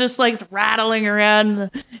it's just, like, it's rattling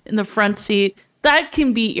around in the front seat. That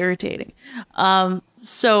can be irritating.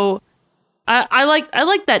 So... I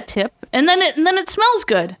like that tip, and then it smells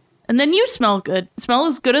good, and then you smell good. Smell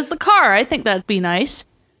as good as the car. I think that'd be nice.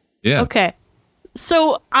 Yeah. Okay.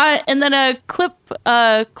 So and then clip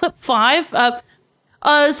 5.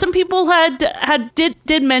 Some people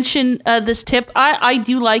did mention this tip. I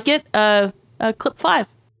do like it. Clip 5.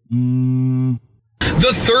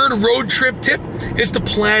 The third road trip tip is to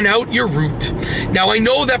plan out your route. Now, I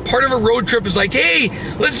know that part of a road trip is like, hey,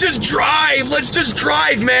 let's just drive,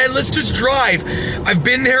 man, let's just drive. I've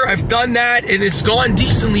been there, I've done that, and it's gone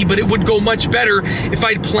decently, but it would go much better if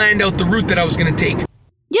I'd planned out the route that I was going to take.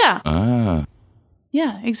 Yeah.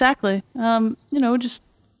 Yeah, exactly. Just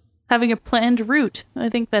having a planned route. I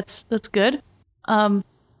think that's good. I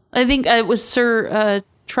think it was Sir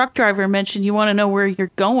Truck Driver mentioned you want to know where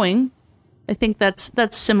you're going. I think that's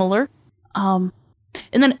similar. And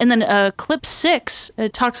then clip 6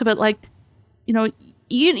 it talks about like you want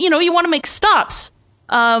to make stops.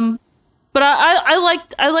 But I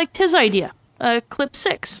liked his idea. Clip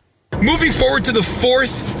 6. Moving forward to the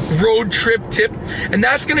fourth road trip tip, and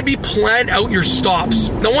that's going to be plan out your stops.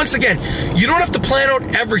 Now, once again, you don't have to plan out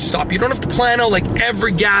every stop. You don't have to plan out like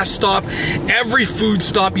every gas stop, every food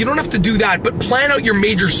stop. You don't have to do that, but plan out your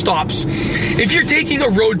major stops. If you're taking a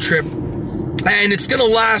road trip and it's going to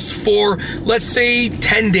last for, let's say,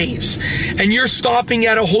 10 days, and you're stopping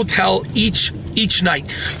at a hotel each night,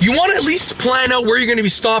 you want to at least plan out where you're going to be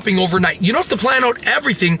stopping overnight. You don't have to plan out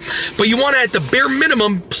everything, but you want to, at the bare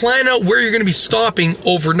minimum, plan out where you're going to be stopping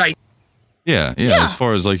overnight. Yeah. As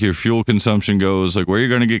far as like your fuel consumption goes, like where you're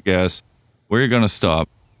going to get gas, where you're going to stop,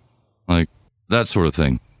 like that sort of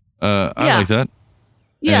thing. I like that.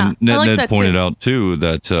 Yeah, and Ned, I like Ned that pointed too. out too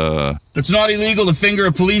that it's not illegal to finger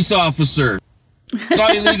a police officer. It's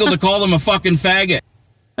not illegal to call them a fucking faggot.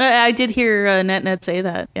 I did hear Ned say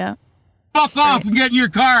that. Yeah. Fuck off and get in your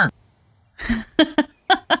car. And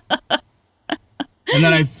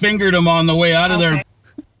then I fingered him on the way out of there.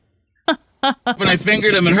 When I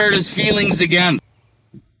fingered him, it hurt his feelings again.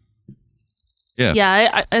 Yeah.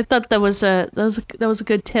 Yeah, I thought that was a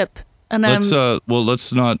good tip. And let's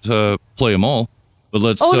not play them all, but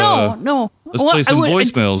let's no. Let's play some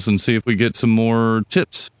voicemails and see if we get some more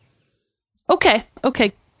tips. Okay.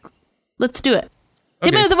 Let's do it.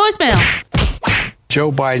 Give me the voicemail.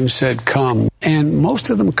 Joe Biden said come, and most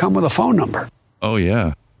of them come with a phone number. Oh,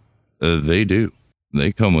 yeah. They do.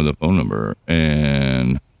 They come with a phone number,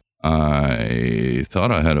 and I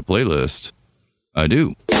thought I had a playlist. I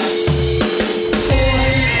do.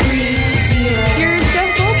 You're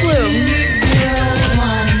Jeff Goldblum.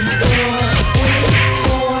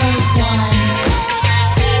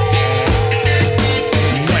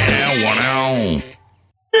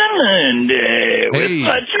 Monday with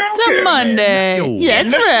Hey. It's a Monday. Yo.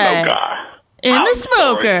 That's right. In the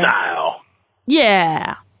smoker. Style.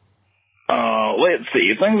 Yeah. Let's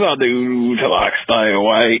see. Things I do to like stay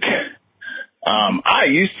awake. I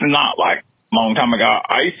used to not like a long time ago.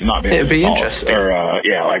 I used to not be able to fall asleep, or be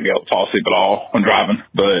able to fall asleep at all when driving.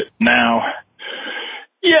 But now,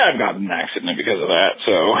 I've gotten an accident because of that.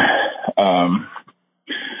 So,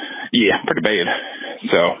 pretty bad.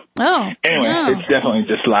 So, anyway, it's definitely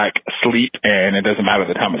just like sleep, and it doesn't matter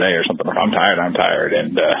the time of day or something. If I'm tired,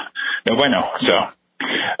 and no bueno. So,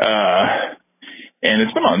 and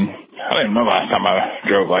it's been on, I don't even know last time I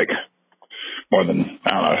drove like more than,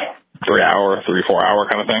 3 hour, 3-4 hour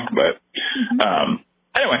kind of thing. But,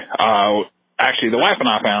 anyway, actually the wife and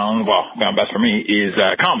I found best for me is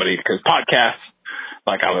comedy, because podcasts,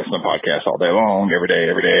 like I listen to podcasts all day long, every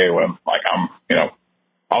day when like I'm,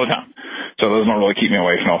 all the time. So those don't really keep me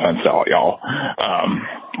awake, no offense to all y'all.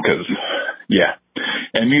 Because,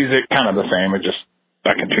 and music, kind of the same. It just,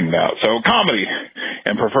 I can tune it out. So comedy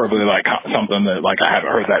and preferably like something that like I haven't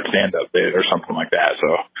heard that stand up bit or something like that. So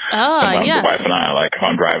sometimes the wife and I, like if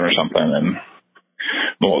I'm driving or something and I'm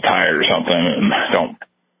a little tired or something and don't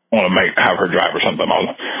want to have her drive or something,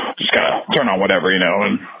 I'll just kind of turn on whatever, you know.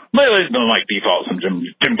 And lately it's been like default some Jim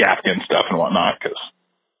Gaffigan stuff and whatnot because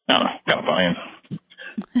I don't know, kind of funny and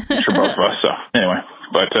for both of us. So anyway,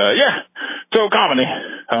 but yeah, so comedy.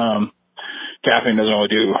 Caffeine doesn't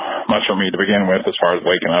really do much for me to begin with as far as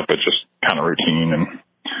waking up. It's just kind of routine and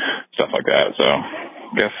stuff like that. So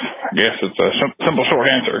I guess it's a simple, short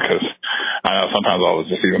answer because I know sometimes I'll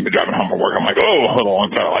just even be driving home from work. I'm like, oh, a little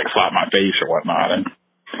one try to like slap my face or whatnot, and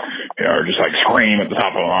you know, or just like scream at the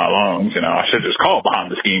top of my lungs. You know, I should just call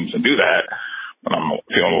behind the schemes and do that when I'm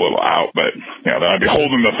feeling a little out. But you know, then I'd be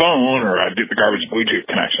holding the phone or I'd do the garbage Bluetooth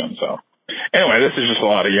connection. So anyway, this is just a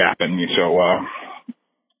lot of yapping. So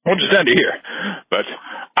we'll just end it here. But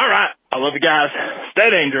all right, I love you guys. Stay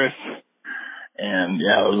dangerous. And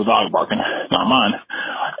yeah, it was a dog barking, not mine.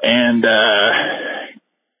 And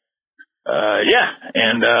yeah,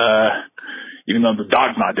 and even though the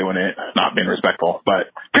dog's not doing it, not being respectful,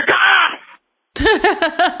 but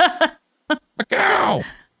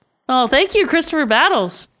oh, thank you, Christopher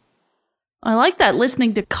Battles. I like that,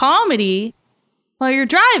 listening to comedy while you're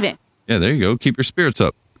driving. Yeah, there you go. Keep your spirits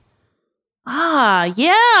up. Ah,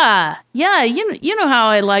 yeah. You know how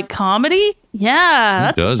I like comedy.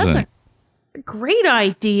 Yeah, that's a great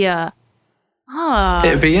idea. Ah,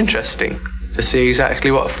 it'd be interesting to see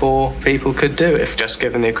exactly what 4 people could do if just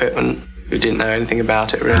given the equipment who didn't know anything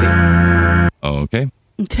about it, really. Okay.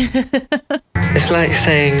 It's like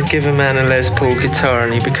saying, give a man a Les Paul guitar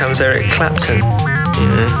and he becomes Eric Clapton, you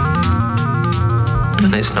know?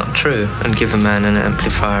 And it's not true. And give a man an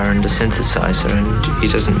amplifier and a synthesizer and he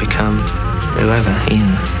doesn't become whoever, you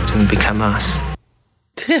know, doesn't become us.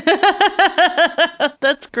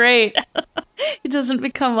 That's great. He doesn't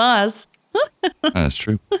become us. That's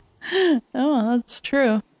true. Oh, that's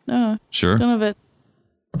true. No, sure. None of it.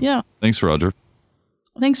 Yeah. Thanks, Roger.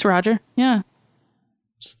 Yeah.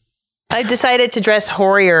 I decided to dress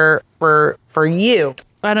Hoyer for you.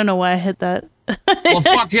 I don't know why I hit that. Well,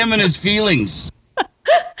 fuck him and his feelings.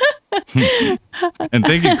 And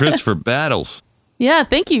thank you, Christopher Battles. Yeah,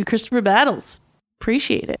 thank you, Christopher Battles.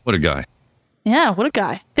 Appreciate it. What a guy. Yeah, what a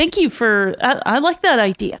guy. Thank you for I like that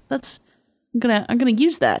idea. I'm gonna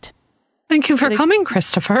use that. Thank you for coming,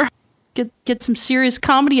 Christopher. Get some serious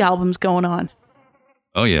comedy albums going on.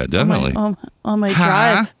 Oh yeah, definitely. On my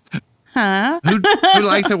drive. Huh? Who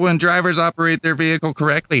likes it when drivers operate their vehicle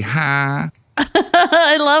correctly? Huh?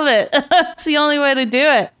 I love it. It's the only way to do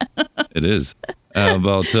it. It is. How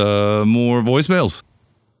about more voicemails?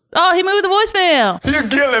 Oh, he moved the voicemail. You're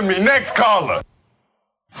killing me. Next caller.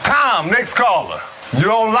 Tom, next caller. You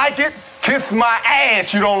don't like it? Kiss my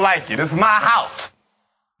ass. You don't like it. It's my house.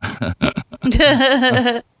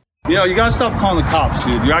 You know, you gotta stop calling the cops,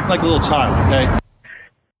 dude. You're acting like a little child, okay?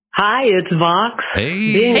 Hi, it's Vox.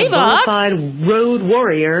 Hey. Being a Vox. bona fide road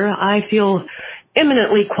warrior, I feel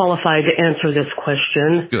eminently qualified to answer this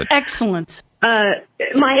question. Good. Excellent.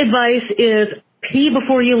 My advice is pee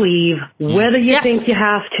before you leave, whether you think you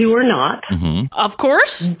have to or not. Mm-hmm. Of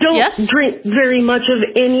course. Don't drink very much of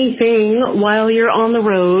anything while you're on the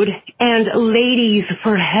road. And ladies,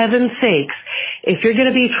 for heaven's sakes, if you're going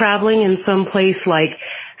to be traveling in some place like,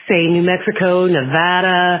 say, New Mexico,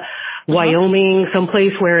 Nevada, Wyoming,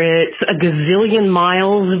 someplace where it's a gazillion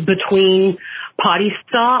miles between potty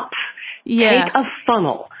stops, take a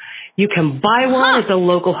funnel. You can buy one at the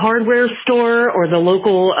local hardware store or the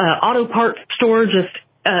local auto parts store, just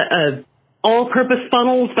all-purpose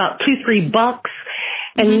funnels, about $2-3,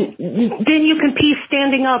 and then you can pee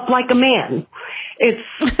standing up like a man. It's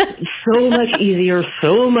so much easier,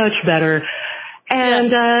 so much better.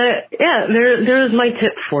 And there's my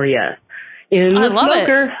tip for you. In the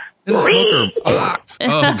smoker. In the smoker box.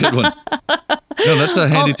 Oh, good one. No, that's a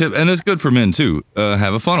handy tip, and it's good for men too.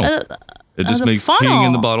 Have a funnel. It just makes peeing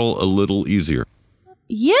in the bottle a little easier.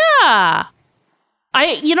 Yeah.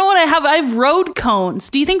 You know what I have? I have road cones.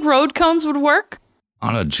 Do you think road cones would work?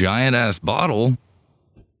 On a giant ass bottle.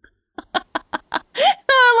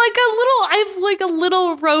 I have a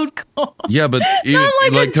little road cone. Yeah, but not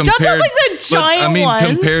the giant ones.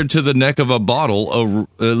 Compared to the neck of a bottle,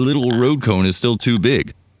 a little road cone is still too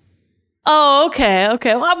big. Oh, okay.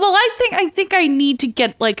 Well, I think I need to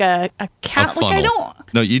get like a cat. Funnel. Like I don't.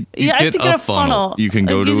 No, you get a funnel. You can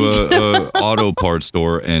go to a auto parts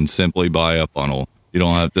store and simply buy a funnel. You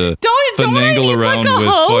don't have to finagle around with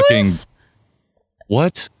fucking.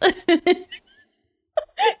 What?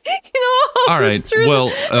 All right.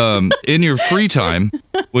 Well, in your free time,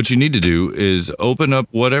 what you need to do is open up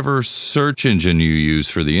whatever search engine you use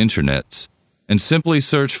for the internet and simply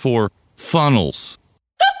search for funnels.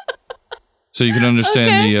 So you can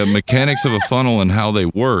understand the mechanics of a funnel and how they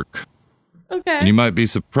work. Okay. And you might be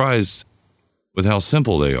surprised with how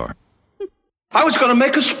simple they are. I was going to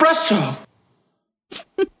make espresso.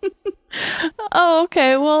 Oh,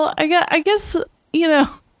 okay. Well, I guess, No,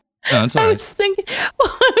 it's all I right. was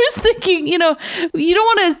thinking, you don't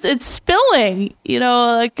want it's spilling,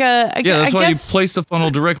 like, That's why you place the funnel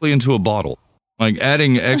directly into a bottle. Like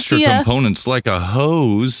adding extra components like a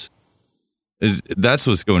hose that's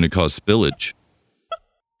what's going to cause spillage.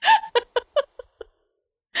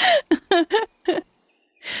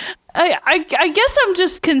 I guess I'm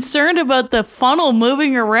just concerned about the funnel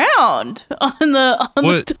moving around on the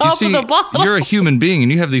top of the bottle. You're a human being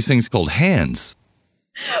and you have these things called hands.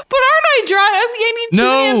 But aren't I I need two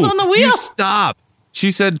hands on the wheel. You stop.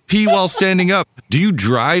 She said pee while standing up. Do you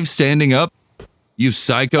drive standing up? You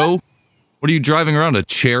psycho? What are you driving around, a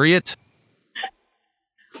chariot?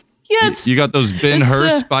 Yeah, you got those Ben-Hur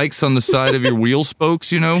spikes on the side of your wheel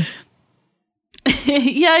spokes, Yeah,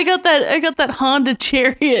 I got that Honda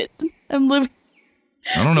Chariot. I'm living.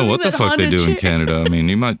 I don't know what the fuck they do in Canada. I mean,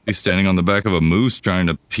 you might be standing on the back of a moose trying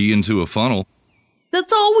to pee into a funnel.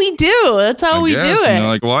 That's all we do. That's how we do it. And they're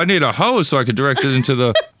like, well, I need a hose so I could direct it into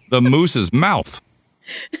the moose's mouth.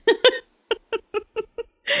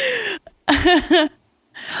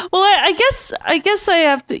 Well, I guess I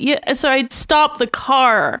have to. Yeah, so I'd stop the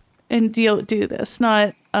car and do this.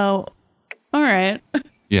 Not. Oh, all right.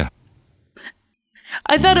 Yeah.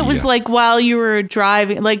 I thought it was like while you were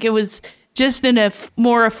driving, like it was just in a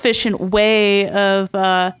more efficient way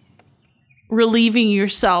of relieving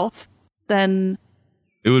yourself than.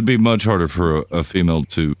 It would be much harder for a female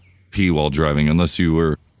to pee while driving unless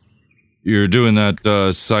you're doing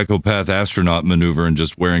that psychopath astronaut maneuver and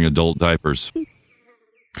just wearing adult diapers.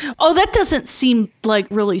 Oh, that doesn't seem like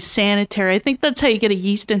really sanitary. I think that's how you get a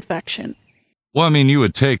yeast infection. Well, I mean, you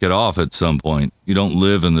would take it off at some point. You don't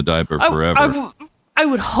live in the diaper forever. I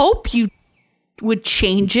would hope you would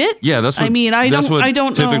change it. Yeah, that's what. I mean, I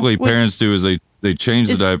don't typically know parents do is they change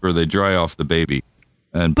the diaper, they dry off the baby,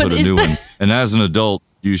 and put a new one. And as an adult,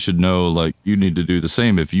 you should know, like, you need to do the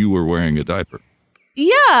same if you were wearing a diaper.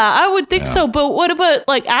 Yeah, I would think so. But what about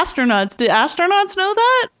like astronauts? Do astronauts know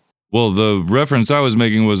that? Well, the reference I was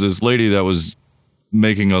making was this lady that was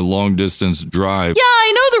making a long distance drive. Yeah,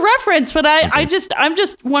 I know the reference, but I'm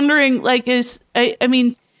just wondering, like, I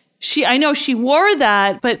mean, I know she wore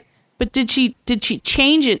that, but did she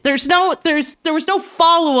change it? There was no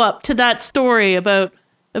follow up to that story about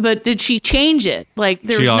did she change it? Like,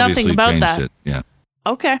 there was nothing about that. It, yeah.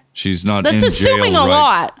 Okay. She's not. That's in assuming jail a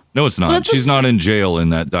lot. No, it's not. She's not in jail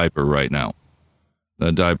in that diaper right now.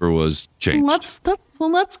 That diaper was changed.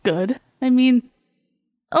 Well, that's good. I mean,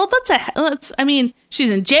 I mean, she's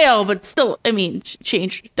in jail, but still, I mean, she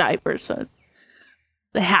changed diapers, so it's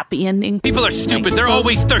the happy ending. People are stupid. They're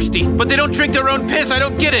always thirsty, but they don't drink their own piss. I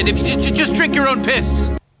don't get it. If you just drink your own piss.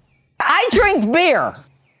 I drink beer.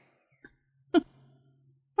 All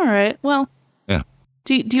right. Well. Yeah.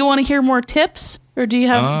 Do you want to hear more tips, or do we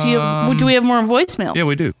have more voicemails? Yeah,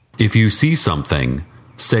 we do. If you see something,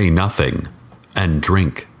 say nothing, and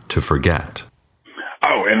drink to forget.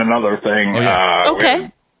 Oh, and another thing.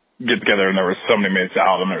 Okay. We get together and there was somebody made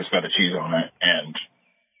salad and there was feta cheese on it, and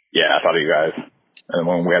yeah, I thought of you guys. And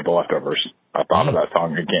when we had the leftovers, I thought of that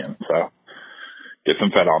song again. So get some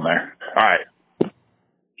feta on there. All right.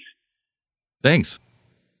 Thanks.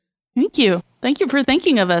 Thank you. Thank you for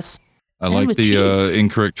thinking of us. I like the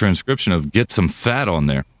incorrect transcription of "get some fat on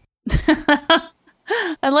there."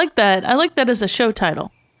 I like that. I like that as a show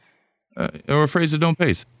title. Or a phrase that don't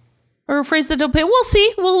pace. Or a phrase that don't pay. We'll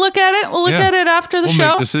see. We'll look at it. We'll look at it after the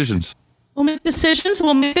show. We'll make decisions.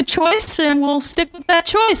 We'll make a choice, and we'll stick with that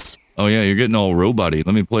choice. Oh, yeah, you're getting all robot-y.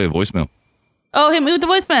 Let me play a voicemail. Oh, hit me with the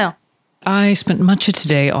voicemail. I spent much of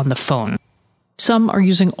today on the phone. Some are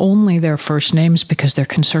using only their first names because they're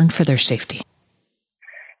concerned for their safety.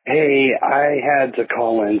 Hey, I had to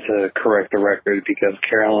call in to correct the record because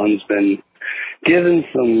Carolyn's been given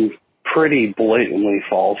some pretty blatantly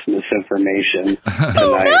false misinformation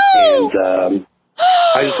tonight. And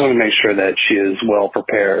I just want to make sure that she is well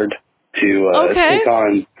prepared to take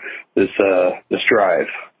on this drive.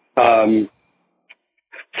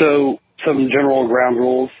 So some general ground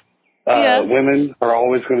rules. Women are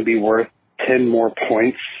always going to be worth 10 more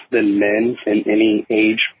points than men in any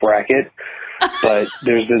age bracket. But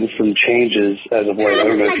there's been some changes as of late. I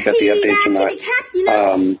don't know if you got the updates or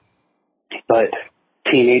not. But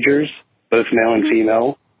teenagers both male and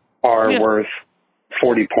female, are worth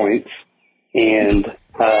 40 points, and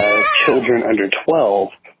children under 12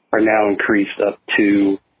 are now increased up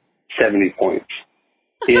to 70 points.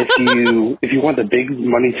 If you want the big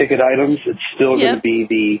money ticket items, it's still going to be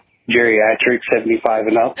the geriatric 75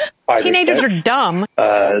 and up. Teenagers are dumb.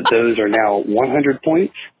 Those are now 100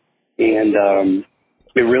 points, and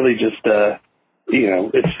it really just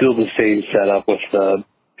it's still the same setup with the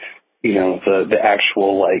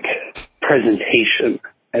actual like presentation,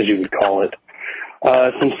 as you would call it.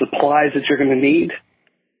 Some supplies that you're going to need.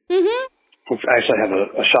 Mm-hmm. I actually have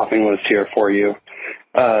a shopping list here for you.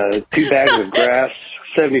 2 bags of grass,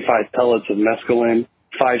 75 pellets of mescaline,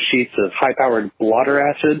 5 sheets of high-powered blotter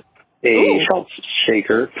acid, a salt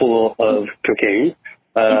shaker full of cocaine,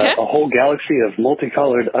 a whole galaxy of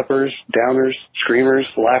multicolored uppers, downers,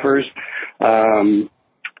 screamers, laughers, a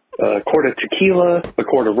quart of tequila, a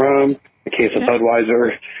quart of rum, a case of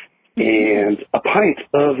Budweiser, and a pint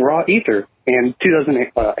of raw ether, and 2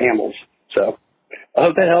 dozen amyls. So I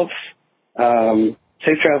hope that helps.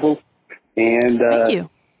 Safe travels, and thank you.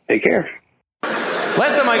 Take care.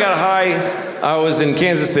 Last time I got high, I was in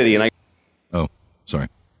Kansas City, and Oh, sorry.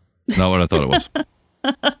 Not what I thought it was.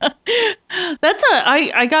 That's I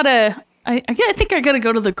think I gotta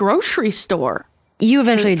go to the grocery store. You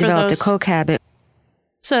eventually developed a coke habit.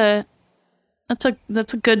 That's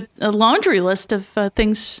a good laundry list of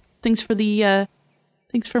things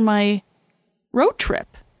for my road trip.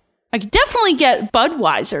 I could definitely get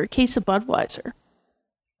Budweiser, a case of Budweiser.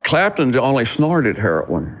 Clapton only snorted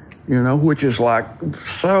heroin, which is like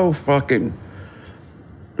so fucking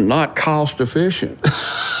not cost efficient.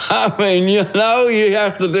 I mean, you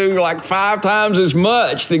have to do like 5 times as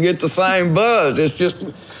much to get the same buzz.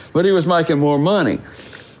 But he was making more money.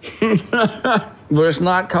 But it's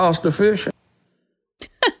not cost efficient.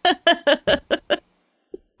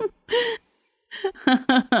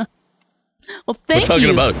 Well, thank you. We're talking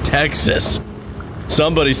about Texas.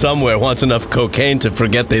 Somebody somewhere wants enough cocaine to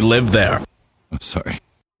forget they live there. Oh, sorry.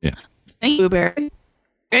 Yeah. Thank you, Barry.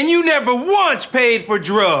 And you never once paid for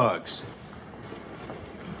drugs.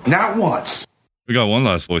 Not once. We got one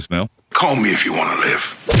last voicemail. Call me if you want to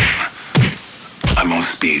live. I'm on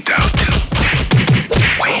speed dial too.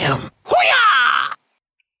 Wham! Hoo-yah!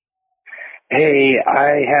 Hey,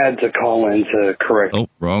 I had to call in to correct. Oh,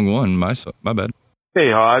 wrong one. My bad. Hey,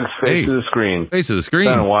 Hogs. Face of the screen. Face of the screen.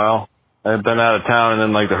 It's been a while. I've been out of town, and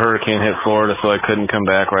then the hurricane hit Florida, so I couldn't come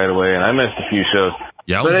back right away, and I missed a few shows.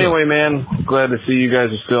 Yowza. But anyway, man, glad to see you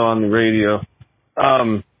guys are still on the radio.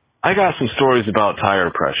 I got some stories about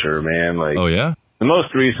tire pressure, man. Oh yeah. The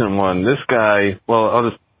most recent one. This guy.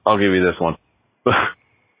 Well, I'll give you this one.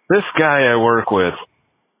 This guy I work with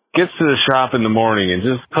gets to the shop in the morning and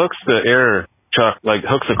just hooks the air chuck,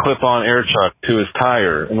 hooks a clip-on air chuck to his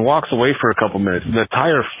tire and walks away for a couple minutes. The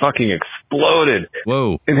tire fucking exploded.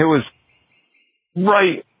 Whoa. And it was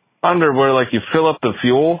right under where, you fill up the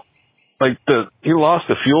fuel. He lost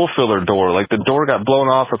the fuel filler door. The door got blown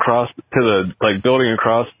off across to the, building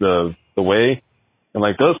across the way. And,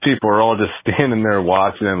 those people are all just standing there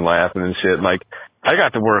watching and laughing and shit. I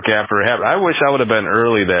got to work after it happened. I wish I would have been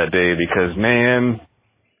early that day because, man,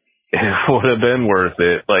 it would have been worth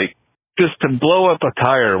it. Just to blow up a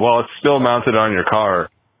tire while it's still mounted on your car.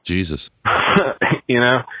 Jesus.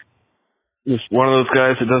 Just one of those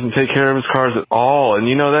guys that doesn't take care of his cars at all. And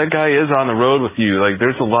that guy is on the road with you.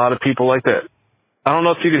 There's a lot of people like that. I don't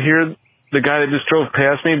know if you could hear the guy that just drove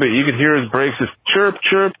past me, but you could hear his brakes just chirp,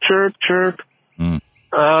 chirp, chirp, chirp. Mm.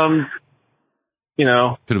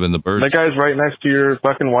 Could have been the birds. That guy's right next to your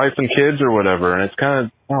fucking wife and kids or whatever. And it's kind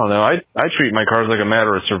of, I don't know. I treat my cars like a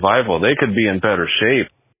matter of survival. They could be in better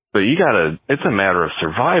shape. But it's a matter of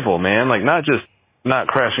survival, man. Not just not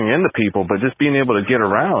crashing into people, but just being able to get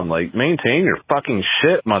around. Maintain your fucking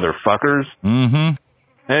shit, motherfuckers. Mm-hmm.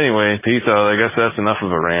 Anyway, peace out. I guess that's enough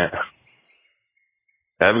of a rant.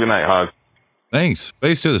 Have a good night, Hog. Thanks.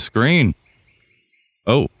 Face to the screen.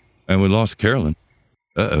 Oh, and we lost Carolyn.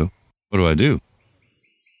 Uh-oh. What do I do?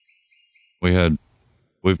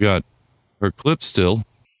 We've got her clip still.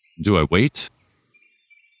 Do I wait?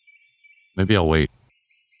 Maybe I'll wait.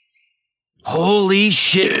 Holy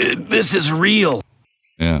shit, this is real.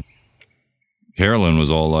 Yeah. Carolyn was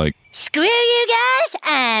all like, screw you guys,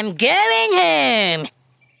 I'm going home.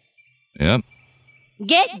 Yep.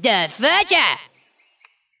 Get the fudge out.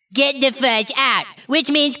 Get the fudge out. Which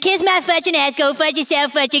means kiss my fudging ass, go fudge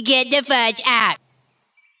yourself, fudge, get the fudge out.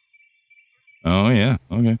 Oh, yeah.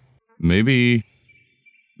 Okay. Maybe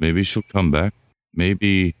she'll come back.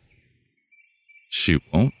 Maybe she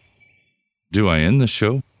won't. Do I end the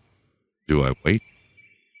show? Do I wait?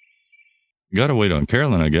 You gotta wait on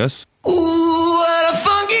Carolyn, I guess. Ooh, what a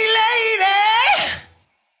funky lady!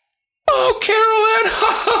 Oh, Carolyn!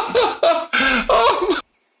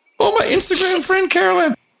 oh, my Instagram friend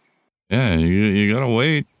Carolyn. Yeah, you gotta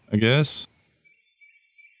wait, I guess.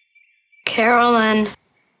 Carolyn.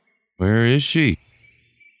 Where is she?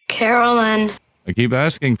 Carolyn. I keep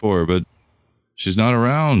asking for her, but she's not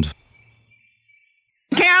around.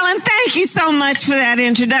 Carolyn, thank you so much for that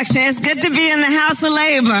introduction. It's good to be in the House of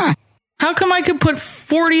Labor. How come I could put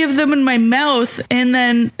 40 of them in my mouth and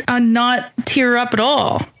then not tear up at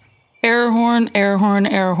all? Air horn, air horn,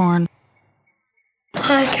 air horn.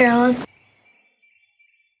 Hi, Carolyn.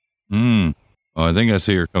 Oh, I think I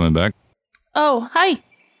see her coming back. Oh, hi.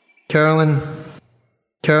 Carolyn.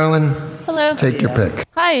 Hello. Take your pick.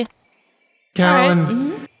 Hi. Carolyn. Right.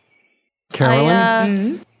 Mm-hmm.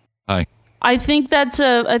 Carolyn. Hi. I think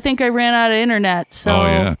I think I ran out of internet. So oh,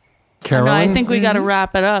 yeah. Carolyn. I think we got to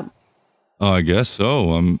wrap it up. Oh, I guess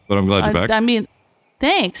so. But I'm glad you're back. I mean,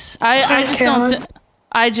 thanks. I just don't.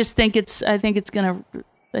 I think it's gonna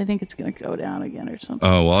go down again or something.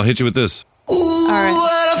 Oh, well, I'll hit you with this. Ooh,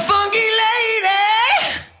 what a funky lady!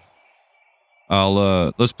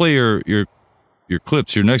 Let's play your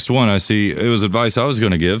clips. Your next one, I see. It was advice I was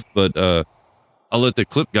going to give, but I'll let the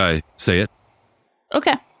clip guy say it.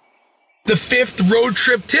 Okay. The 5th road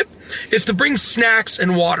trip tip is to bring snacks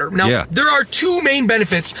and water. Now, there are 2 main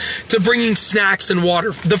benefits to bringing snacks and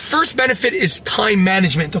water. The first benefit is time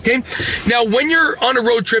management, okay? Now, when you're on a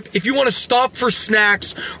road trip, if you want to stop for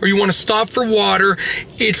snacks or you want to stop for water,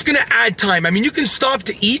 it's going to add time. I mean, you can stop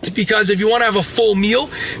to eat because if you want to have a full meal,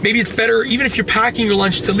 maybe it's better, even if you're packing your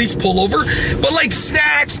lunch, to at least pull over. But like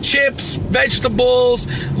snacks, chips, vegetables,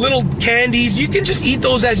 little candies, you can just eat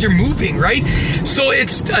those as you're moving, right? So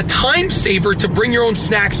it's a time saver to bring your own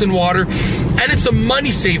snacks and water, and it's a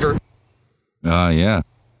money saver. Yeah.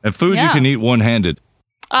 And food you can eat one-handed.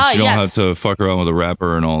 You don't have to fuck around with a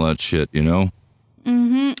wrapper and all that shit, you know?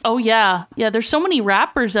 Mm-hmm. Oh, yeah. Yeah, there's so many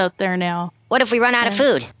wrappers out there now. What if we run out of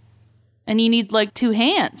food? And you need, like, 2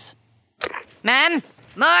 hands. Ma'am,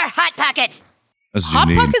 more Hot Pockets. Hot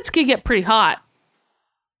Pockets can get pretty hot.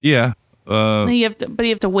 Yeah. You have to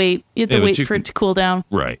wait. You have to wait for it to cool down.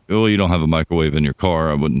 Right. Well, you don't have a microwave in your car,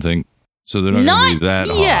 I wouldn't think. So they're not going to be that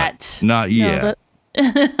hot. Not yet.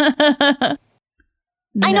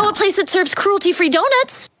 I know a place that serves cruelty-free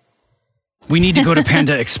donuts. We need to go to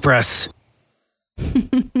Panda Express.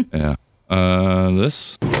 Yeah.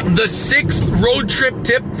 This? The 6th road trip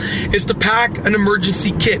tip is to pack an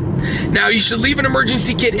emergency kit. Now, you should leave an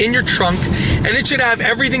emergency kit in your trunk, and it should have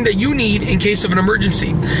everything that you need in case of an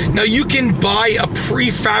emergency. Now, you can buy a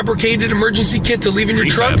prefabricated emergency kit to leave in your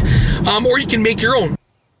trunk, or you can make your own.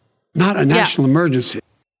 Not a national emergency.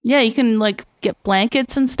 Yeah, you can like get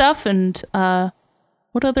blankets and stuff, and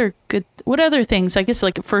what other things? I guess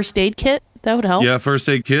like a first aid kit that would help. Yeah, first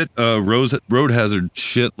aid kit. Road hazard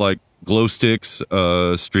shit like glow sticks,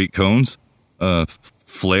 street cones,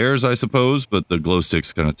 flares, I suppose, but the glow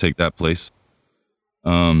sticks kind of take that place.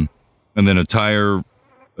 And then a tire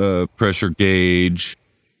pressure gauge.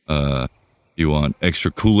 You want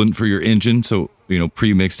extra coolant for your engine, so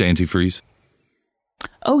pre-mixed antifreeze.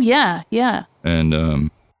 Oh yeah. And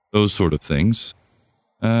those sort of things.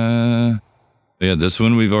 Yeah, this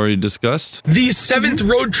one we've already discussed. The 7th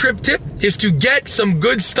road trip tip is to get some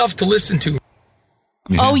good stuff to listen to.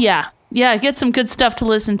 Yeah. Oh yeah, get some good stuff to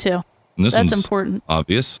listen to. That's important.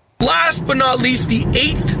 Obvious. Last but not least, the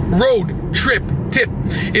 8th road trip tip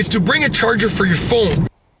is to bring a charger for your phone.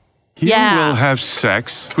 You will have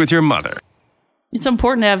sex with your mother. It's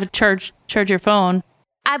important to have a charge your phone.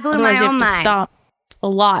 I blew Otherwise my you own have to mind. stop a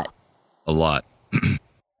lot.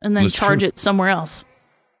 And then That's charge true. it somewhere else.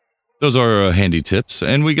 Those are handy tips.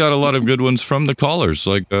 And we got a lot of good ones from the callers,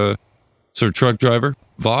 like Sir Truck Driver,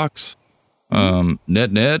 Vox,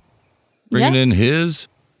 Net, bringing in his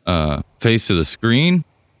face to the screen.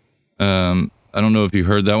 I don't know if you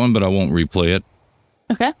heard that one, but I won't replay it.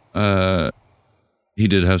 Okay. He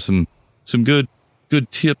did have some good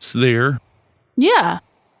tips there. Yeah.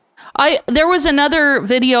 There was another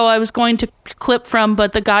video I was going to clip from,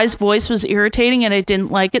 but the guy's voice was irritating and I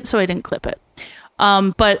didn't like it, so I didn't clip it.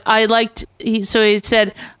 But I liked, so he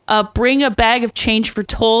said, bring a bag of change for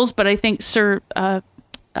tolls, but I think Sir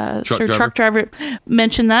Truck Driver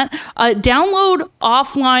mentioned that. Download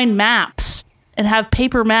offline maps and have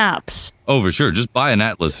paper maps. Oh, for sure. Just buy an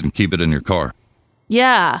atlas and keep it in your car.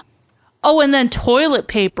 Yeah. Oh, and then toilet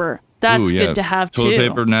paper. That's good to have toilet too.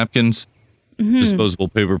 Paper, napkins, disposable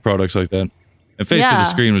paper products like that. And face to the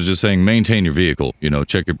screen was just saying maintain your vehicle.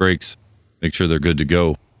 Check your brakes, make sure they're good to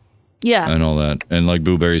go. Yeah. And all that. And like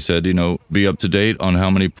Boo Berry said, be up to date on how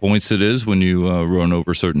many points it is when you run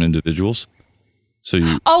over certain individuals. So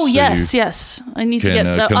you. Oh, yes. I need to get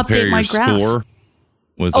update my graph. Score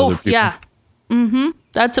with other people. Yeah. Mm-hmm.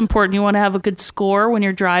 That's important. You want to have a good score when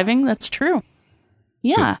you're driving. That's true.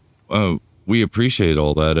 Yeah. So, we appreciate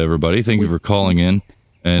all that, everybody. Thank you for calling in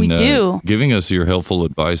and giving us your helpful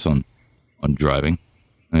advice on driving.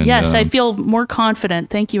 And, yes, I feel more confident.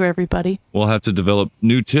 Thank you, everybody. We'll have to develop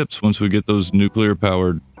new tips once we get those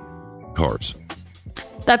nuclear-powered cars.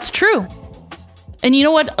 That's true. And you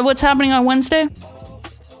know what's happening on Wednesday?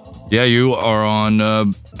 Yeah, you are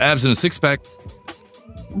on Abs in a Six-Pack.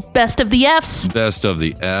 Best of the Fs. Best of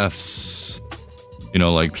the Fs.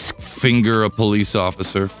 Like finger a police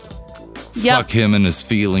officer. Yep. Fuck him and his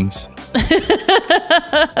feelings.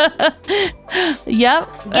 Yep.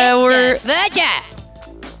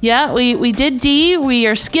 Yeah, we did D. We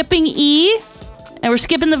are skipping E, and we're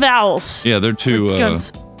skipping the vowels. Yeah, they're too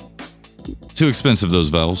expensive, those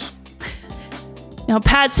vowels.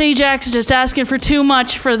 Pat Sajak's just asking for too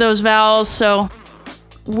much for those vowels, so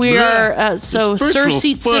we are Sir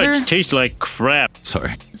Seat Sitter tastes like crap.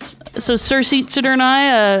 Sorry. So Sir Seat Sitter and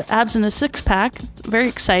I, Abs in a Six-Pack. It's very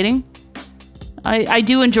exciting. I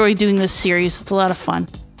do enjoy doing this series. It's a lot of fun.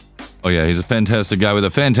 Oh yeah, he's a fantastic guy with a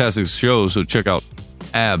fantastic show. So check out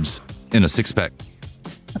Abs in a Six-Pack.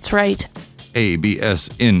 That's right.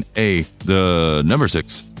 ABSNA, the number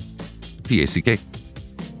 6, PACK.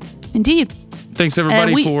 Indeed. Thanks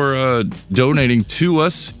everybody for donating to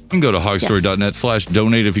us. You can go to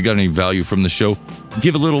hogstory.net/donate if you got any value from the show.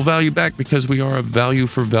 Give a little value back because we are a value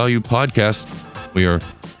for value podcast. We are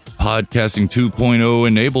podcasting 2.0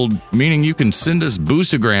 enabled, meaning you can send us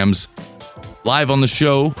boostograms live on the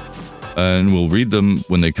show and we'll read them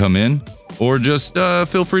when they come in, or just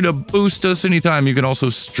feel free to boost us anytime. You can also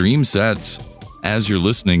stream sats as you're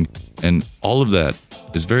listening, and all of that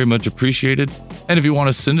is very much appreciated. And if you want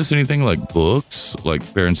to send us anything like books,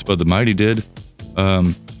 like Baron Spud the Mighty did,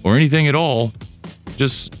 or anything at all,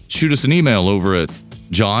 just shoot us an email over at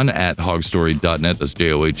john@hogstory.net, that's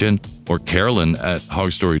JOHN, or Carolyn at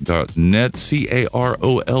hogstory.net,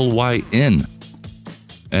 CAROLYN.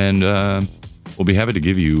 And we'll be happy to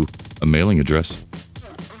give you a mailing address,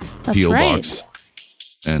 that's P.O. right. box,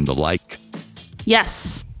 and the like.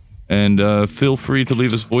 Yes. And feel free to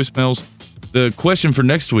leave us voicemails. The question for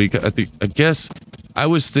next week, I guess I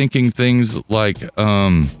was thinking things like,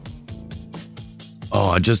 I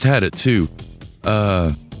just had it too.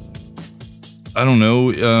 I don't know.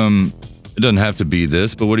 It doesn't have to be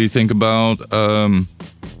this, but what do you think about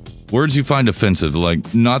words you find offensive?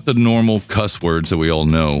 Like not the normal cuss words that we all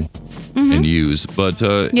know and use, but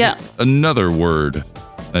another word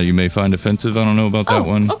that you may find offensive. I don't know about that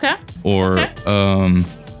one. Okay. Or,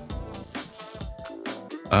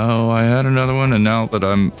 I had another one, and now that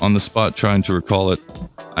I'm on the spot trying to recall it,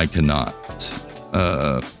 I cannot.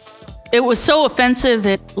 It was so offensive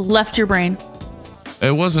it left your brain.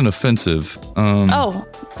 It wasn't offensive.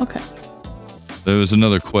 Okay. There was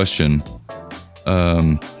another question.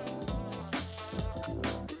 Oh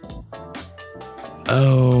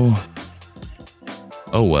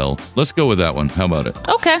well. Let's go with that one. How about it?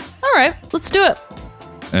 Okay. All right. Let's do it.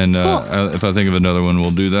 And if I think of another one,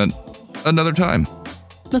 we'll do that another time.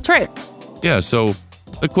 That's right. Yeah, so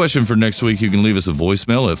the question for next week, you can leave us a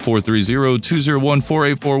voicemail at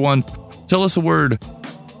 430-201-4841. Tell us a word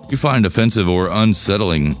you find offensive or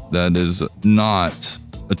unsettling that is not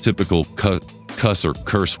a typical cuss or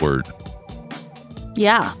curse word.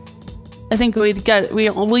 Yeah. I think we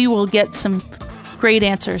will get some great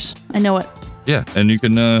answers. I know it. Yeah, and you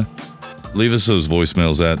can leave us those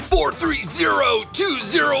voicemails at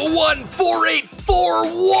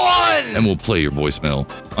 430-201-4841. and we'll play your voicemail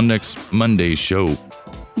on next Monday's show.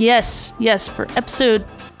 Yes, for episode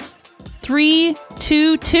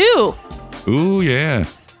 322. Ooh, yeah.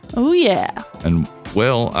 Oh, yeah. And,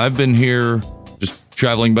 well, I've been here just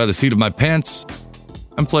traveling by the seat of my pants.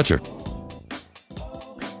 I'm Fletcher.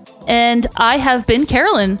 And I have been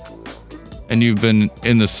Carolyn. And you've been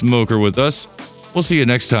in the smoker with us. We'll see you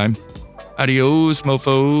next time. Adios,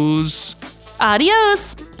 mofos.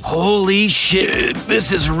 Adios. Holy shit,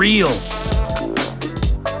 this is real.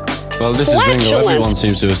 Well, this is Ringo. Everyone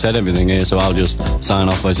seems to have said everything here, so I'll just sign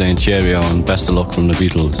off by saying cheerio and best of luck from the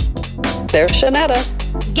Beatles. There's Shanetta.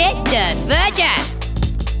 Get the fudge out.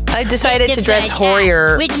 I decided to dress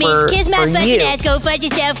Hoyer which means kiss my fucking you. ass, go fudge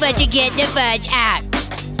yourself, fudge you, get the fudge out.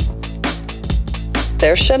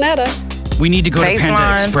 There's Shanetta. We need to go to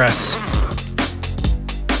Panda Express.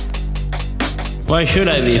 Why should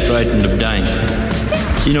I be frightened of dying?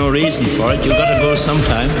 See no reason for it. You gotta go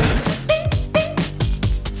sometime.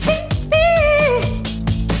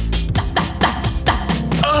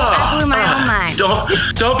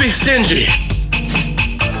 Don't be stingy.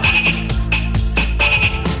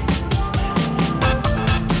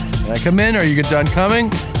 Can I come in? Are you done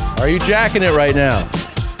coming? Are you jacking it right now?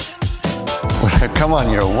 Come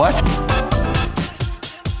on, you're what?